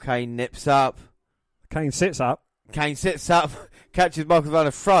 Well, Kane nips up. Kane sits up, catches Michaels by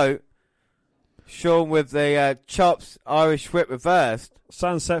the throat. Shawn with the chops, Irish whip reversed.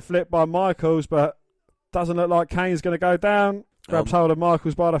 Sunset flip by Michaels, but doesn't look like Kane's going to go down. Grabs hold of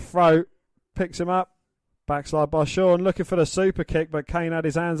Michaels by the throat, picks him up. Backslide by Shawn, looking for the super kick, but Kane had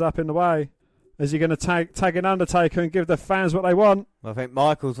his hands up in the way. Is he going to tag in Undertaker and give the fans what they want? I think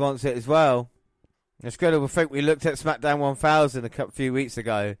Michaels wants it as well. It's good. I think we looked at SmackDown 1000 a few weeks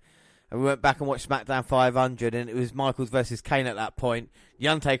ago, and we went back and watched SmackDown 500, and it was Michaels versus Kane at that point. The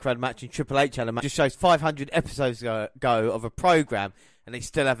Undertaker had a match, and Triple H had a match. It just shows 500 episodes ago of a program, and they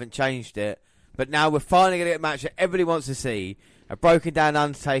still haven't changed it. But now we're finally going to get a match that everybody wants to see. A broken down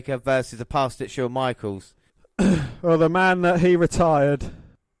Undertaker versus a past it Shawn Michaels. Well, the man that he retired.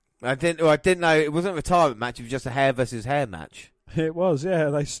 I didn't know it wasn't a retirement match. It was just a hair versus hair match. It was, yeah.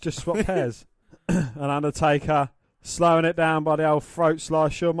 They just swapped hairs. And Undertaker slowing it down by the old throat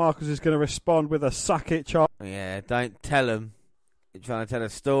slice. Shawn Michaels is going to respond with a suck it chop. Yeah, don't tell him. You're trying to tell a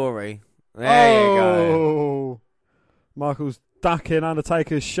story. There you go. Michaels ducking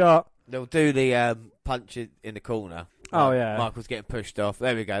Undertaker's shot. They'll do the punch in the corner. Oh, yeah. Michael's getting pushed off.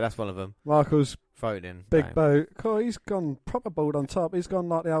 There we go. That's one of them. Michael's thrown in. Big boot. Oh, he's gone proper bald on top. He's gone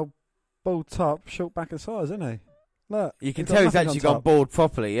like the old bald top, short back and sides, isn't he? Look. You can tell he's actually gone bald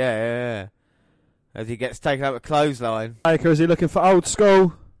properly. Yeah. As he gets taken out with a clothesline. Baker, is he looking for old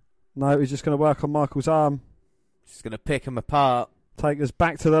school? No, he's just going to work on Michael's arm. Just going to pick him apart. Take us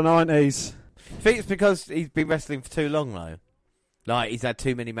back to the 90s. I think it's because he's been wrestling for too long, though. Like, he's had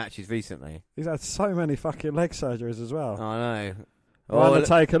too many matches recently. He's had so many fucking leg surgeries as well. I know.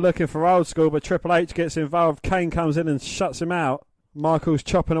 Undertaker looking for old school, but Triple H gets involved. Kane comes in and shuts him out. Michaels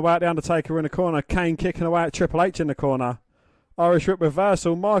chopping away at the Undertaker in the corner. Kane kicking away at Triple H in the corner. Irish whip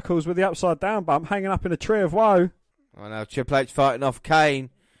reversal. Michaels with the upside down bump, hanging up in a tree of woe. Oh, now Triple H fighting off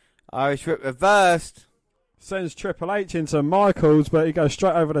Kane. Irish whip reversed. Sends Triple H into Michaels, but he goes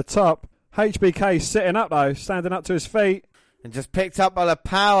straight over the top. HBK sitting up though, standing up to his feet. And just picked up by the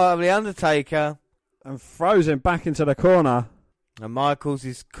power of the Undertaker. And throws him back into the corner. And Michaels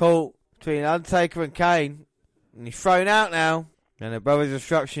is caught between Undertaker and Kane. And he's thrown out now. And the Brothers of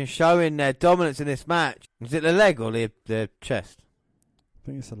Destruction showing their dominance in this match. Is it the leg or the chest? I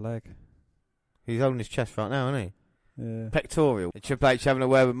think it's the leg. He's holding his chest right now, isn't he? Yeah. Pectoral. And Triple H having a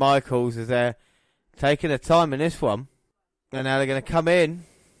word with Michaels as they're taking their time in this one. And now they're going to come in.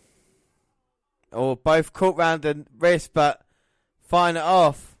 Or both caught round the wrist, but fighting it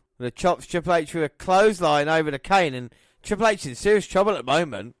off. The chops Triple H with a clothesline over to Kane, and Triple H in serious trouble at the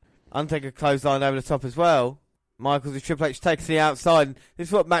moment. Undertaker clothesline over the top as well. Michaels and Triple H takes the outside. And this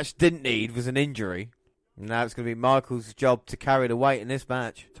is what match didn't need, was an injury. And now it's going to be Michaels' job to carry the weight in this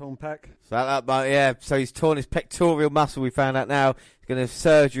match. Torn pec. So he's torn his pectoral muscle, we found out now. He's going to have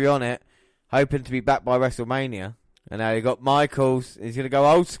surgery on it, hoping to be back by WrestleMania. And now you've got Michaels. He's going to go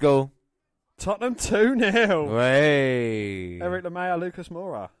old school. Tottenham 2-0. Way. Eric LeMay, Lucas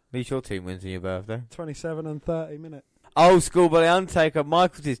Moura. At least your team wins on your birthday. 27 and 30 minutes. Old school by The Undertaker.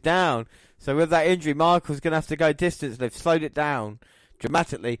 Michaels is down. So with that injury, Michaels is going to have to go distance. They've slowed it down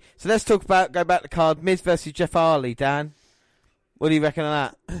dramatically. So let's go back to the card. Miz versus Jeff Hardy, Dan. What do you reckon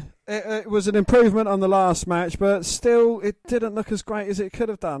of that? It was an improvement on the last match, but still, it didn't look as great as it could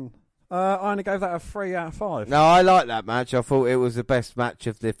have done. I only gave that a 3 out of 5. No, I like that match. I thought it was the best match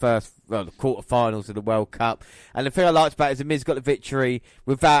of the the quarterfinals of the World Cup. And the thing I liked about it is the Miz got the victory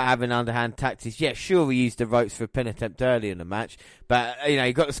without having underhand tactics. Yeah, sure, we used the ropes for a pin attempt early in the match, but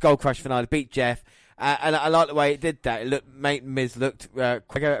he got the skull crush finale, beat Jeff, and I like the way it did that. It made Miz looked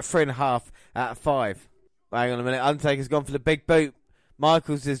quicker at 3.5 out of 5. Hang on a minute, Undertaker's gone for the big boot.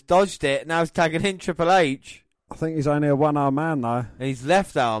 Michaels has dodged it. Now he's tagging in Triple H. I think he's only a one-arm man, though. And he's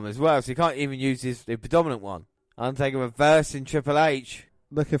left arm as well, so he can't even use the predominant one. Undertaker reversing Triple H.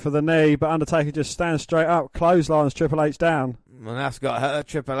 Looking for the knee, but Undertaker just stands straight up, clotheslines Triple H down. And that's got hurt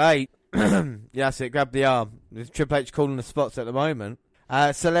Triple H. Yes, it grabbed the arm. There's Triple H calling the spots at the moment.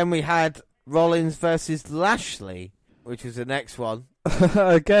 So then we had Rollins versus Lashley, which was the next one.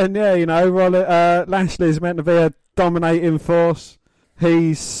 Again, Lashley's meant to be a dominating force.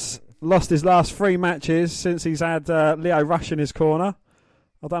 He's lost his last 3 matches since he's had Leo Rush in his corner.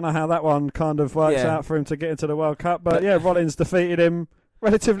 I don't know how that one kind of works out for him to get into the World Cup, but Rollins defeated him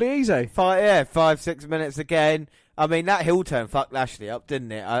relatively easy. 5-6 minutes again. I mean, that heel turn fucked Lashley up,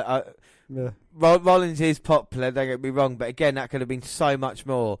 didn't it? Rollins is popular, don't get me wrong, but again, that could have been so much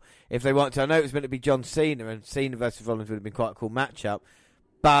more if they wanted to. I know it was meant to be John Cena, and Cena versus Rollins would have been quite a cool matchup,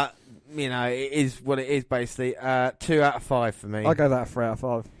 but, it is what it is, basically. 2 out of 5 for me. I go that 3 out of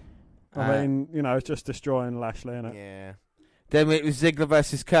 5. I mean, it's just destroying Lashley, isn't it? Yeah. Then it was Ziggler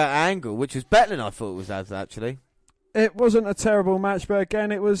versus Kurt Angle, which was better than I thought it was as, actually. It wasn't a terrible match, but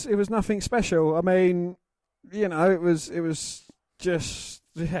again, it was nothing special. I mean, it was just,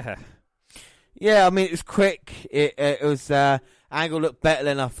 yeah. Yeah, I mean, it was quick. It was, Angle looked better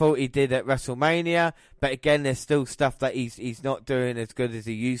than I thought he did at WrestleMania, but again, there's still stuff that he's not doing as good as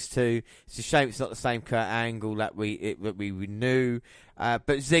he used to. It's a shame it's not the same Kurt Angle that we knew. But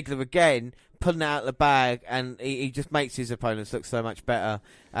Ziggler, again, pulling it out of the bag, and he just makes his opponents look so much better.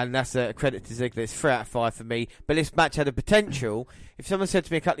 And that's a credit to Ziggler. It's 3 out of 5 for me. But this match had a potential. If someone said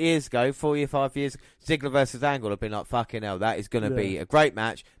to me a couple of years ago, 5 years, Ziggler versus Angle, I'd been like, fucking hell, that is going to be a great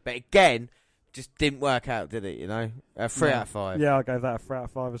match. But again, just didn't work out, did it, 3 out of 5. Yeah, I gave that a 3 out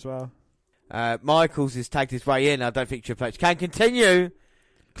of 5 as well. Michaels has tagged his way in. I don't think Triple H can continue.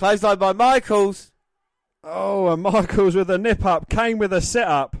 Clothesline by Michaels. Oh, and Michaels with a nip up. Kane with a sit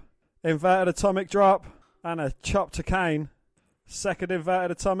up. Inverted atomic drop. And a chop to Kane. Second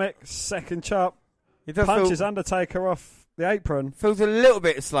inverted atomic. Second chop. He does punches Undertaker off the apron. Feels a little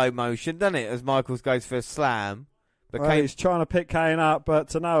bit of slow motion, doesn't it, as Michaels goes for a slam. But he's trying to pick Kane up, but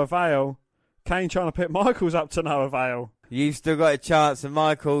to no avail. Kane trying to pick Michaels up to no avail. You've still got a chance, and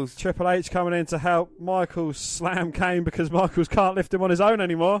Michaels... Triple H coming in to help Michaels slam Kane because Michaels can't lift him on his own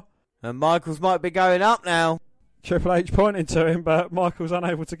anymore. And Michaels might be going up now. Triple H pointing to him, but Michaels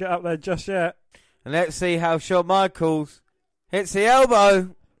unable to get up there just yet. And let's see how Shawn Michaels hits the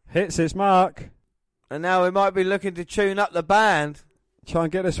elbow. Hits its mark. And now we might be looking to tune up the band. Try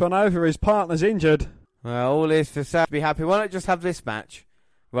and get this one over. His partner's injured. Well, all this for Sam to be happy. Why not just have this match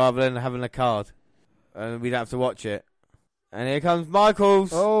rather than having a card? And we don't have to watch it. And here comes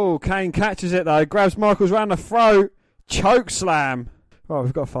Michaels. Oh, Kane catches it though. Grabs Michaels round the throat. Choke slam. Oh,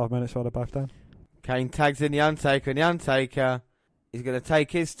 we've got 5 minutes while they're both down. Kane tags in the Undertaker, and the Undertaker is going to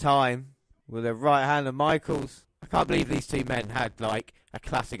take his time with a right hand of Michaels. I can't believe these two men had like a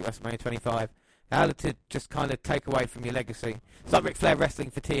classic at WrestleMania 25. They had to just kind of take away from your legacy. It's like Ric Flair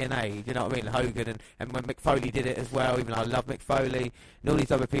wrestling for TNA, you know what I mean? Hogan, and when Mick Foley did it as well, even though I love Mick Foley, and all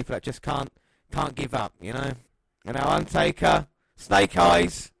these other people that just can't give up, And now Undertaker, snake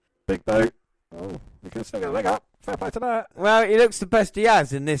eyes. Big boot. Oh, you can still get a leg up. Fair play to that. Well, he looks the best he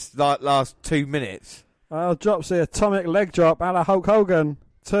has in this last 2 minutes. Well, drops the atomic leg drop a la Hulk Hogan.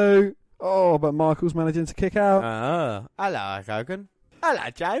 2. Oh, but Michaels managing to kick out. Hello, Hulk Hogan. Hello,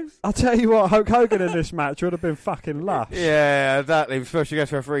 James. I'll tell you what, Hulk Hogan in this match would have been fucking lush. Yeah, exactly. Especially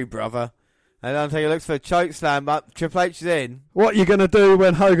against referee, brother. And Undertaker looks for a choke slam, but Triple H is in. What are you going to do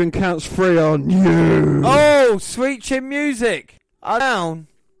when Hogan counts 3 on you? Oh, sweet chin music. Down.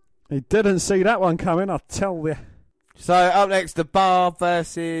 He didn't see that one coming, I'll tell you. So up next, The Bar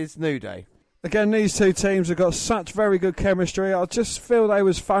versus New Day. Again, these two teams have got such very good chemistry. I just feel they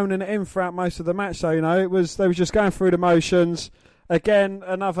was phoning it in throughout most of the match. So, you know, they was just going through the motions. Again,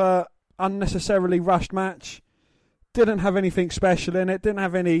 another unnecessarily rushed match. Didn't have anything special in it. Didn't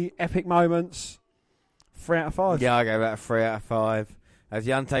have any epic moments. 3 out of 5. Yeah, I gave that a 3 out of 5. As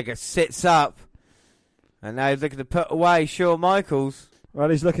The Undertaker sits up. And now he's looking to put away Shawn Michaels. Well,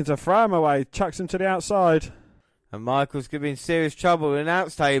 he's looking to throw him away. Chucks him to the outside. And Michaels could be in serious trouble in the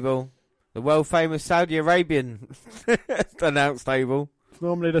announce table. The world-famous Saudi Arabian announce table. It's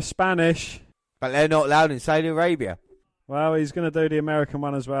normally the Spanish. But they're not allowed in Saudi Arabia. Well, he's going to do the American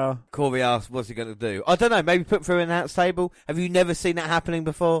one as well. Corey asked, what's he going to do? I don't know, maybe put through an announce table. Have you never seen that happening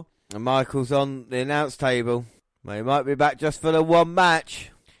before? And Michaels on the announce table. Well, he might be back just for the one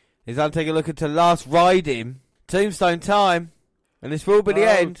match. Is Undertaker looking to last ride him? Tombstone time. And this will be the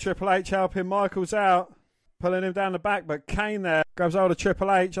end. Triple H helping Michaels out. Pulling him down the back, but Kane there grabs hold of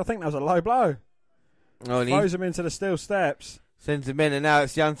Triple H. I think that was a low blow. Oh, Throws him into the steel steps. Sends him in, and now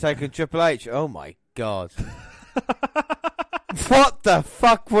it's The Undertaker and Triple H. Oh, my God. What the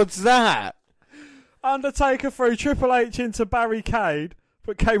fuck was that? Undertaker threw Triple H into barricade,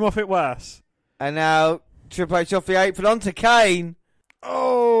 but came off it worse. And now Triple H off the apron onto Kane.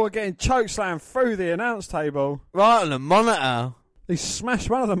 Oh, getting chokeslammed through the announce table. Right on the monitor. He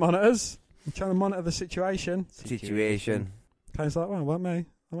smashed one of the monitors. I'm trying to monitor the situation. Kane's like, well, what me?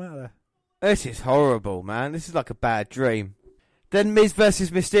 I'm out of there. This is horrible, man. This is like a bad dream. Then Miz versus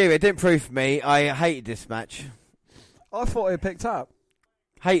Mysterio. It didn't prove for me. I hated this match. I thought it picked up.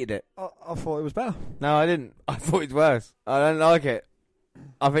 Hated it. I thought it was better. No, I didn't. I thought it was worse. I don't like it.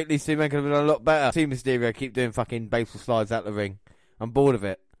 I think these two men could have been a lot better. See Mysterio keep doing fucking baseball slides out the ring. I'm bored of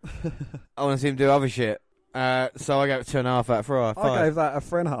it. I want to see him do other shit. So I gave it 2.5 out of 5. I gave that a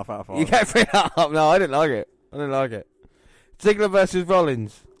 3.5 out of 5. You gave 3.5? No, I didn't like it. Ziggler versus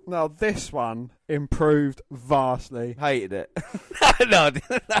Rollins. Now, this one improved vastly. Hated it. No,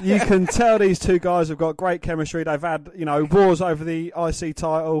 you can tell these two guys have got great chemistry. They've had, you know, wars over the IC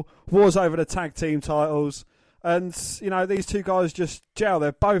title, wars over the tag team titles. And, you know, these two guys just gel.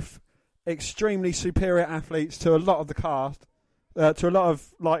 They're both extremely superior athletes to a lot of the cast, to a lot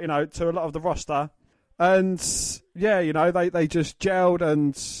of the roster. And, yeah, you know, they just gelled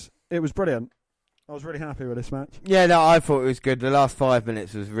and it was brilliant. I was really happy with this match. Yeah, no, I thought it was good. The last 5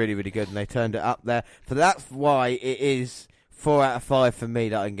 minutes was really, really good and they turned it up there. So that's why it is 4 out of 5 for me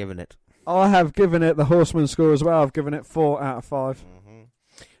that I'm giving it. I have given it the Horseman score as well. I've given it 4 out of 5. Mm-hmm.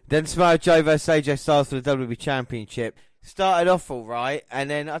 Then Samoa Joe versus AJ Styles for the WWE Championship. Started off all right and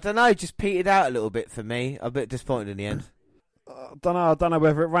then, I don't know, just petered out a little bit for me. I'm a bit disappointed in the end. I don't know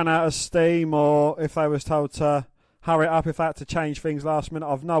whether it ran out of steam or if they was told to hurry it up, if they had to change things last minute.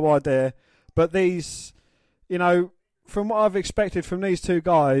 I've no idea. But these, you know, from what I've expected from these two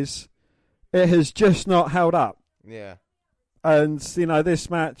guys, it has just not held up. Yeah. And, you know, this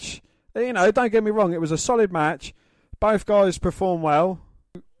match, you know, don't get me wrong, it was a solid match. Both guys performed well.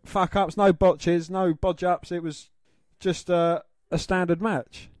 Fuck-ups, no botches, no bodge-ups. It was just a standard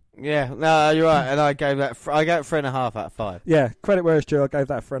match. Yeah, no, you're right. And I gave it 3.5 out of 5. Yeah, credit where it's due. I gave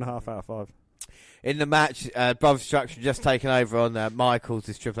that 3.5 out of 5. In the match, Brother Destruction just taken over on Michaels.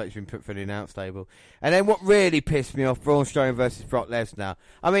 This Triple H been put for the announce table. And then what really pissed me off, Braun Strowman versus Brock Lesnar.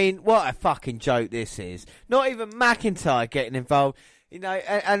 I mean, what a fucking joke this is. Not even McIntyre getting involved. You know,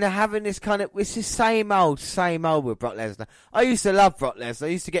 and having this kind of, it's the same old with Brock Lesnar. I used to love Brock Lesnar. I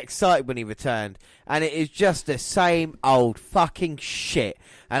used to get excited when he returned. And it is just the same old fucking shit.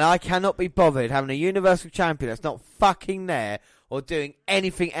 And I cannot be bothered having a Universal Champion that's not fucking there or doing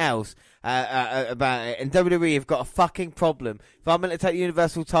anything else about it. And WWE have got a fucking problem. If I'm going to take the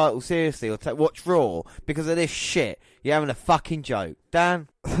Universal title seriously or watch Raw because of this shit, you're having a fucking joke. Dan?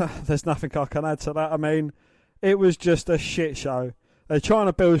 There's nothing I can add to that. I mean, it was just a shit show. They're trying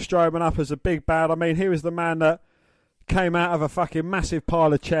to build Strowman up as a big bad. I mean, he was the man that came out of a fucking massive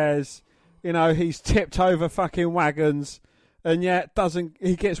pile of chairs. You know, he's tipped over fucking wagons. And yet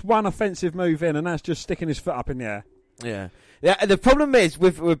he gets one offensive move in, and that's just sticking his foot up in the air. Yeah. Yeah, the problem is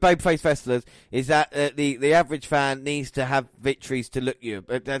with babyface wrestlers is that the average fan needs to have victories to look you,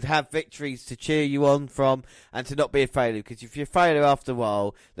 have victories to cheer you on from, and to not be a failure. Because if you're a failure after a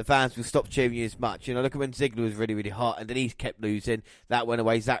while, the fans will stop cheering you as much. You know, look at when Ziggler was really, really hot, and then he kept losing. That went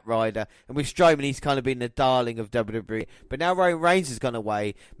away. Zack Ryder, and with Strowman, he's kind of been the darling of WWE. But now Roman Reigns has gone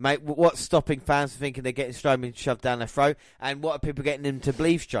away. Mate, what's stopping fans from thinking they're getting Strowman shoved down their throat? And what are people getting them to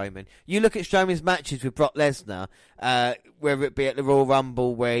believe Strowman? You look at Strowman's matches with Brock Lesnar. Whether it be at the Royal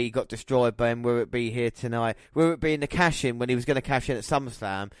Rumble where he got destroyed by him, whether it be here tonight, whether it be in the cash-in when he was going to cash in at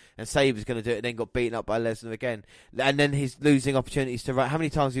SummerSlam and say he was going to do it and then got beaten up by Lesnar again. And then his losing opportunities to... How many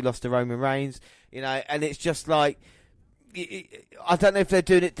times he lost to Roman Reigns? You know, and it's just like... I don't know if they're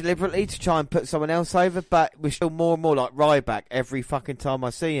doing it deliberately to try and put someone else over, but we're still more and more like Ryback every fucking time I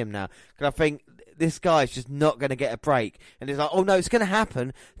see him now. Because I think... This guy's just not going to get a break. And it's like, oh no, it's going to happen.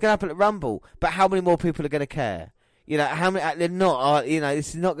 It's going to happen at Rumble. But how many more people are going to care? You know, how many? They're not. You know, this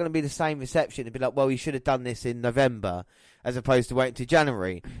is not going to be the same reception. It'd be like, well, you should have done this in November, as opposed to waiting to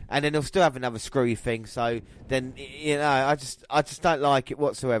January, and then they'll still have another screwy thing. So then, you know, I just don't like it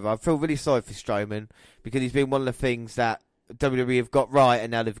whatsoever. I feel really sorry for Strowman because he's been one of the things that WWE have got right,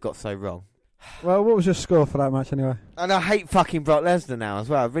 and now they've got so wrong. Well, what was your score for that match anyway? And I hate fucking Brock Lesnar now as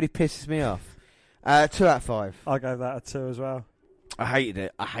well. It really pisses me off. 2 out of 5. I gave that a 2 as well. I hated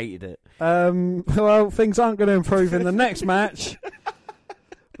it. Well, things aren't going to improve in the next match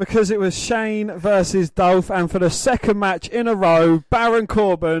because it was Shane versus Dolph, and for the second match in a row, Baron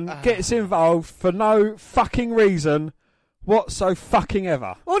Corbin gets involved for no fucking reason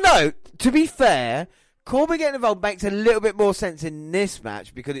whatsoever. Well, no, to be fair, Corbin getting involved makes a little bit more sense in this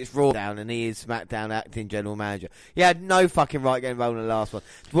match because it's Raw down and he is SmackDown acting general manager. He had no fucking right getting involved in the last one.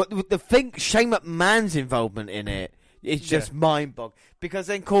 The thing, Shane McMahon's involvement in it is just mind-boggling. Because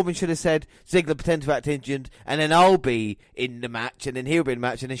then Corbin should have said, Ziggler pretend to act injured, and then I'll be in the match, and then he'll be in the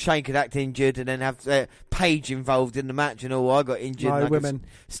match, and then Shane could act injured, and then have Paige involved in the match, and I got injured. No women.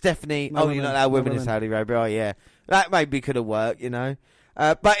 Stephanie, you're not allowed women in Saudi Arabia, oh yeah. That maybe could have worked, you know.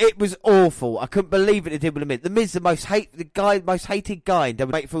 But it was awful. I couldn't believe it. It did with the Miz. The Miz, the most hated guy, and they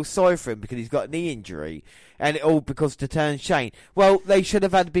make feel sorry for him because he's got a knee injury, and it all because to turn Shane. Well, they should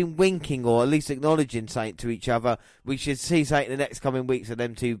have had been winking or at least acknowledging something to each other. We should see something in the next coming weeks of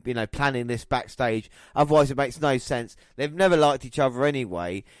them two, you know, planning this backstage. Otherwise, it makes no sense. They've never liked each other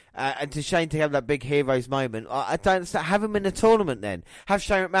anyway. And to Shane to have that big heroes moment, I don't understand. Have him in the tournament then. Have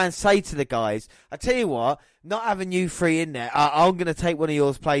Shane McMahon say to the guys, I tell you what, not having you three in there, I'm going to take one of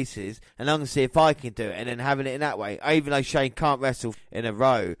yours places and I'm going to see if I can do it, and then having it in that way, even though Shane can't wrestle in a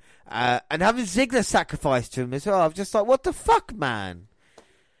row. And having Ziggler sacrificed to him as well. I'm just like, what the fuck, man?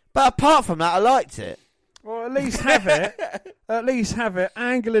 But apart from that, I liked it. Well, at least have it. At least have it.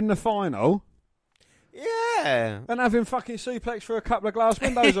 Angle in the final. Yeah. And have him fucking suplex through a couple of glass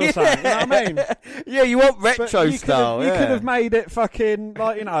windows or something. You know what I mean? Yeah, you want retro style. You could have made it fucking,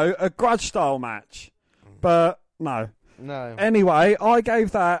 like, you know, a grudge style match. But no. Anyway, I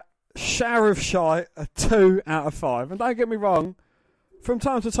gave that shower of shite a 2 out of 5. And don't get me wrong, from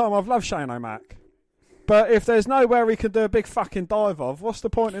time to time I've loved Shane O'Mac. But if there's nowhere he can do a big fucking dive of, what's the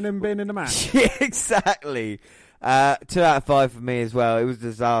point in him being in the match? Yeah, exactly. 2 out of 5 for me as well. It was a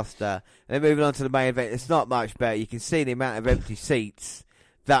disaster. And then moving on to the main event, it's not much better. You can see the amount of empty seats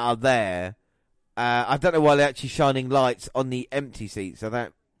that are there. I don't know why they're actually shining lights on the empty seats. I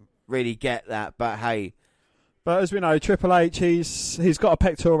don't really get that, but hey. But as we know, Triple H, he's got a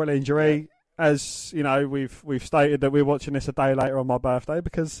pectoral injury. As you know, we've stated that we're watching this a day later on my birthday,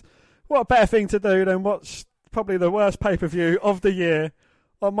 because what a better thing to do than watch probably the worst pay-per-view of the year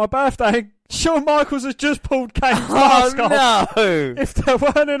on my birthday. Shawn Michaels has just pulled Kane's mask off. No! If there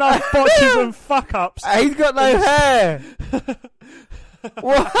weren't enough botches and fuck-ups. He's got no hair!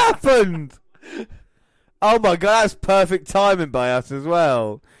 What happened? Oh my god, that's perfect timing by us as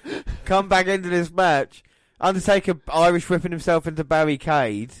well. Come back into this match. Undertaker Irish whipping himself into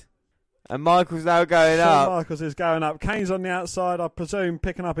barricade. And Michael's now going up. Michaels is going up. Kane's on the outside, I presume,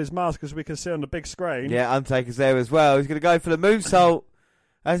 picking up his mask as we can see on the big screen. Yeah, Undertaker's there as well. He's going to go for the moonsault.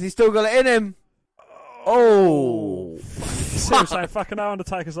 Has he still got it in him? Oh. Seriously, fucking no,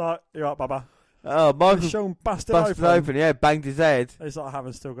 Undertaker's like, you're up, Bubba. Oh, Michael's Shawn busted open. Yeah, banged his head. He's like, I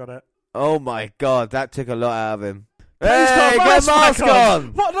haven't still got it. Oh my god, that took a lot out of him. Hey, got mask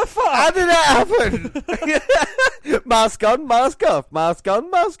on. What the fuck? How did that happen? Mask on, mask off. Mask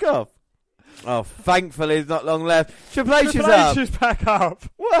on, mask off. Oh, thankfully there's not long left. Triple H is back up.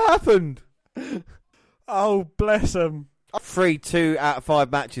 What happened? Oh, bless him. 3 2 out of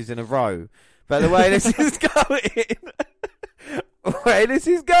 5 matches in a row. But the way this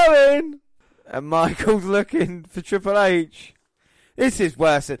is going... And Michael's looking for Triple H. This is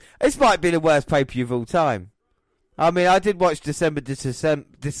worse. This might be the worst pay-per-view of all time. I mean, I did watch December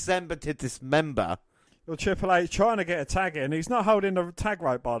to Dismember. Well, Triple H trying to get a tag in. He's not holding the tag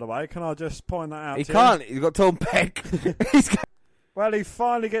rope, by the way. Can I just point that out? He can't. He's got torn pec. Well, he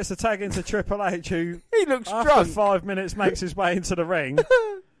finally gets the tag into Triple H, who He looks after drunk. 5 minutes makes his way into the ring.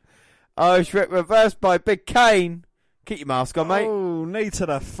 Irish Whip reversed by Big Kane. Keep your mask on, mate. Oh, knee to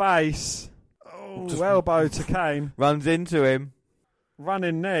the face. Oh, elbow to Kane. Runs into him.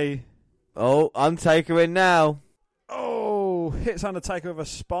 Running knee. Oh, Undertaker in now. Oh, hits Undertaker with a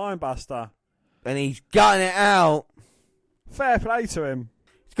spine buster. And he's gutting it out. Fair play to him.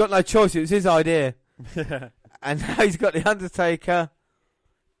 He's got no choice. It was his idea. Yeah. And now he's got the Undertaker.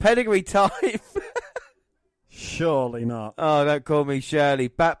 Pedigree time. Surely not. Oh, don't call me Shirley.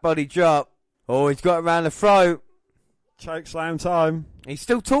 Back body drop. Oh, he's got it around the throat. Choke slam time. He's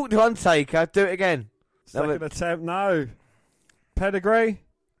still talking to Undertaker. Do it again. Second attempt. No. Pedigree.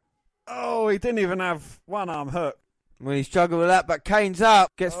 Oh, he didn't even have one arm hook. When he struggled with that, but Kane's up.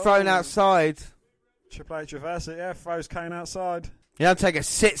 Gets thrown outside. Triple H reverse it, yeah. Throws Kane outside. The Undertaker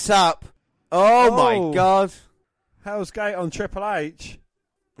sits up. Oh, my God. Hell's Gate on Triple H.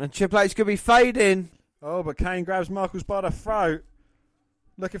 And Triple H could be fading. Oh, but Kane grabs Michaels by the throat.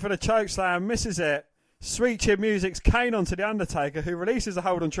 Looking for the choke slam. Misses it. Sweet Chin Music's Kane onto the Undertaker, who releases a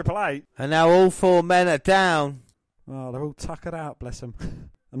hold on Triple H. And now all four men are down. Oh, they're all tuckered out, bless them.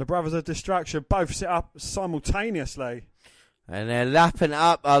 And the Brothers of Destruction both sit up simultaneously. And they're lapping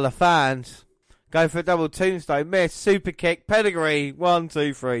up other fans. Go for a double tombstone. Miss. Super kick. Pedigree. 1,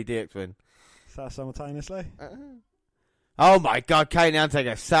 2, 3. DX win. Is that simultaneously? Oh, my God. Kane and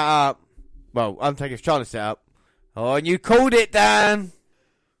Undertaker sat up. Well, Undertaker's trying to sit up. Oh, and you called it, Dan.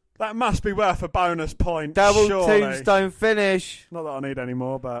 That must be worth a bonus point. Double surely. tombstone finish. Not that I need any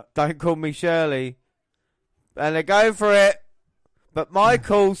more, but... Don't call me Shirley. And they're going for it. But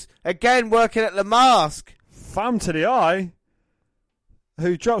Michaels, again, working at the mask. Thumb to the eye.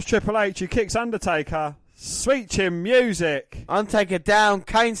 Who drops Triple H, who kicks Undertaker. Sweet Chin Music. Undertaker down.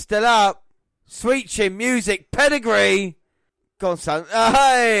 Kane still up. Sweet Chin Music. Pedigree. Go on, son.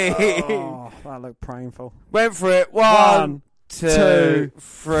 Hey! Oh, that looked painful. Went for it. 1, 2,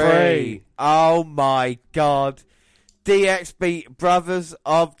 3. Oh, my God. DX beat Brothers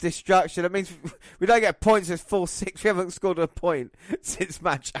of Destruction. That means we don't get points since 4-6. We haven't scored a point since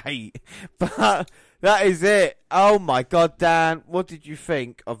match 8. But that is it. Oh my God, Dan. What did you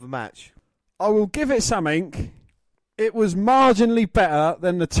think of the match? I will give it something. It was marginally better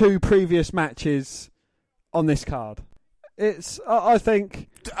than the two previous matches on this card. It's, I think...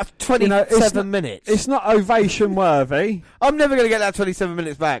 27 minutes. It's not ovation worthy. I'm never going to get that 27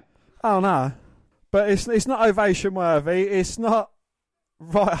 minutes back. Oh, no. But it's not ovation worthy. It's not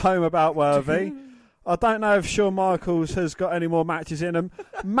right home about worthy. I don't know if Shawn Michaels has got any more matches in him.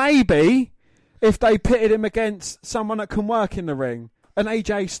 Maybe if they pitted him against someone that can work in the ring, an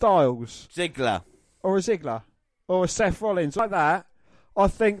AJ Styles, Ziggler, or a Ziggler, or a Seth Rollins, like that. I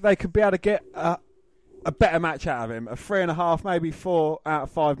think they could be able to get a better match out of him, a 3.5, maybe 4 out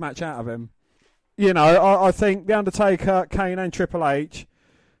of 5 match out of him. You know, I think The Undertaker, Kane, and Triple H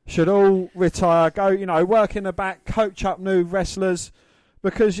should all retire, go, work in the back, coach up new wrestlers,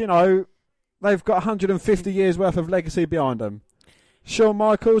 because, they've got 150 years worth of legacy behind them. Shawn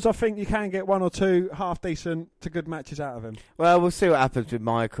Michaels, I think you can get 1 or 2 half-decent to good matches out of him. Well, we'll see what happens with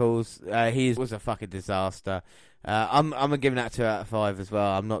Michaels. He was a fucking disaster. I'm giving that 2 out of 5 as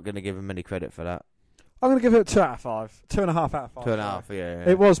well. I'm not going to give him any credit for that. I'm going to give it 2 out of 5. 2.5 out of 5. 2.5, yeah.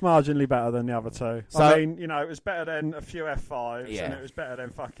 It was marginally better than the other two. So, I mean, it was better than a few F5s, yeah. and it was better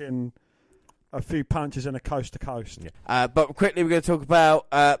than fucking a few punches and a coast to coast. Yeah. But quickly, we're going to talk about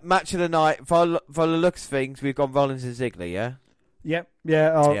match of the night. For the looks of things, we've gone Rollins and Ziggler, yeah? Yep.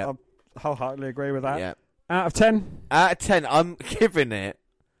 Yeah, I wholeheartedly agree with that. Yeah. Out of 10? Out of 10, I'm giving it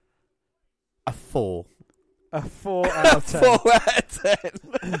a 4. A 4 out of 10. 4 out of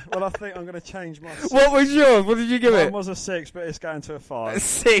 10. Well, I think I'm going to change my 6. What was yours? What did you give Mine it? was a 6, but it's going to a 5.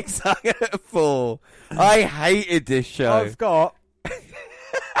 6. I give it a 4. I hated this show. I've got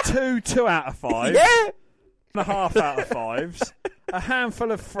 2 out of 5. Yeah. 1.5 out of 5s. A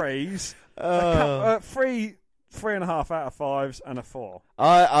handful of 3s. 3.5 out of 5s, and a 4.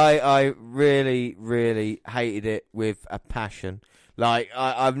 I really, really hated it with a passion. Like,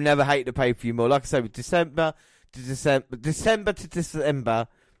 I've never hated a pay-per-view more. Like I said, with December to December,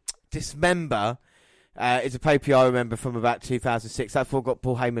 Dismember is a pay-per-view I remember from about 2006. That's what got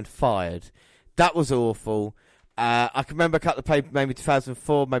Paul Heyman fired. That was awful. I can remember a couple of pay-per-views, maybe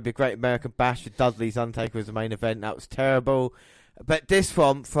 2004, maybe a Great American Bash with Dudley's Undertaker as the main event. That was terrible. But this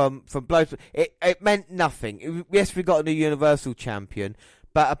one, from blows, it meant nothing. Yes, we got a new Universal Champion,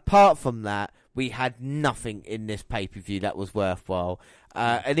 but apart from that, we had nothing in this pay-per-view that was worthwhile.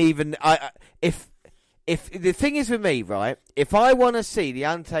 And even if the thing is with me, right, if I want to see The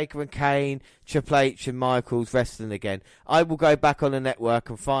Undertaker and Kane, Triple H and Michaels wrestling again, I will go back on the network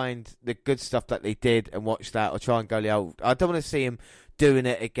and find the good stuff that they did and watch that, or try and go the old. I don't want to see him doing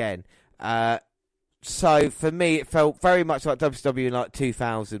it again. So for me, it felt very much like WWE in like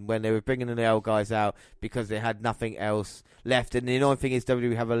 2000 when they were bringing the old guys out because they had nothing else left. And the annoying thing is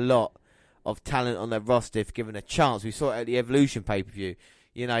WWE have a lot of talent on their roster if given a chance. We saw it at the Evolution pay-per-view.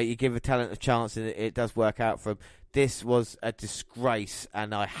 You know, you give a talent a chance and it does work out for them. This was a disgrace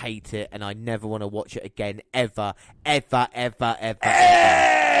and I hate it and I never want to watch it again, ever. But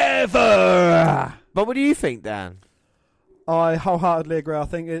what do you think, Dan? I wholeheartedly agree. I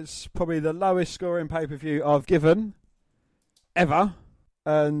think it's probably the lowest scoring pay-per-view I've given ever.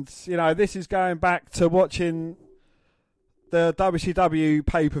 And, you know, this is going back to watching the WCW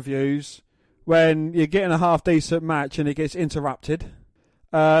pay-per-views when you're getting a half-decent match and it gets interrupted.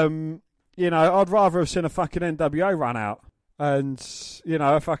 You know, I'd rather have seen a fucking NWO run out and, you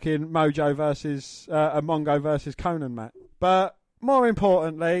know, a fucking Mojo versus, a Mongo versus Conan match. But more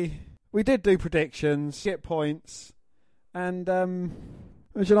importantly, we did do predictions, get points. And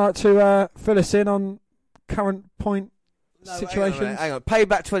would you like to fill us in on current point situations? Hang on.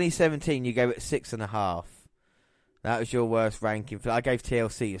 Payback 2017, you gave it 6.5. That was your worst ranking. I gave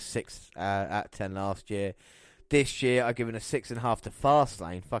TLC a 6 out of 10 last year. This year, I've given a 6.5 to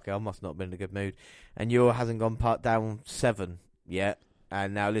Fastlane. Fuck it, I must not have been in a good mood. And yours hasn't gone down 7 yet.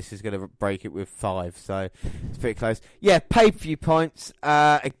 And now this is going to break it with 5. So it's pretty close. Yeah, pay-per-view points.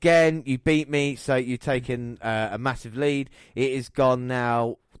 Again, you beat me, so you've taken a massive lead. It has gone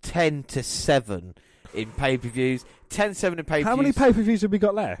now 10-7 in pay-per-views. 10-7 in pay-per-views. How many pay-per-views have we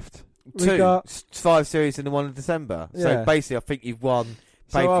got left? 2. Got 5 series and the one in December. Yeah. So basically, I think you've won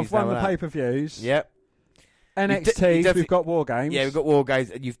pay-per-views. So I've won the pay-per-views. Yep. NXT, we've got War Games. Yeah, we've got War Games,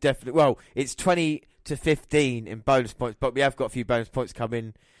 and you've definitely... Well, it's 20 to 15 in bonus points, but we have got a few bonus points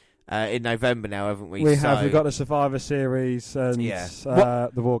coming in November now, haven't we? We've got the Survivor Series and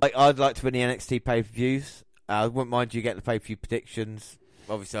the War Games. I'd like to win the NXT pay-per-views. I wouldn't mind you getting the pay-per-view predictions.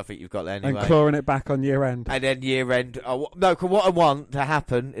 Obviously, I think you've got that anyway. And clawing it back on year-end. And then year-end... no, cause what I want to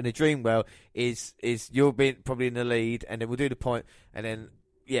happen in a dream world is you'll be probably in the lead, and then we'll do the point, and then...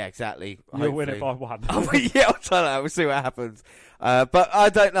 Yeah, exactly. You'll win it by 1. Yeah, I'll try that. We'll see what happens. But I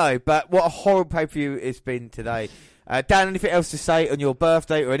don't know. But what a horrible pay-per-view it's been today. Dan, anything else to say on your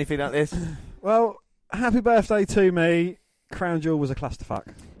birthday or anything like this? Well, happy birthday to me. Crown Jewel was a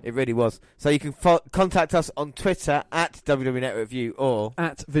clusterfuck. It really was. So you can contact us on Twitter at WWE Network Review or...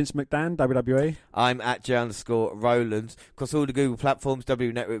 At Vince McDan, WWE. I'm at J_Rowlands. Across all the Google platforms,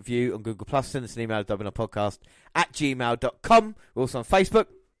 WWE Network Review on Google+. Send us an email at WNRpodcast@gmail.com. We're also on Facebook.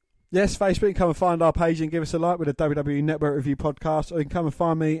 Yes, Facebook. You can come and find our page and give us a like with the WWE Network Review podcast, or you can come and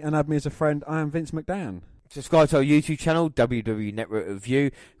find me and add me as a friend. I am Vince McDan. Subscribe to our YouTube channel, WWE Network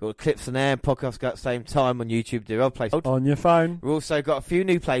Review. Got clips on there, podcasts go at the same time on YouTube. Do other places on your phone. We've also got a few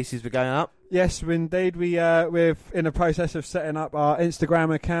new places we're going up. Yes, indeed. We're in the process of setting up our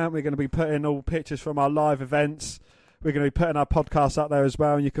Instagram account. We're going to be putting all pictures from our live events. We're going to be putting our podcast up there as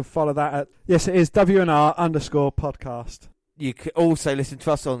well, and you can follow that at... Yes, it is WNR_podcast. You can also listen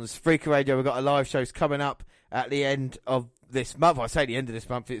to us on Spreaker Radio. We've got a live shows coming up at the end of this month. I say the end of this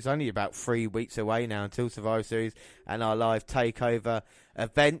month. It's only about 3 weeks away now until Survivor Series and our live takeover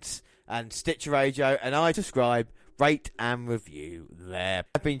events and Stitcher Radio. And I subscribe, rate and review there.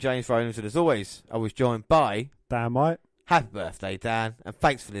 I've been James Rowlands, and as always, I was joined by Dan White. Happy birthday, Dan, and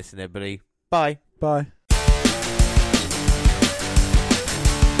thanks for listening, everybody. Bye. Bye.